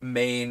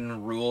main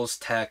rules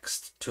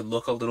text to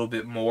look a little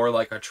bit more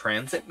like a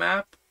transit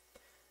map.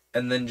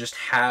 And then just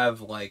have,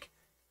 like,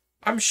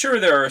 I'm sure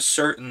there are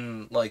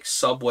certain, like,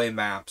 subway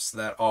maps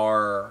that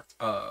are,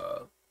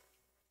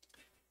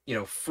 you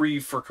know, free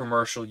for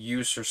commercial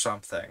use or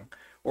something.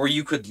 Or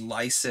you could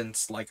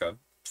license, like, a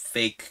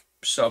fake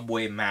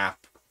subway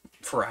map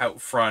for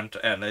out front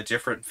and a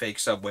different fake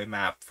subway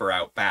map for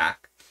out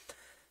back.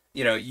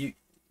 You know,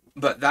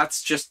 but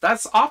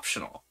that's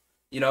optional.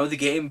 You know, the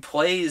game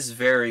plays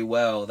very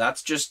well.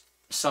 That's just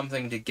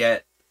something to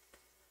get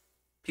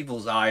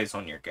people's eyes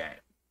on your game.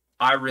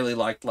 I really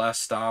liked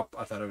Last Stop.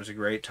 I thought it was a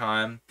great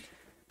time.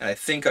 And I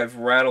think I've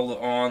rattled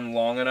on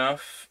long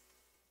enough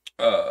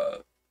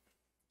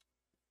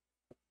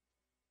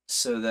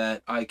so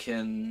that I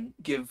can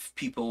give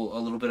people a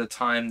little bit of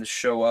time to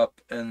show up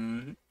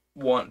and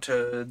want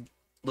to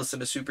listen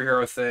to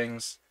superhero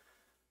things.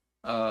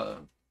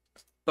 But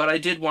I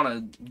did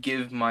want to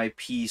give my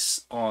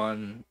piece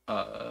on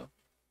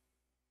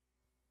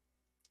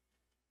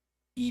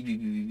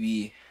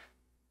EBBB.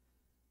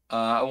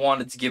 I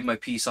wanted to give my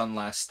piece on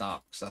Last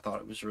Stop because I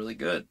thought it was really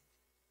good.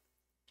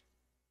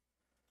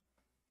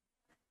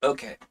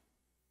 Okay.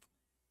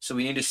 So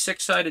we need a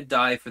 6-sided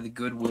die for the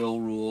goodwill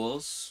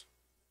rules.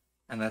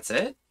 And that's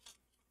it?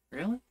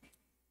 Really?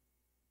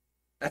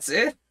 That's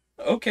it?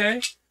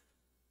 Okay.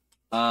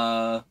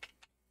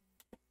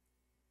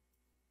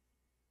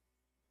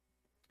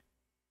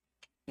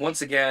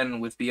 Once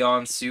again, with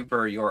Beyond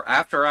Super, your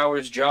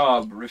after-hours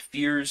job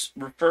refers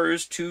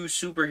to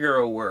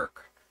superhero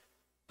work.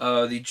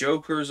 The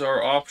jokers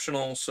are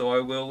optional, so I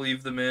will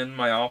leave them in.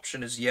 My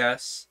option is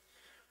yes.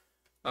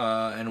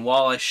 And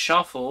while I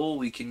shuffle,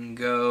 we can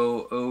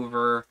go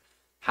over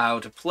how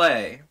to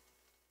play.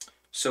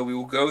 So we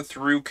will go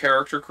through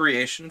character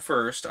creation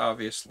first,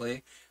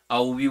 obviously. I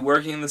will be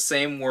working in the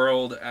same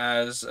world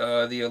as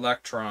the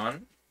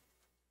Electron.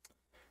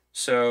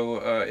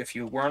 So if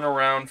you weren't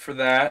around for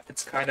that,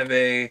 it's kind of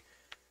a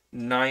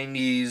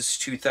 90s,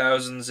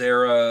 2000s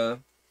era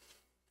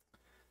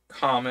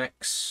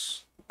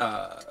comics,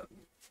 90s,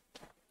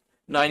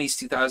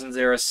 2000s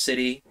era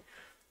city.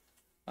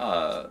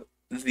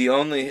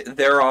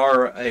 There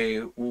are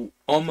a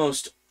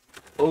almost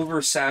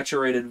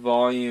oversaturated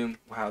volume.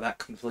 Wow, that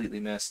completely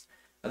missed.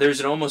 There's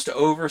an almost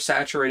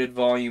oversaturated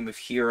volume of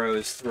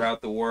heroes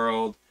throughout the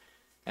world,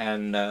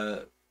 and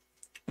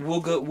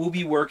we'll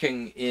be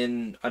working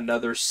in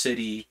another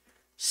city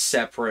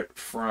separate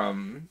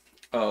from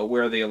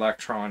where the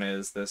Electron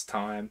is this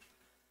time.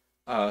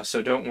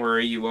 So don't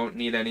worry, you won't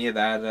need any of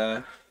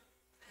that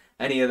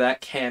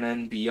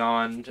canon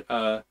beyond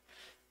the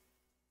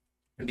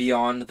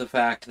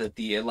fact that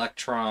the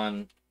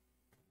Electron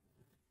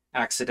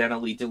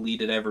accidentally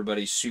deleted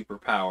everybody's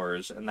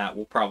superpowers, and that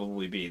will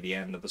probably be the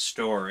end of the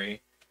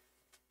story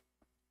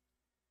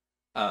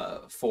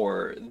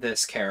for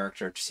this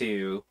character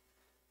too.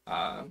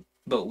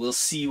 But we'll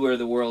see where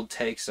the world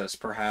takes us.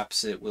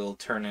 Perhaps it will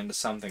turn into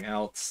something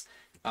else.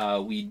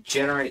 We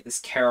generate this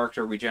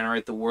character, we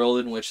generate the world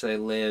in which they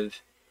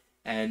live,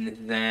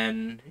 and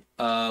then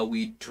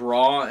we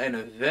draw an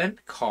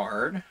event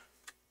card.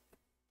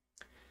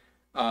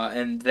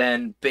 And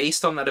then,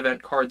 based on that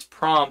event card's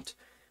prompt,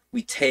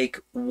 we take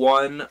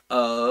one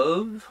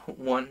of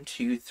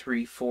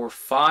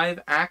 5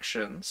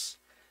 actions,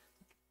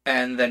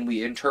 and then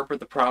we interpret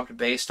the prompt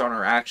based on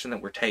our action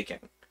that we're taking.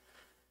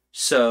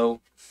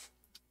 So,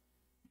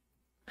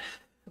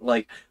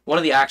 like, one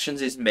of the actions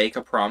is make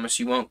a promise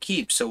you won't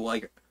keep. So,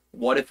 like,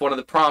 what if one of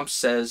the prompts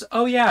says,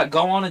 oh yeah,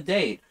 go on a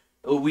date?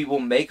 We will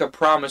make a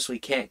promise we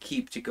can't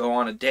keep to go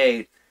on a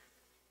date,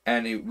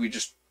 and we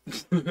just...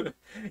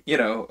 you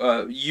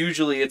know,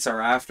 usually it's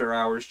our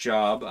after-hours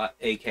job,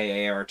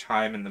 aka our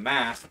time in the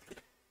math,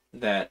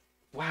 that...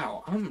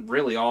 Wow, I'm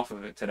really off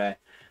of it today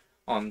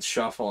on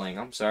shuffling.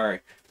 I'm sorry.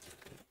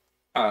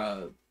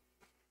 But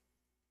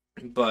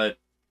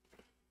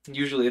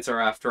usually it's our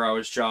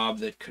after-hours job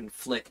that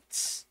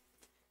conflicts,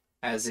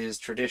 as is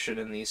tradition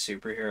in these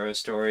superhero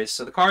stories.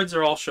 So the cards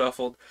are all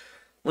shuffled.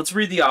 Let's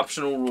read the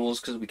optional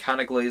rules, because we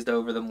kind of glazed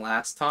over them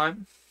last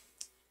time.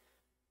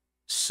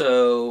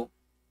 So...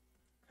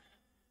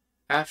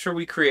 after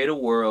we create a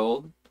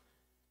world,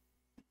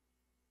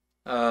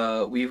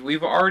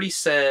 we've already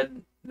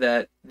said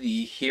that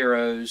the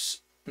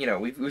heroes, you know,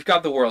 we've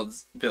got the world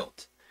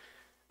built.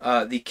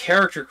 The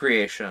character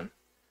creation.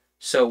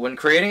 So when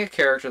creating a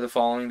character, the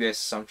following base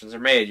assumptions are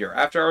made. Your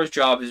after-hours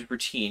job is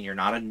routine. You're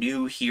not a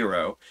new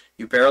hero.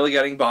 You're barely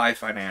getting by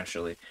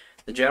financially.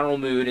 The general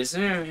mood is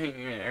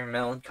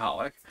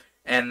melancholic.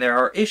 And there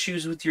are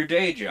issues with your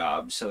day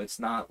job, so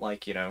it's not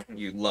like, you know,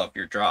 you love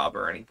your job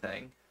or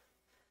anything.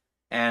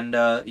 And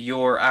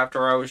your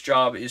after-hours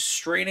job is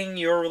straining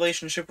your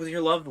relationship with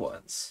your loved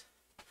ones.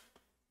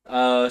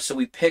 So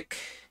we pick...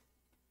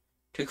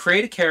 to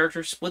create a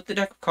character, split the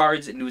deck of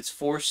cards into its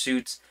 4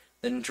 suits,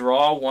 then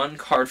draw 1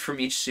 card from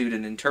each suit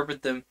and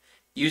interpret them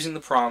using the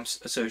prompts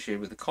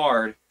associated with the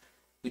card.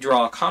 We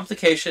draw a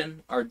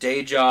complication, our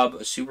day job, a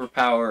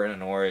superpower, and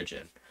an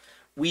origin.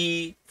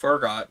 We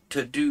forgot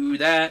to do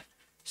that,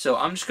 so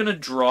I'm just going to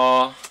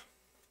draw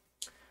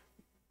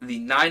the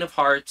 9 of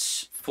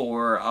hearts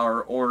for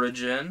our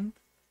origin,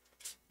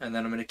 and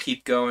then I'm going to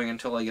keep going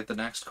until I get the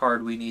next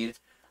card we need.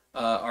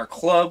 Our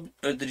club,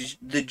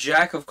 the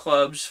Jack of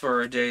Clubs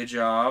for our day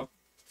job,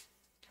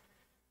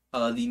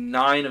 the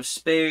 9 of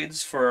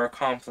Spades for our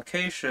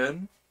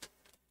complication,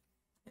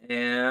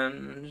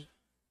 and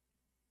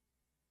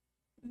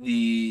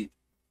the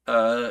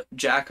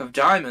Jack of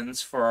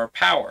Diamonds for our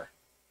power.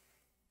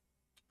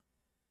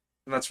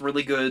 And that's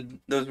really good.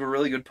 Those were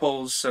really good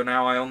pulls, so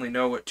now I only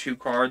know what 2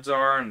 cards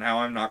are, and now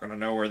I'm not going to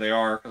know where they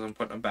are because I'm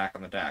putting them back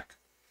on the deck.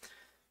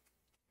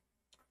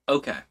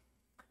 Okay.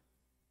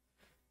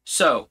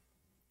 So,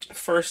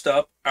 first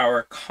up,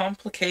 our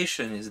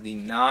complication is the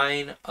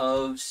 9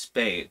 of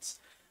Spades.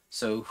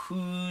 So,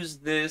 who's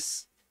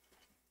this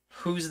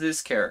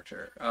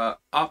character?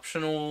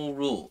 Optional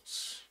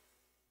rules.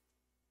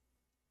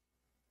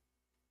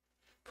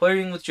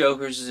 Playing with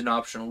jokers is an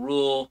optional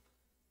rule.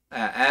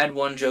 Add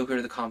 1 joker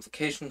to the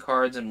complication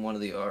cards and 1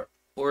 of the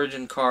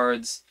origin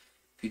cards.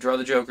 If you draw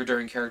the joker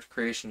during character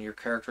creation, your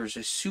character is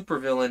a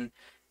supervillain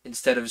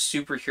instead of a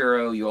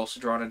superhero. You also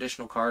draw an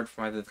additional card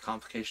from either the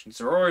complications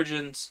or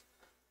origins.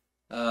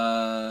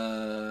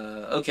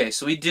 Okay,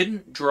 so we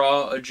didn't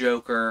draw a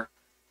joker.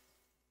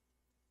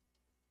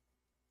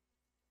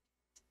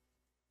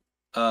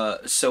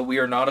 So we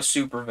are not a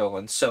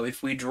supervillain. So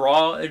if we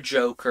draw a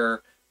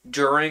joker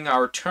during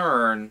our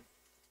turn,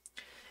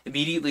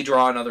 immediately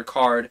draw another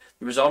card.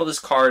 The result of this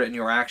card and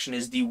your action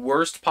is the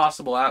worst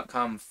possible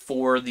outcome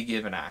for the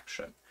given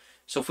action.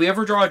 So if we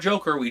ever draw a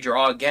joker, we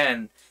draw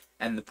again,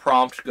 and the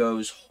prompt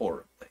goes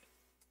horribly.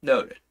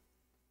 Noted.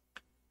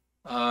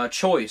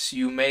 Choice.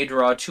 You may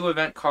draw 2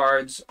 event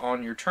cards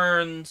on your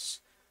turns.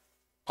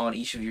 On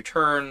each of your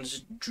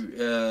turns,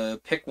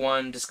 pick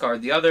 1,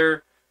 discard the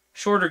other.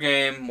 Shorter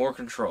game, more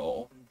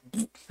control.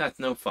 That's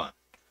no fun.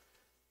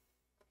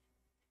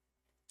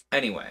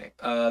 Anyway,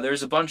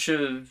 there's a bunch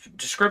of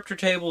descriptor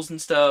tables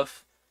and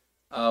stuff.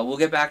 We'll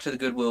get back to the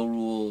goodwill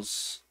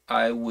rules.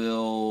 I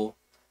will...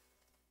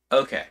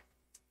 Okay.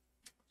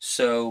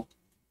 So,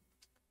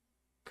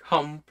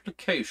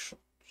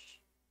 complications.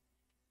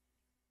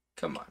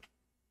 Come on.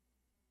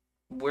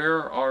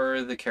 Where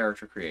are the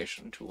character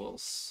creation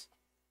tools?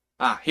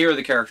 Ah, here are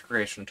the character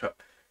creation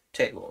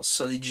tables.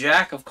 So the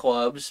Jack of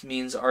Clubs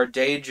means our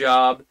day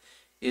job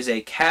is a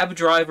cab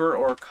driver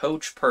or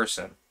coach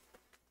person.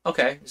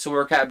 Okay, so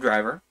we're a cab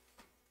driver.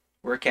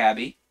 We're a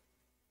cabbie.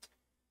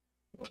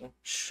 We'll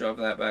shove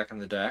that back in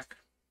the deck.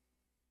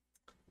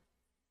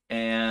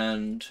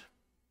 And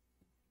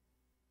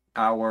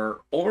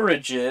our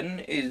origin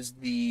is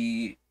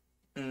the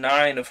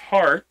 9 of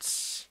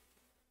Hearts,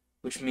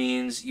 which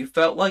means you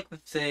felt like the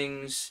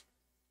things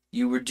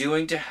you were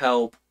doing to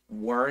help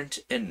weren't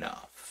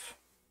enough.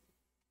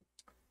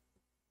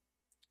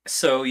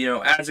 So,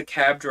 as a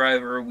cab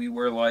driver, we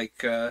were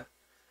like,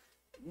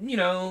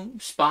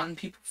 spotting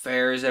people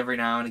fares every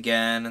now and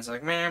again. It's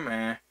like, meh,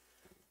 meh.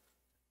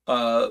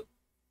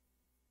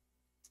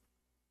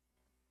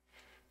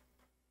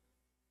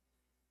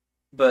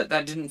 But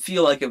that didn't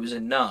feel like it was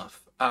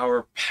enough.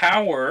 Our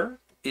power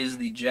is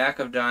the Jack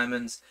of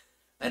Diamonds,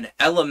 an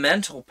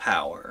elemental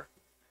power.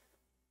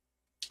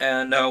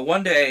 And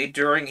one day,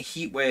 during a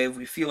heat wave,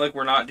 we feel like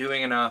we're not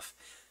doing enough,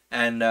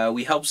 and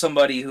we help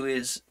somebody who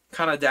is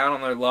kind of down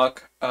on their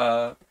luck.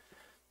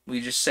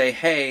 We just say,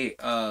 hey,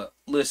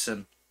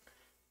 listen,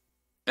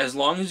 as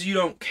long as you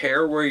don't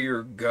care where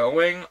you're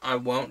going, I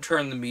won't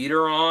turn the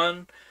meter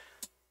on.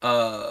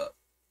 I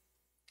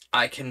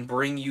can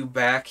bring you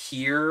back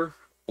here,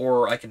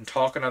 or I can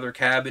talk another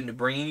cab into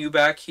bringing you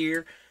back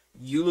here.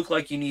 You look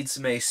like you need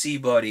some AC,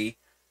 buddy.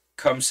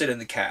 Come sit in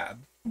the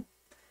cab.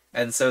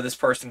 And so this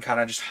person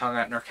kind of just hung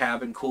out in our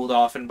cab and cooled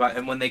off. And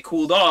when they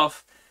cooled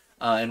off,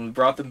 and we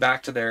brought them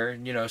back to their,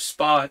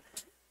 spot,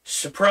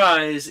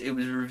 surprise, it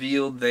was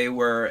revealed they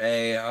were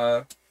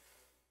a,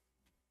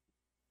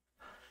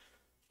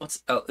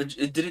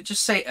 did it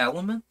just say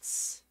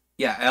elements?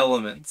 Yeah,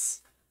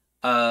 elements.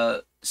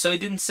 So it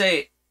didn't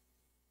say,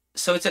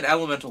 so it's an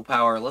elemental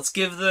power. Let's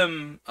give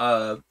them,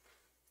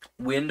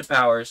 wind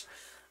powers.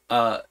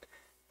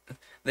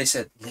 They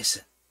said,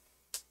 listen,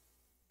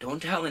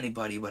 don't tell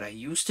anybody, but I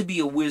used to be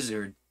a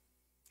wizard,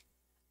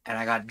 and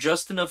I got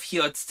just enough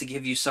yuts to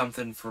give you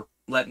something for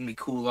letting me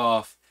cool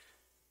off.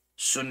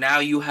 So now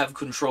you have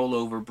control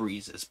over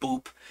breezes.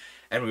 Boop.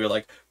 And we were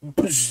like,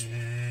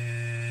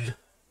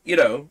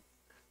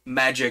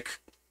 magic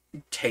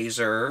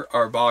taser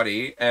our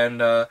body, and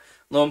lo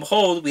and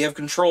behold, we have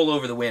control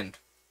over the wind.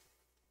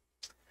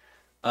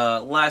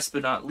 Last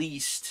but not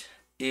least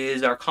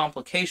is our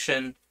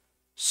complication.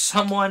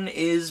 Someone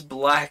is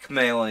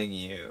blackmailing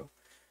you.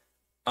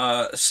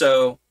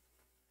 So,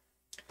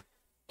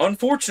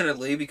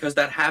 unfortunately, because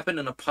that happened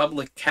in a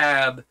public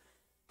cab,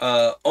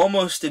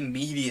 almost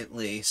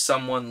immediately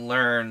someone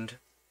learned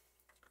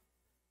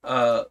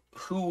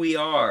who we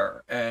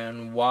are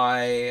and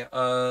why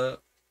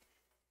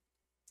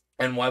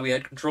we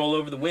had control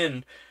over the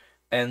wind.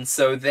 And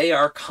so they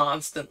are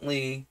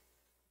constantly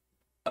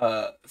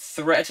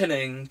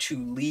threatening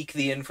to leak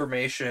the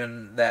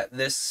information that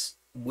this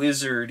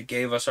wizard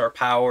gave us our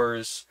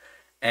powers,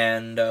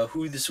 and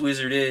who this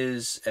wizard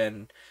is,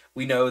 and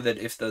we know that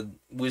if the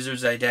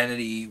wizard's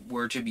identity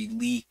were to be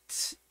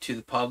leaked to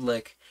the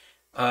public,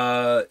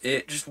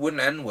 it just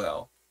wouldn't end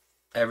well.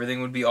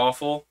 Everything would be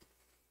awful,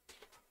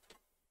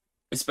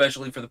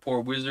 especially for the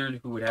poor wizard,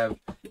 who would have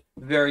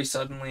very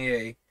suddenly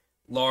a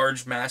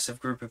large, massive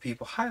group of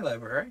people. Hi,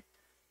 library.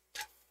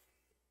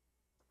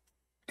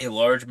 A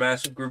large,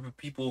 massive group of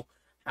people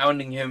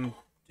hounding him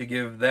to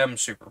give them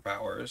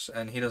superpowers,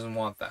 and he doesn't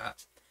want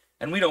that.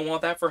 And we don't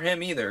want that for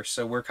him either,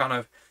 so we're kind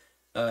of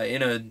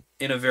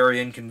in a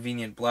very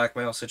inconvenient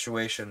blackmail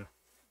situation.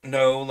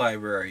 No,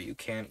 library, you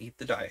can't eat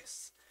the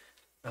dice.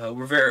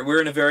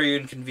 We're in a very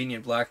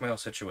inconvenient blackmail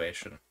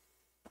situation,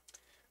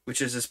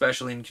 which is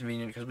especially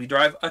inconvenient because we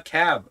drive a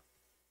cab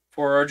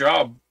for our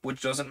job,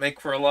 which doesn't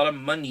make for a lot of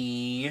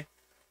money.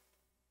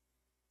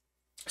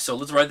 So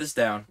let's write this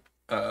down.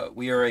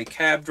 We are a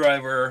cab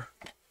driver.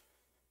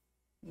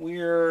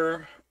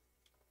 We're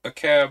a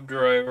cab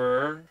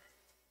driver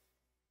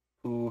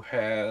who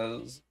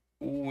has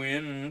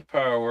wind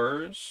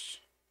powers.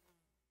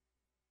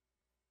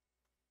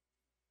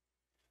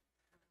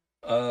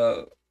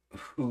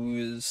 Who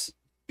is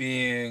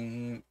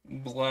being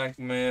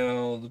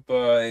blackmailed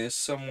by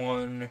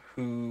someone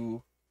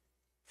who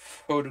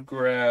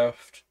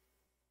photographed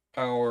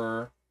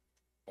our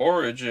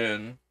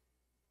origin,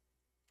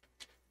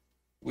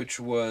 which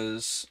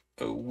was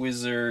a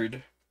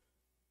wizard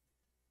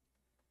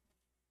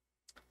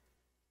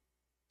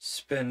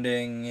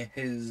spending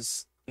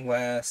his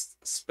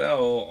last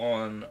spell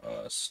on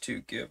us to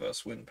give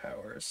us wind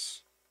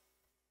powers.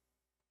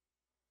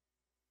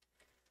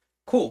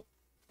 Cool.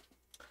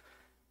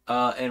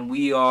 And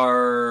we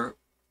are...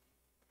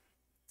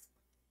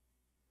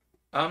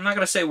 I'm not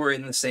going to say we're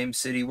in the same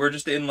city. We're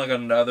just in like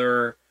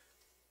another...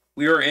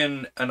 We are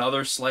in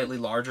another slightly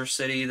larger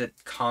city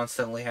that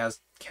constantly has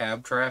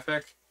cab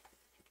traffic.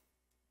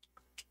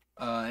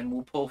 And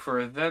we'll pull for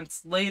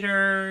events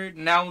later.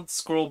 Now let's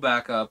scroll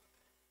back up.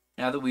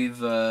 Now that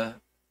we've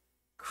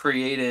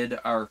created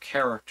our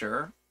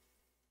character.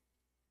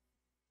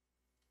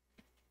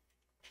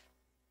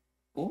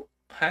 Oh,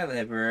 hi,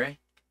 library.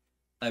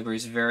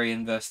 Library's very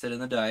invested in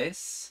the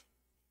dice.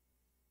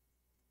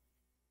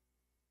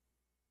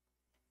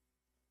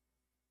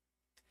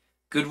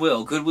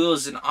 Goodwill. Goodwill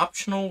is an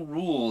optional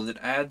rule that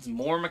adds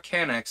more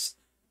mechanics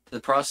to the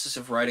process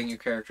of writing your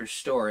character's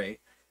story.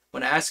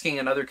 When asking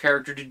another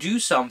character to do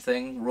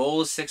something,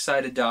 roll a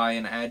 6-sided die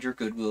and add your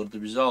goodwill to the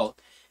result.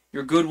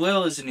 Your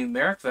goodwill is a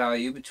numeric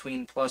value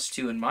between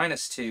 +2 and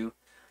 -2.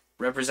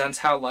 Represents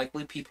how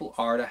likely people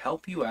are to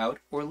help you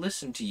out or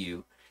listen to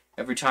you.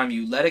 Every time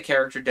you let a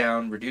character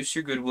down, reduce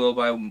your goodwill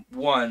by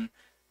 1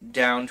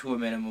 down to a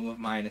minimum of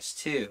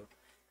 -2.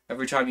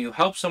 Every time you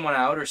help someone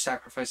out or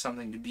sacrifice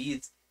something to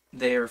be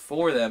there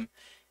for them,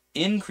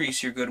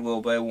 increase your goodwill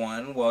by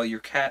 1 while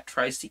your cat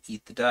tries to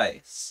eat the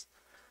dice.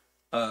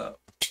 Up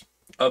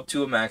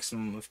to a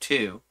maximum of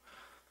 2.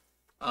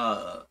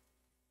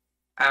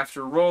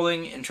 After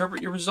rolling,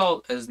 interpret your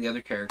result as the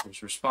other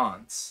character's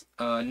response.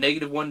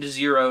 -1 to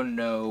 0,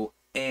 no,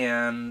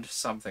 and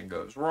something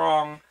goes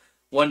wrong.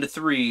 1 to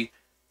 3,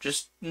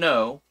 just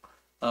no.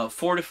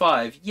 4 to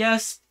 5,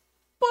 yes,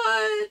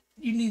 but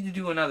you need to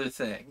do another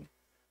thing.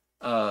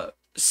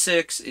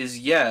 6 is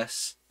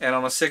yes, and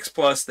on a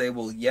 6+, they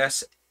will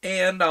yes,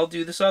 and I'll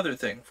do this other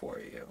thing for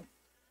you.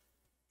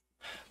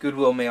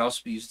 Goodwill may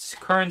also be used as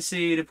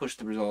currency to push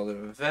the result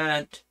of an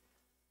event.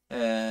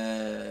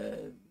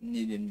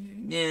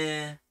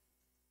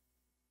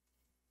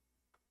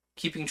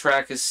 Keeping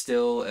track is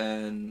still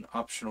an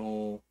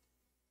optional.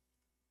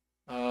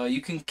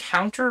 You can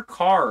counter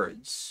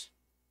cards.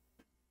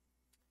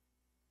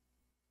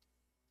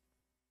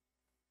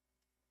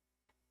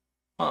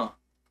 Huh.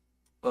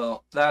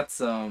 Well,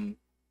 that's a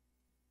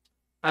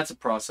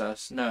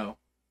process. No.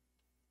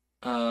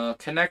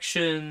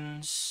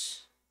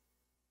 Connections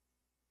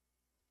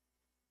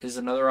is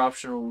another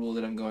optional rule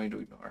that I'm going to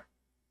ignore.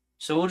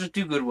 So we'll just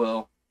do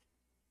goodwill.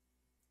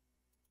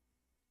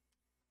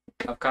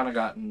 I've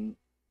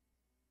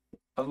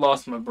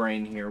lost my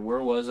brain here.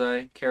 Where was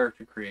I?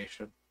 Character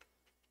creation.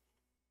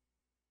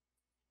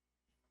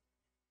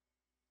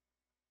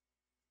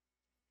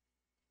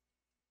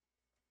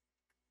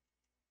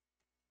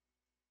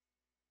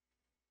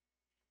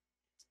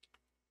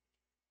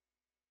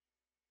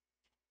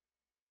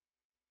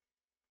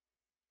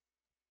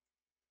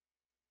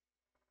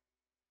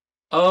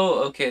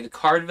 Oh, okay, the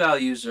card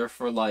values are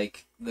for,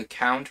 like, the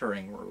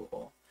countering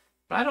rule.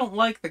 But I don't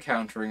like the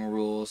countering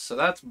rules, so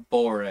that's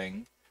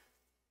boring.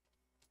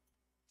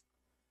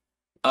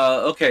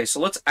 Okay, so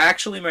let's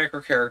actually make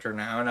our character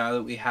now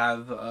that we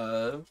have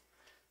a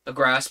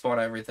grasp on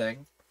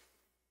everything.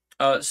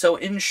 So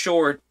in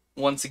short,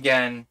 once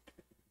again,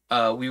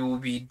 we will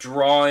be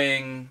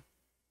drawing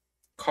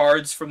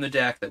cards from the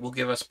deck that will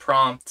give us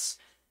prompts,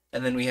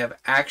 and then we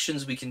have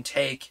actions we can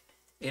take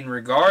in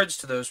regards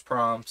to those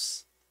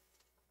prompts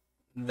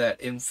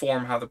that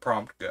inform how the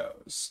prompt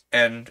goes.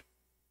 And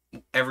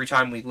every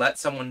time we let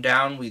someone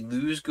down, we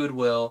lose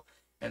goodwill,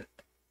 and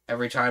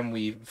every time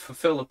we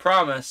fulfill a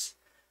promise,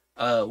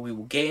 we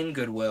will gain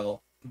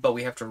goodwill, but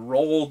we have to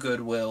roll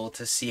goodwill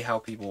to see how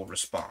people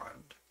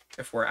respond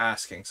if we're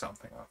asking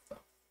something of them.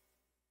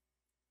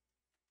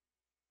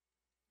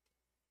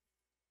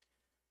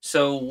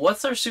 So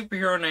what's our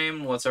superhero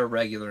name? What's our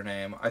regular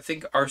name? I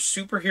think our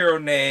superhero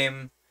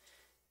name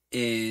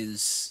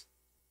is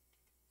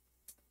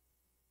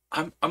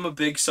I'm a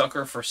big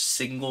sucker for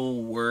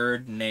single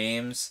word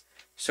names.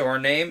 So our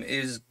name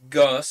is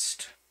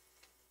Gust.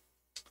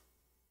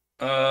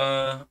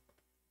 Uh,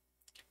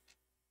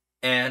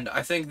 and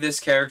I think this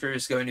character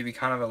is going to be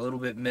kind of a little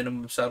bit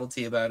minimum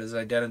subtlety about his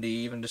identity,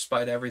 even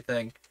despite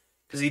everything,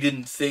 because he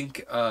didn't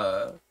think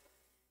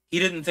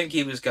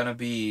he was gonna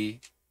be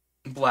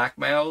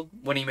blackmailed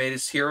when he made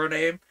his hero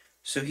name.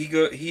 So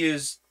he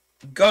is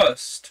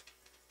Gust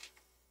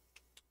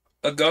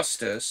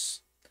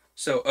Augustus.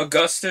 So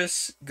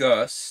Augustus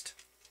Gust.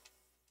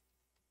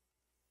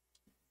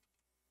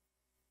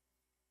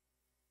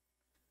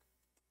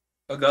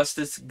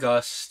 Augustus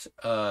Gust.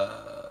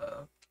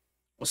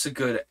 What's a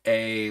good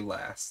A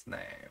last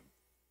name?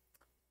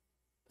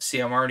 See,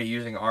 I'm already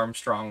using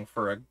Armstrong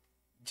for a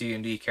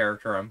D&D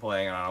character I'm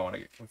playing, and I don't want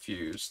to get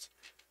confused.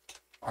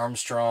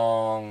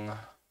 Armstrong.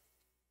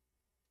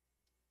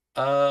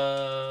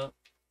 Uh,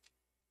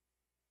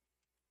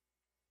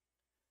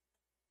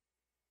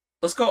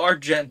 let's go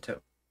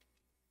Argento.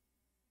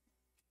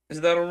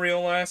 Is that a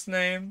real last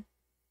name?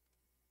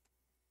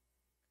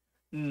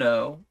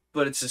 No,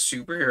 but it's a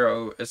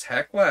superhero as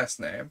heck last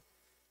name.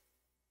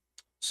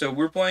 So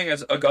we're playing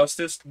as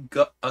Augustus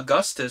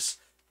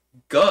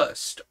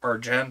Gust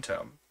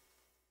Argentum.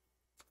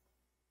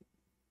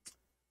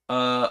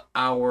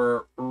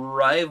 Our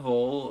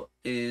rival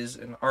is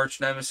an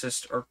arch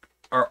nemesis, or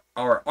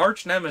our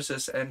arch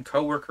nemesis and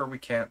coworker we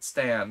can't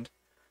stand.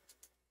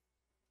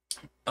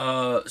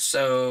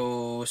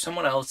 So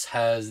someone else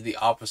has the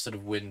opposite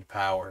of wind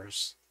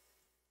powers.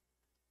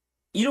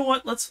 You know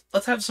what? Let's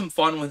have some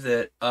fun with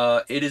it.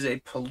 It is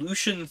a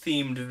pollution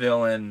themed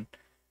villain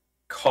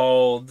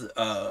called it's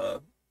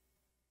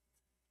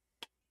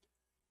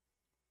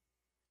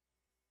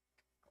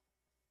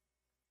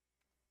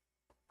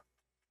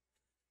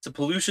a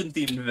pollution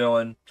themed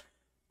villain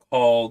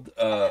called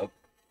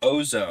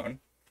Ozone.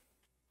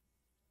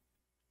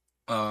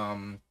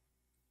 Um,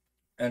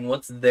 and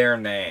what's their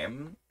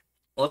name?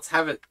 Let's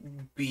have it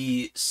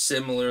be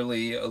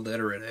similarly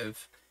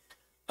alliterative.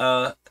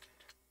 Uh,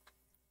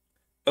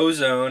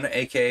 Ozone,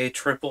 aka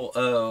Triple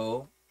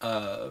O,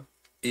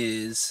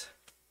 is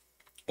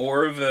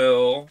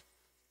Orville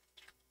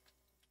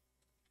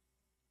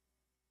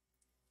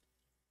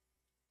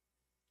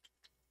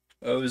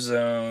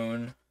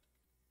Ozone.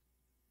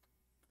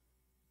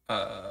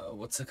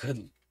 What's a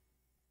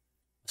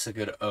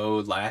good O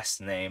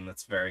last name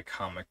that's very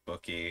comic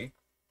booky?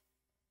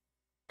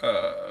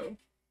 Uh,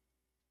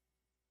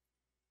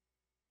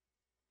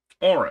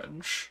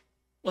 Orange.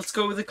 Let's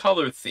go with the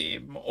color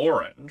theme.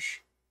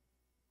 Orange.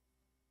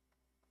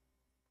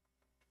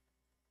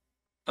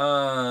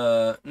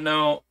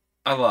 No,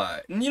 I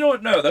lie. You know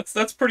what? No,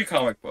 that's pretty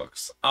comic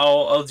books.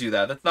 I'll do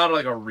that. That's not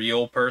like a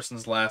real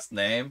person's last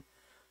name.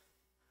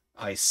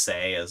 I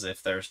say as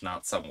if there's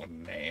not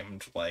someone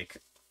named like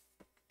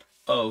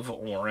of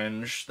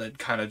Orange that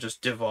kind of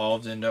just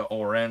devolved into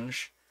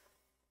Orange.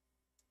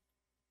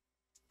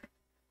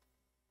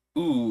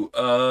 Ooh,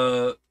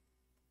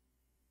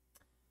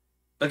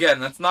 again,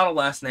 that's not a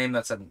last name,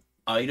 that's an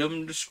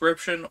item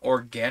description.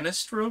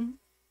 Organistrum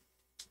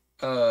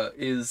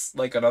is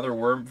like another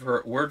word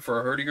for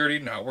a hurdy-gurdy.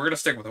 No, we're gonna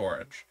stick with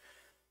Orange.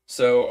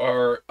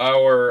 So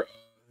our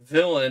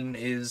villain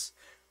is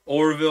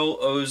Orville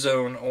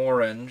Ozone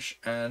Orange,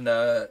 and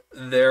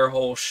their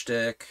whole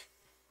shtick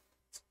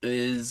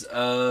is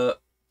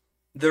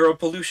they're a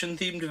pollution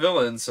themed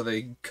villain, so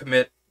they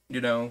commit,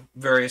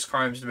 various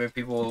crimes to make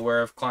people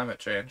aware of climate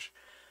change.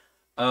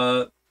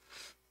 Uh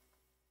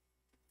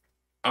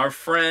our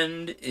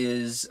friend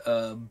is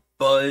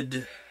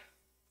Bud.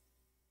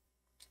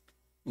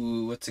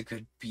 Ooh, what's a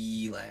good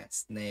B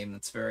last name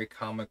that's very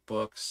comic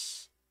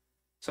books?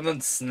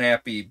 Something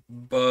snappy.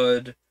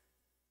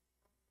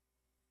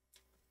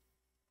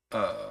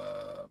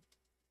 Uh,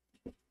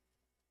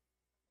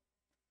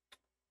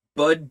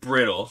 Bud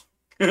Brittle.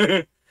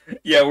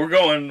 Yeah,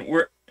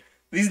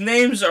 these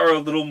names are a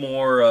little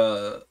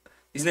more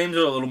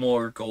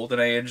golden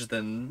age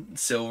than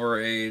silver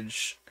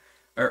age.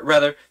 Or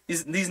rather,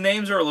 these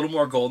names are a little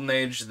more golden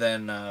age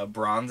than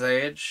bronze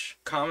age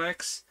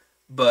comics,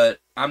 but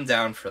I'm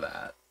down for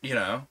that,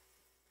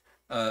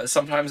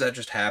 sometimes that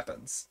just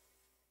happens.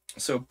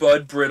 So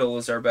Bud Brittle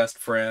is our best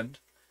friend.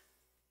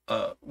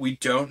 We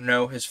don't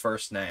know his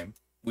first name.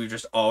 We've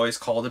just always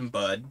called him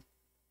Bud.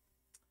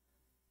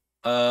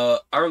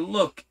 Our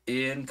look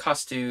in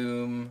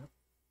costume.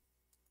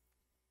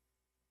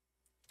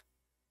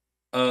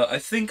 I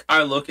think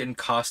our look in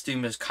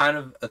costume is kind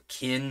of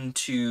akin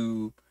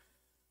to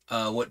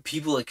what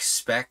people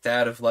expect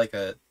out of like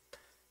a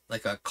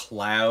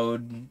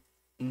cloud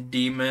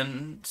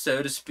demon,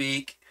 so to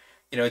speak.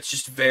 It's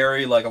just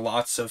very like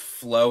lots of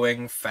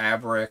flowing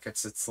fabric.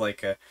 It's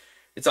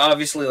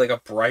obviously like a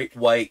bright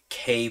white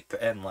cape,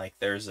 and like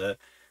there's like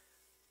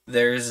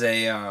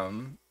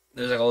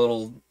a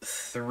little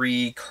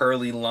three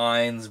curly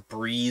lines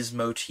breeze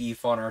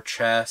motif on our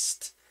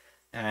chest,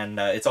 and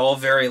it's all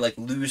very like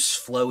loose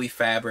flowy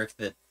fabric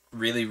that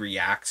really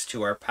reacts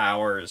to our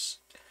powers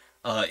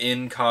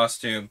in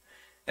costume.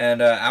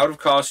 And out of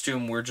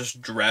costume, we're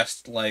just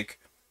dressed like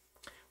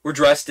we're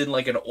dressed in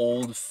like an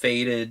old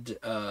faded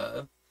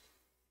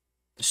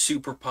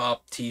Super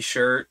Pop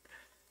T-shirt,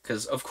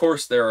 because of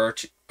course there are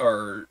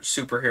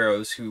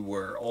superheroes who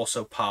were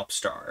also pop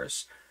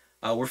stars.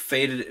 We're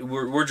faded.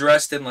 We're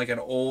dressed in like an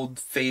old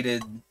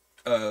faded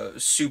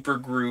super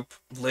group,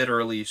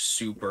 literally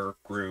super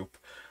group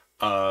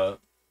uh,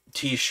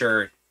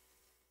 T-shirt.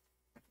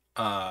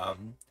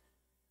 Um,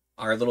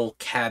 our little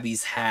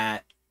cabbie's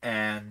hat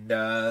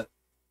and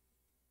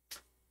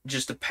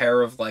just a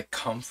pair of like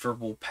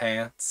comfortable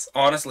pants.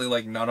 Honestly,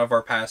 like none of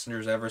our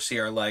passengers ever see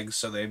our legs,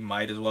 so they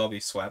might as well be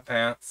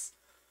sweatpants.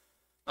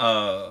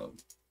 Uh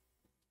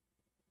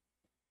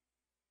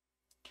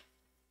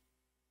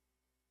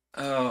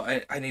oh,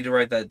 I need to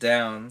write that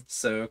down.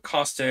 So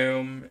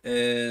costume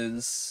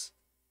is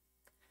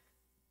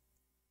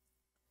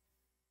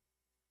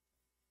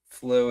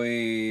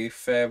flowy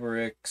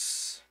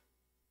fabrics.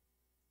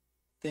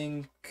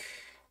 Think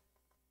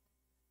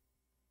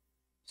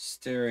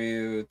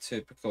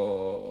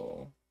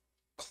stereotypical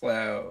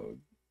cloud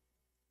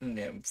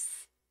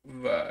nymph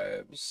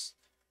vibes,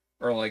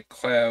 or like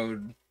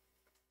cloud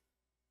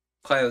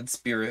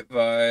spirit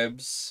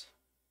vibes.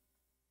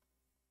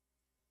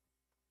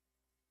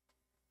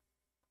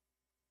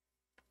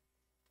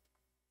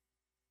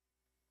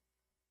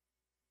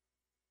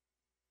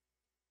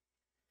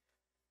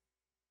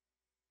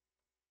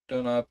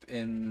 Done up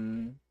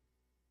in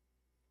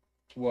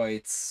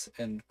whites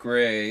and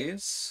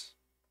grays,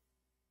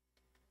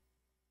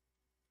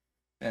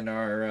 and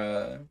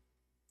are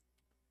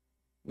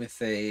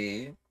with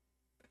a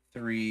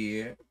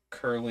three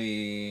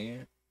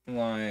curly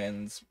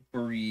lines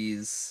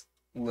breeze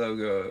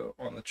logo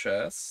on the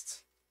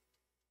chest.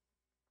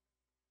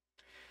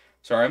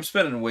 Sorry, I'm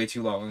spending way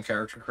too long on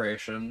character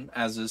creation,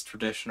 as is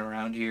tradition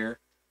around here.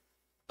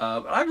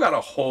 But I've got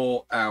a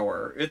whole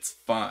hour. It's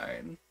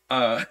fine.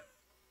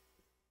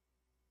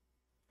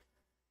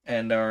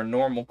 And our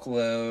normal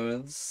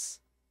clothes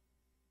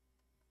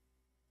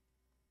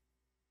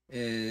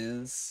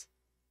is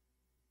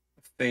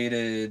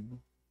faded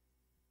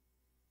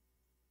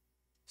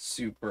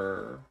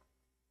super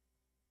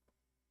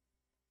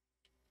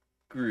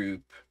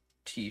group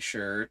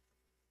t-shirt.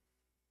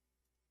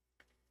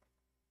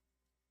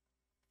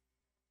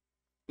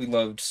 We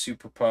loved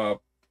Super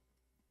Pop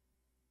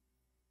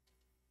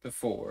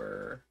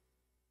before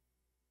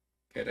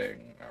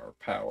getting our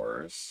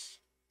powers.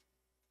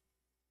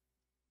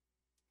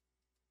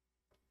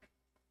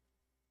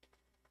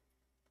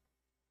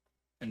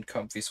 And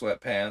comfy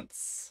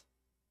sweatpants.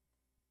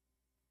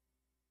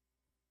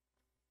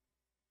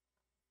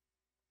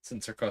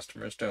 Since our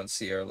customers don't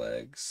see our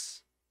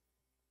legs.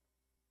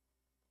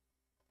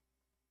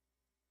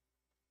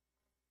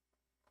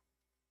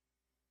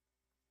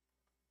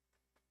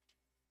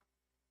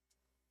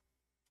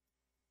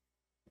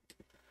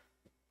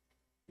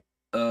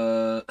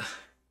 Uh,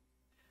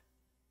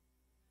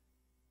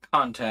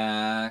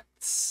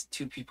 Contacts,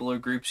 two people or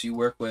groups you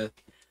work with.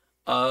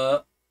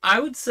 Uh,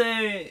 I would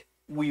say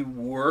we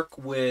work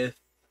with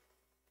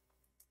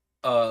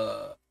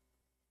uh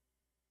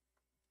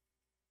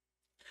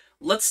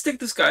let's stick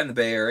this guy in the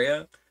Bay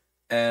Area,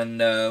 and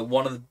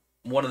one of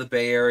the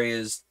Bay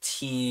Area's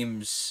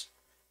teams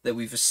that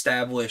we've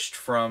established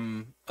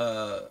from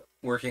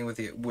working with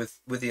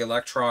the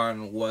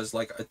Electron was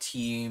like a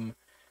team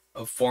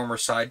of former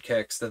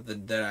sidekicks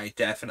that I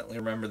definitely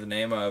remember the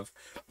name of.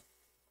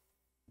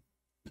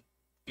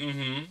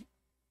 Mm-hmm.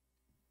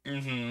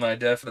 Mm-hmm. I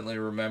definitely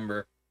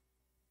remember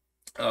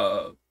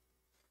uh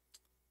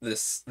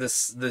this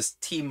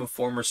team of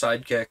former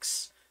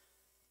sidekicks.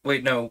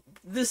 Wait, no,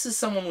 this is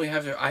someone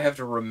I have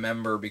to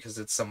remember because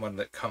it's someone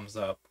that comes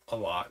up a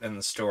lot in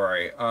the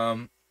story.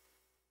 I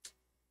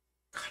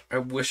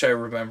wish I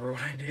remember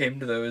what I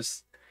named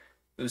those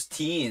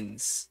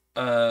teens.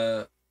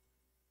 God,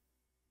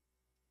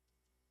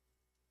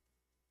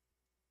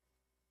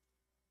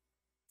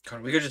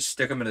 we could just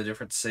stick them in a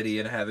different city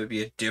and have it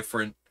be a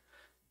different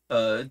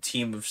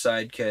team of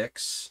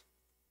sidekicks.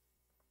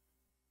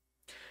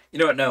 You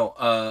know what? No,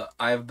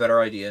 I have a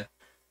better idea.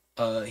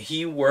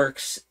 He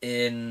works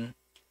in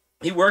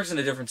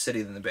a different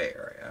city than the Bay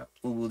Area.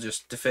 We'll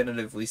just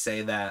definitively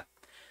say that.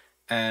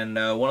 And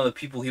one of the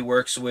people he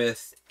works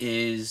with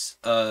is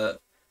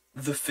the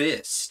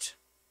Fist,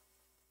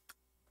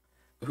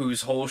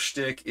 whose whole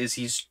shtick is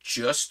he's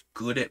just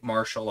good at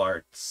martial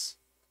arts.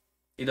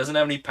 He doesn't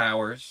have any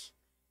powers.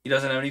 He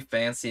doesn't have any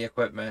fancy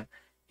equipment.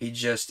 He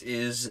just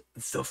is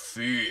the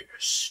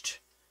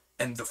Fist.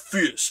 And the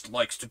Fist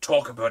likes to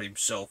talk about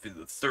himself in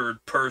the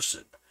third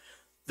person.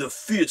 The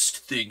Fist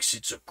thinks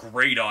it's a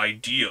great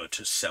idea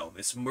to sell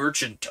this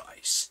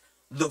merchandise.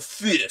 The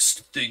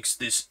Fist thinks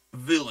this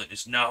villain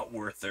is not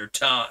worth their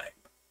time.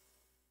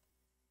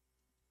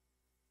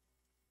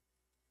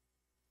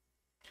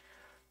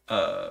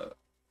 Uh,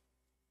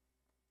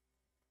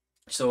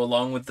 so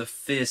along with the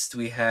Fist,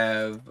 we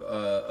have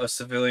a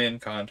civilian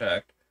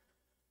contact.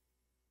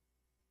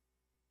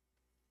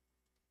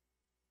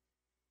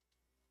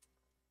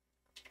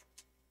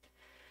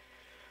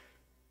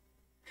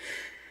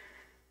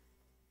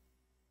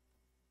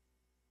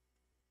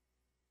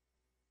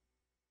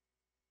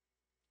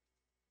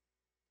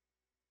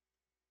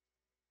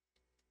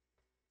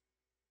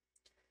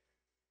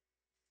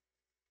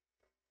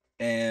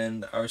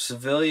 And our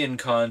civilian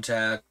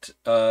contact,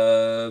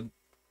 Charlie...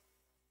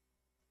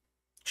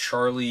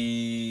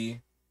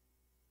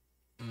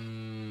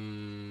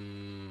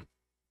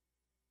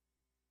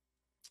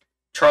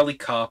 Charlie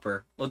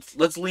Copper.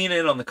 Let's lean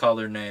in on the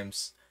color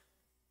names.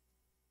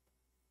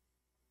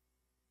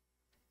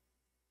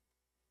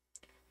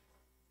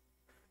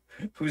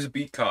 Who's a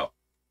beat cop?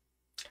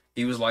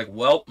 He was like,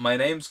 well, my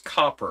name's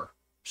Copper,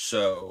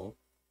 so...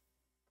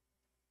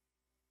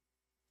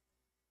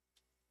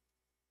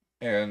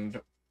 And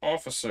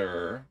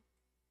Officer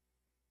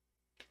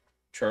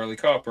Charlie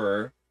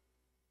Copper,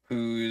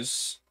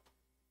 who's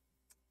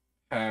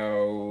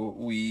how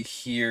we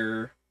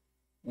hear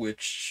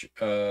which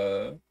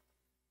crimes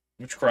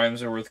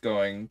are worth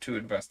going to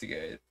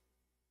investigate.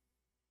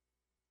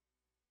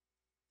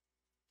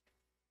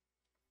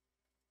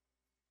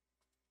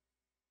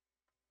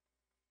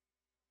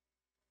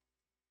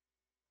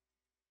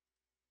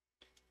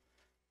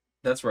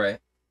 That's right.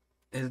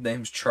 His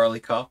name's Charlie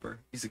Copper.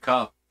 He's a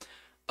cop.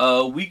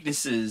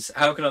 Weaknesses.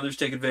 How can others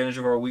take advantage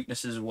of our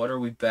weaknesses? What are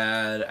we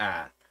bad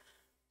at?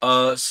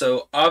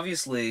 So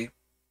obviously,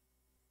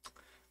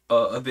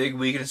 a big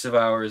weakness of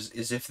ours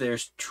is if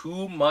there's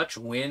too much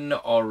wind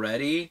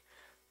already,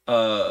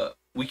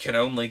 we can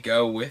only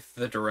go with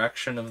the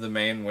direction of the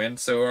main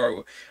wind.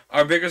 So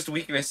our biggest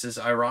weakness is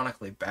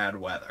ironically bad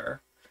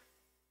weather.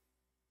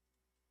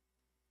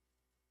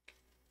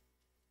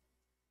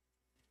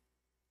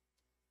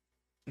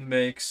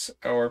 Makes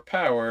our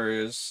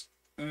powers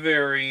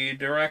very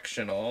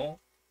directional.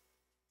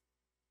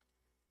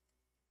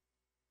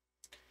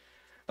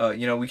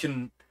 You know, we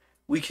can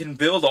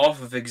build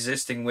off of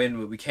existing wind,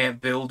 but we can't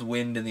build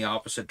wind in the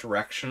opposite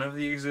direction of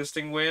the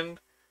existing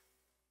wind.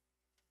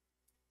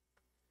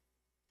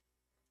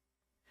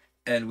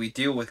 And we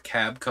deal with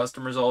cab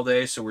customers all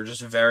day, so we're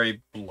just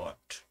very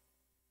blunt.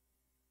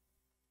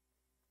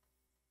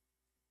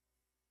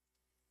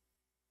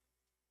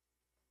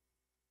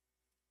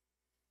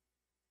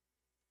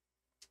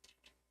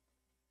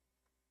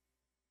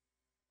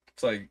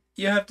 It's like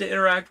you have to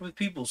interact with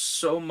people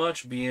so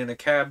much being a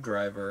cab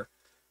driver.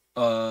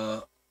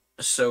 Uh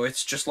so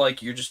it's just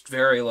like you're just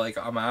very like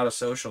I'm out of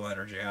social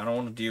energy. I don't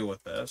want to deal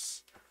with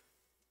this.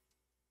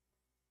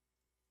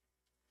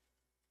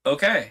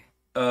 Okay.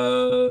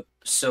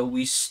 So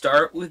we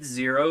start with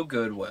 0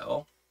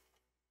 goodwill.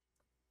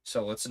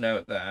 So let's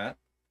note that.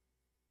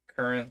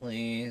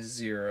 Currently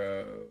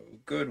 0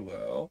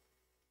 goodwill.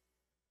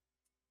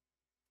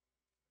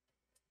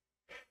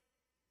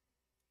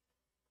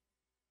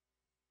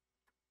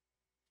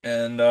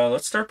 And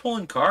let's start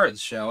pulling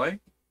cards, shall we?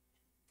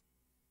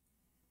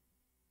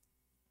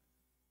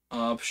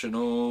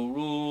 Optional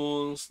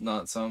rules,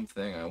 not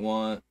something I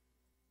want.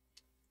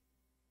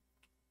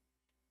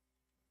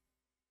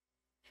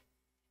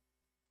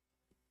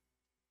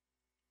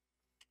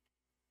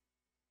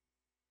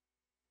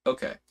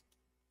 Okay.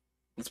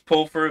 Let's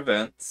pull for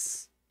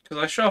events. Because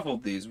I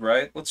shuffled these,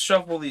 right? Let's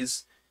shuffle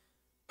these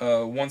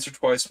once or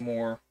twice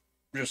more,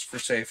 just for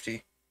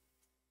safety.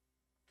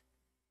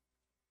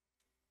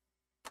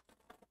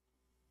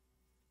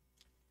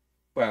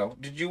 Wow,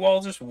 did you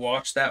all just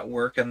watch that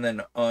work and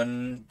then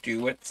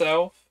undo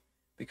itself?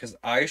 Because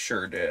I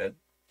sure did.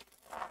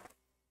 God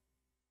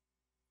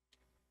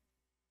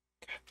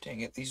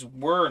dang it, these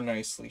were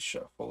nicely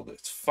shuffled.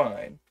 It's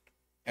fine.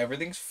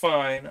 Everything's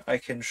fine. I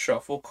can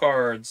shuffle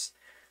cards.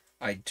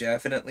 I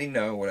definitely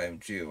know what I'm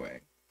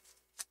doing.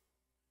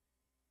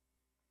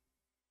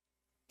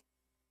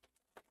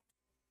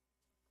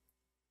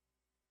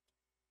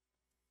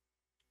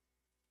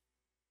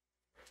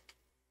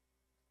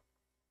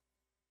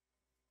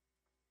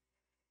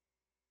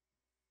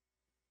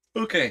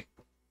 Okay,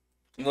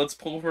 let's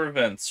pull for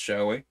events,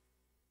 shall we?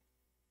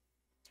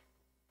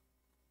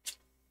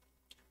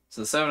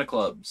 So the 7 of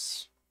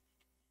clubs.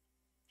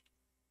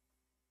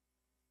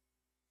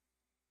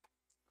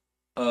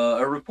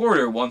 A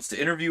reporter wants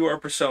to interview our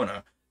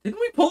persona.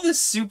 Didn't we pull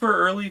this super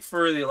early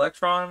for the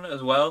Electron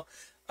as well?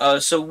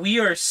 So we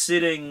are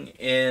sitting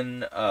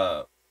in,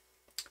 well,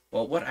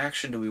 what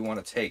action do we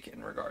want to take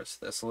in regards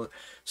to this?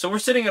 So we're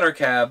sitting in our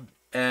cab,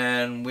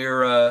 and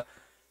we're,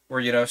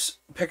 you know,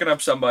 picking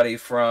up somebody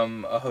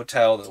from a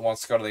hotel that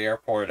wants to go to the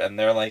airport, and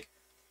they're like,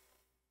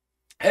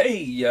 hey,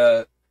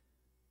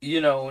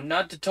 you know,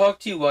 not to talk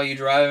to you while you're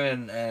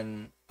driving,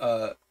 and,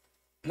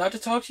 not to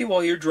talk to you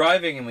while you're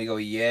driving. And we go,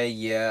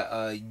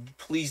 yeah,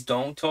 please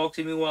don't talk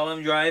to me while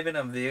I'm driving.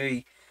 I'm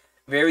very,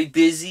 very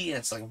busy. And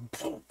it's like,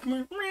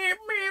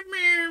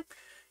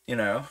 you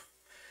know,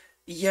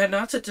 yeah,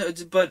 not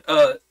to, but,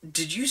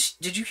 did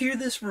you hear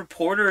this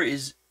reporter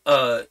is,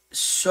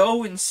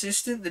 so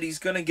insistent that he's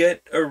gonna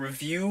get a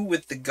review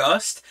with the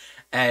Gust,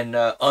 and,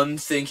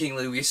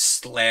 unthinkingly we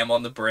slam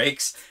on the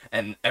brakes,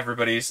 and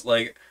everybody's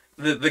like,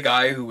 the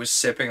guy who was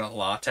sipping a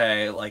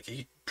latte, like,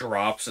 he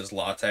drops his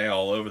latte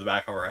all over the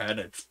back of our head,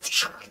 and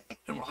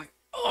we're like,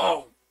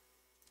 oh.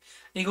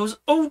 And he goes,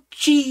 oh,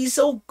 geez,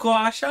 oh,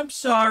 gosh, I'm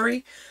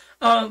sorry.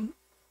 Um,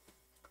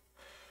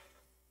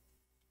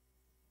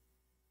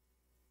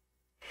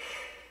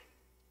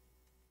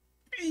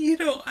 you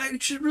know, I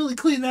should really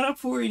clean that up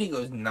for you. And he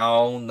goes,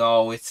 no,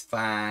 no, it's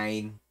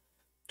fine.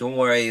 Don't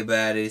worry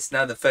about it. It's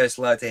not the first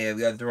latte I've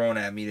got thrown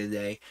at me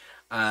today.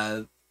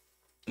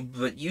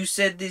 But you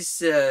said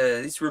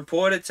this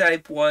reporter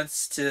type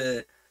wants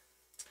to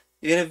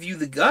interview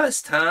the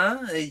Gust,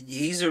 huh?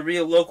 He's a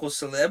real local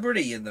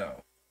celebrity, you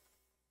know.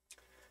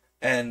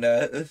 And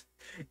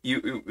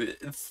you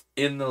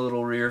in the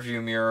little rear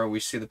view mirror, we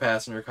see the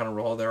passenger kind of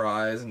roll their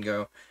eyes and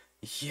go,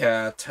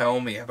 "Yeah,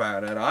 tell me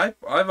about it.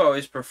 I've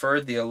always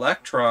preferred the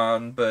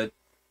Electron, but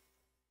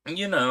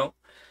you know,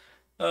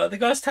 the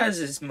Gust has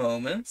his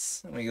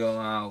moments." And we go,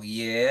 "Oh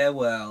yeah,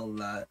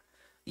 well,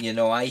 you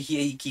know, I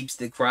hear he keeps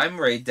the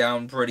crime rate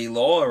down pretty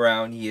low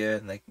around here."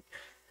 And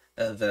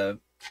the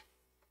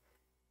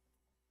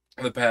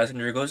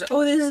passenger goes,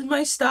 "Oh, this is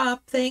my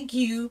stop. Thank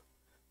you."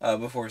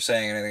 Before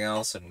saying anything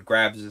else, and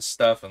grabs his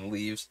stuff and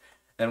leaves.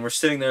 And we're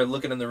sitting there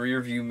looking in the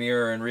rearview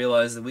mirror and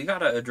realize that we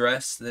gotta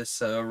address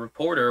this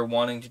reporter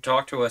wanting to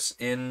talk to us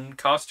in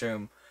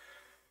costume.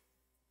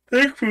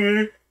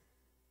 Thankfully,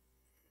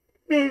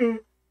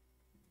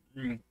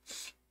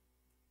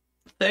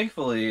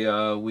 thankfully,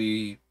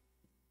 we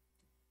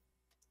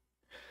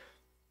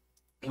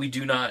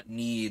do not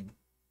need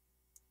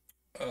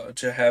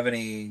to have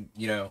any,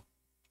 you know,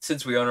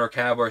 since we own our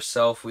cab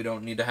ourselves, we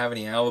don't need to have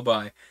any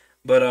alibi.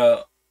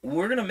 But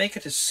we're gonna make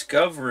a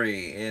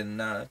discovery in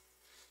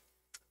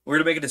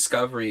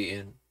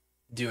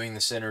doing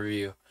this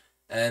interview,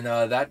 and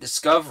that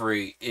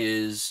discovery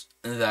is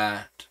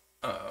that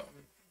our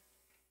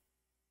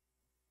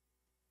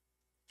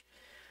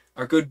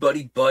good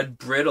buddy Bud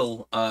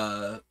Brittle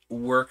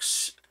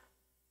works.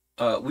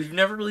 We've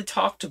never really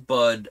talked to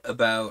Bud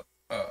about.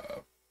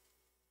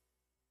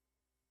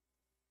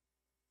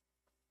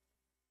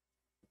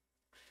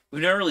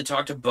 We've never really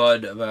talked to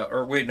Bud about,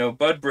 or wait, no,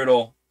 Bud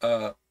Brittle.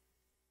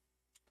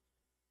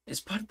 Is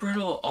Bud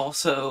Brittle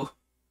also?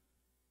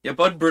 Yeah,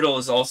 Bud Brittle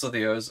is also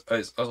is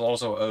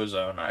also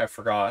Ozone. I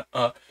forgot.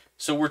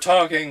 So we're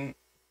talking,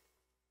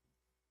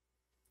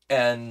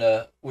 and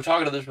we're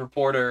talking to this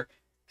reporter,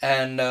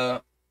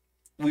 and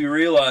we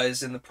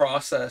realize in the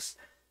process,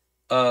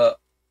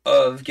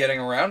 of getting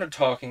around to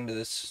talking to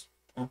this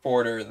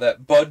reporter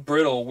that Bud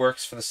Brittle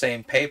works for the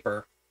same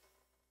paper,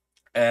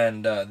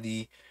 and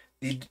the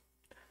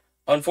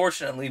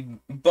unfortunately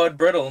Bud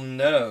Brittle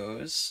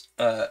knows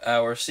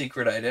our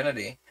secret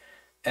identity,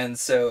 and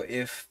so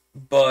if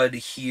Bud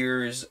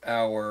hears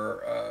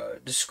our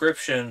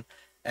description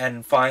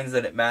and finds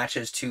that it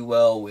matches too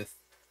well with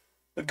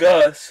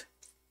Gus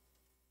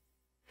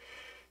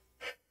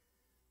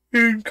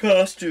in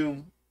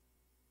costume,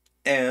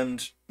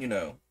 and you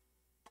know,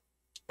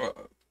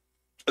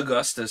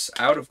 Augustus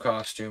out of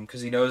costume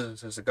because he knows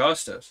this is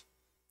Augustus.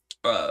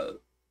 Because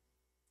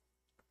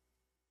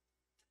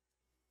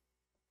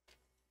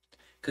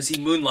he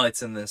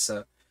moonlights in this.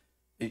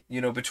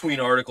 You know, between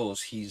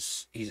articles,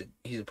 he's a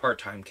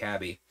part-time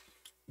cabbie,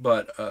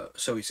 but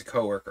so he's a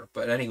coworker.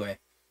 But anyway,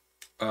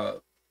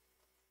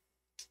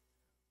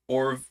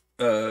 or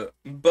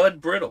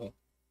Bud Brittle.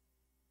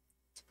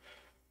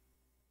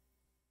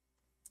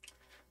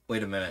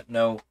 Wait a minute,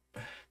 no,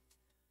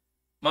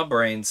 my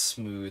brain's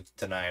smooth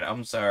tonight.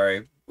 I'm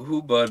sorry.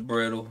 Who Bud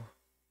Brittle?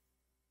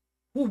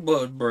 Who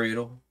Bud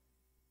Brittle?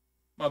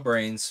 My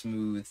brain's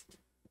smooth.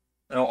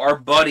 No, our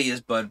buddy is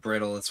Bud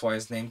Brittle. That's why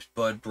his name's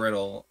Bud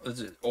Brittle.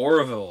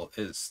 Orville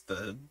is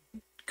the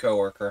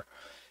coworker.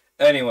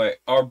 Anyway,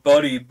 our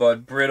buddy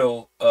Bud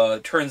Brittle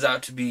turns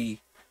out to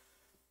be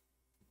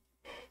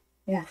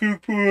working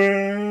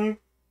for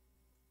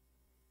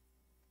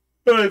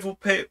a rival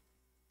paper.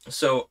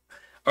 So,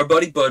 our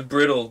buddy Bud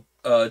Brittle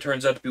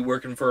turns out to be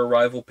working for a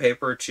rival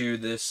paper to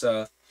this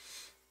to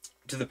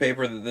the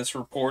paper that this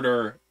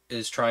reporter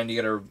is trying to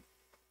get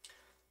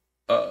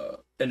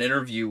an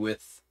interview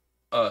with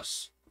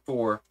us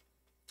for.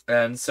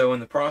 And so in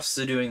the process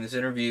of doing this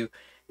interview,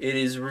 it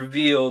is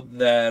revealed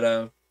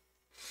that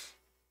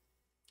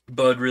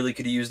Bud really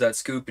could use that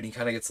scoop, and he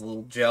kind of gets a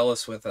little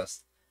jealous with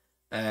us.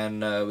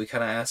 And we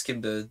kind of ask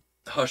him to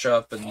hush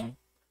up and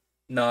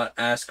not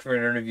ask for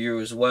an interview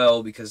as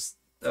well, because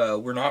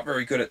we're not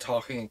very good at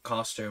talking in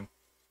costume.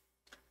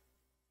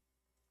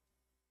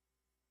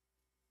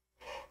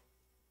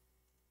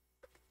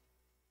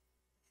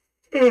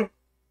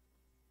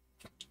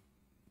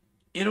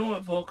 You know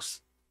what, folks?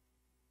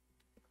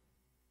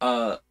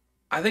 I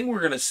think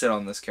we're gonna sit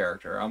on this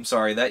character. I'm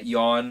sorry, that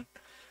yawn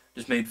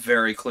just made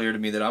very clear to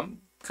me that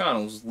I'm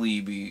kind of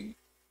sleepy.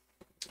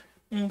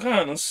 I'm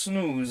kind of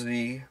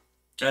snoozy.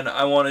 And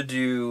I want to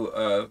do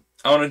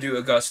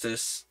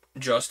Augustus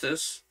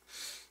justice.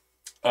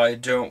 I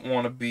don't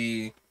want to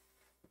be,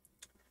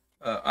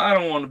 I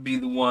don't want to be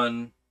the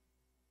one,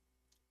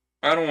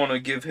 I don't want to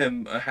give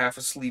him a half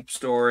asleep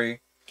story.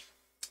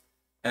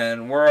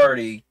 And we're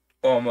already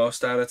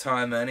almost out of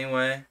time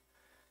anyway.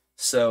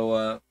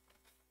 So,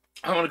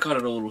 I want to cut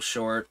it a little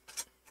short.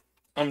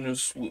 I'm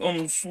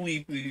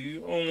sleepy.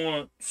 I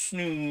want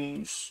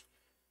snooze.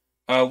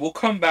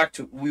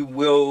 We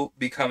will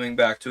be coming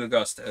back to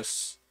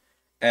Augustus.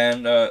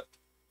 And,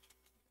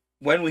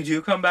 when we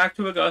do come back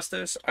to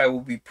Augustus, I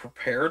will be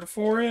prepared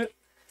for it,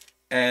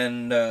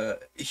 and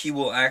he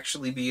will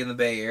actually be in the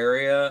Bay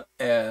Area,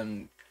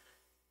 and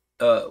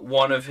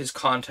one of his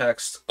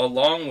contacts,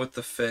 along with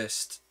the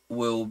Fist,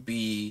 will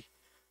be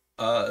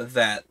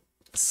that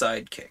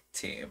sidekick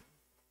team.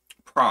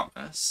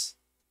 Promise.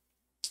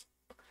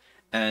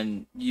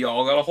 And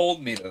y'all gotta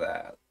hold me to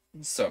that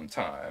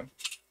sometime.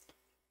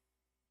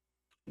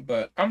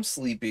 But I'm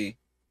sleepy.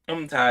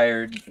 I'm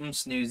tired. I'm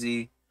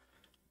snoozy.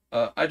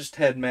 I just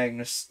had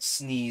Magnus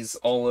sneeze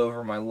all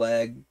over my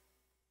leg.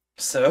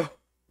 So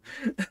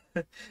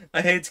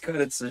I hate to cut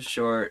it so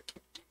short.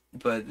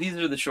 But these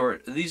are the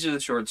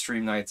short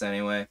stream nights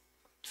anyway.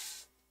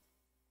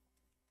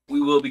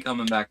 We will be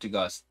coming back to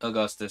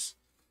Augustus.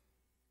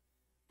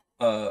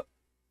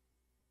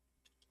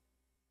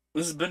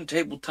 This has been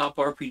tabletop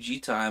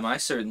RPG time. I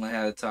certainly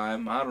had a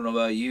time. I don't know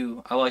about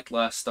you. I liked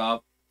Last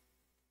Stop.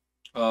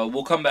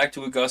 We'll come back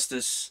to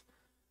Augustus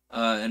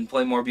and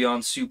play more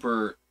Beyond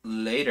Super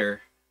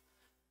later.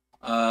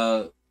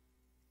 I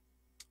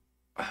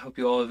hope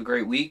you all have a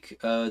great week.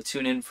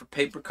 Tune in for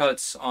Paper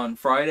Cuts on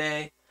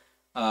Friday.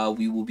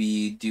 We will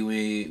be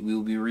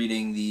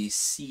reading the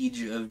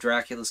Siege of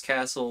Dracula's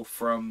Castle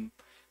from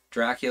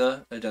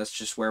Dracula. That's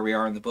just where we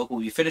are in the book.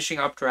 We'll be finishing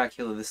up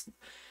Dracula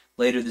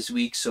later this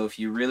week. So if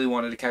you really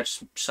wanted to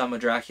catch some of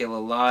Dracula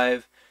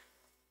live,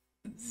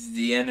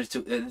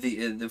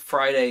 the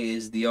Friday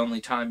is the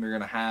only time you're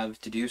gonna have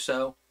to do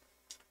so.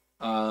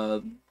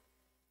 We'll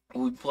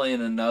be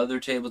playing another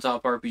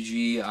tabletop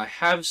RPG. I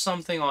have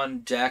something on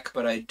deck,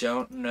 but I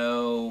don't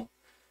know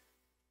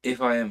if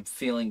I am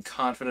feeling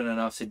confident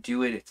enough to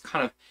do it.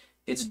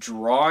 It's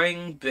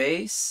drawing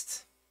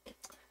based,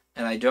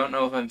 and I don't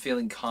know if I'm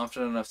feeling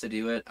confident enough to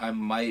do it. I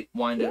might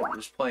wind up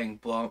just playing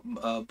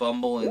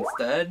Bumble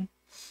instead.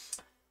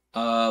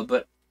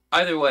 But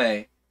either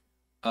way,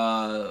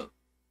 I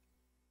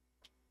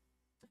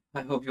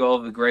hope you all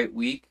have a great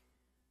week.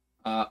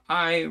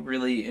 I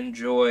really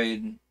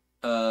enjoyed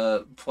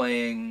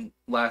playing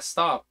Last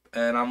Stop,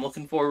 and I'm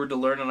looking forward to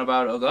learning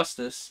about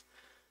Augustus.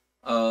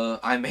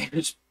 I may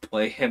just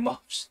play him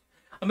off.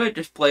 I might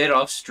just play it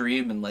off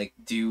stream and like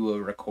do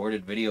a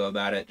recorded video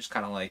about it, just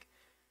kind of like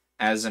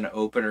as an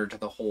opener to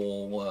the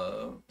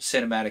whole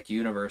cinematic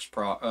universe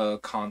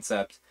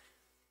concept.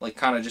 Like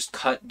kind of just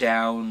cut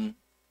down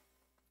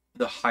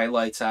the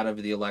highlights out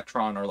of the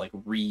Electron, or like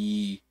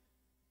do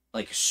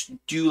like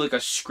a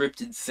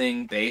scripted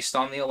thing based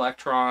on the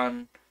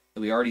Electron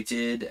that we already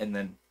did, and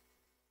then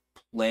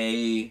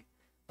play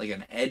like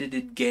an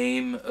edited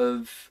game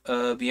of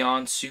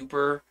Beyond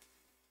Super.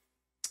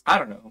 I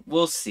don't know.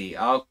 We'll see.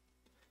 I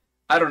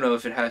don't know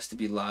if it has to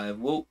be live.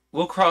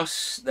 We'll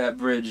cross that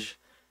bridge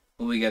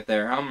when we get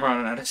there. I'm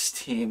running out of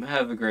steam.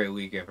 Have a great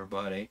week,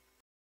 everybody.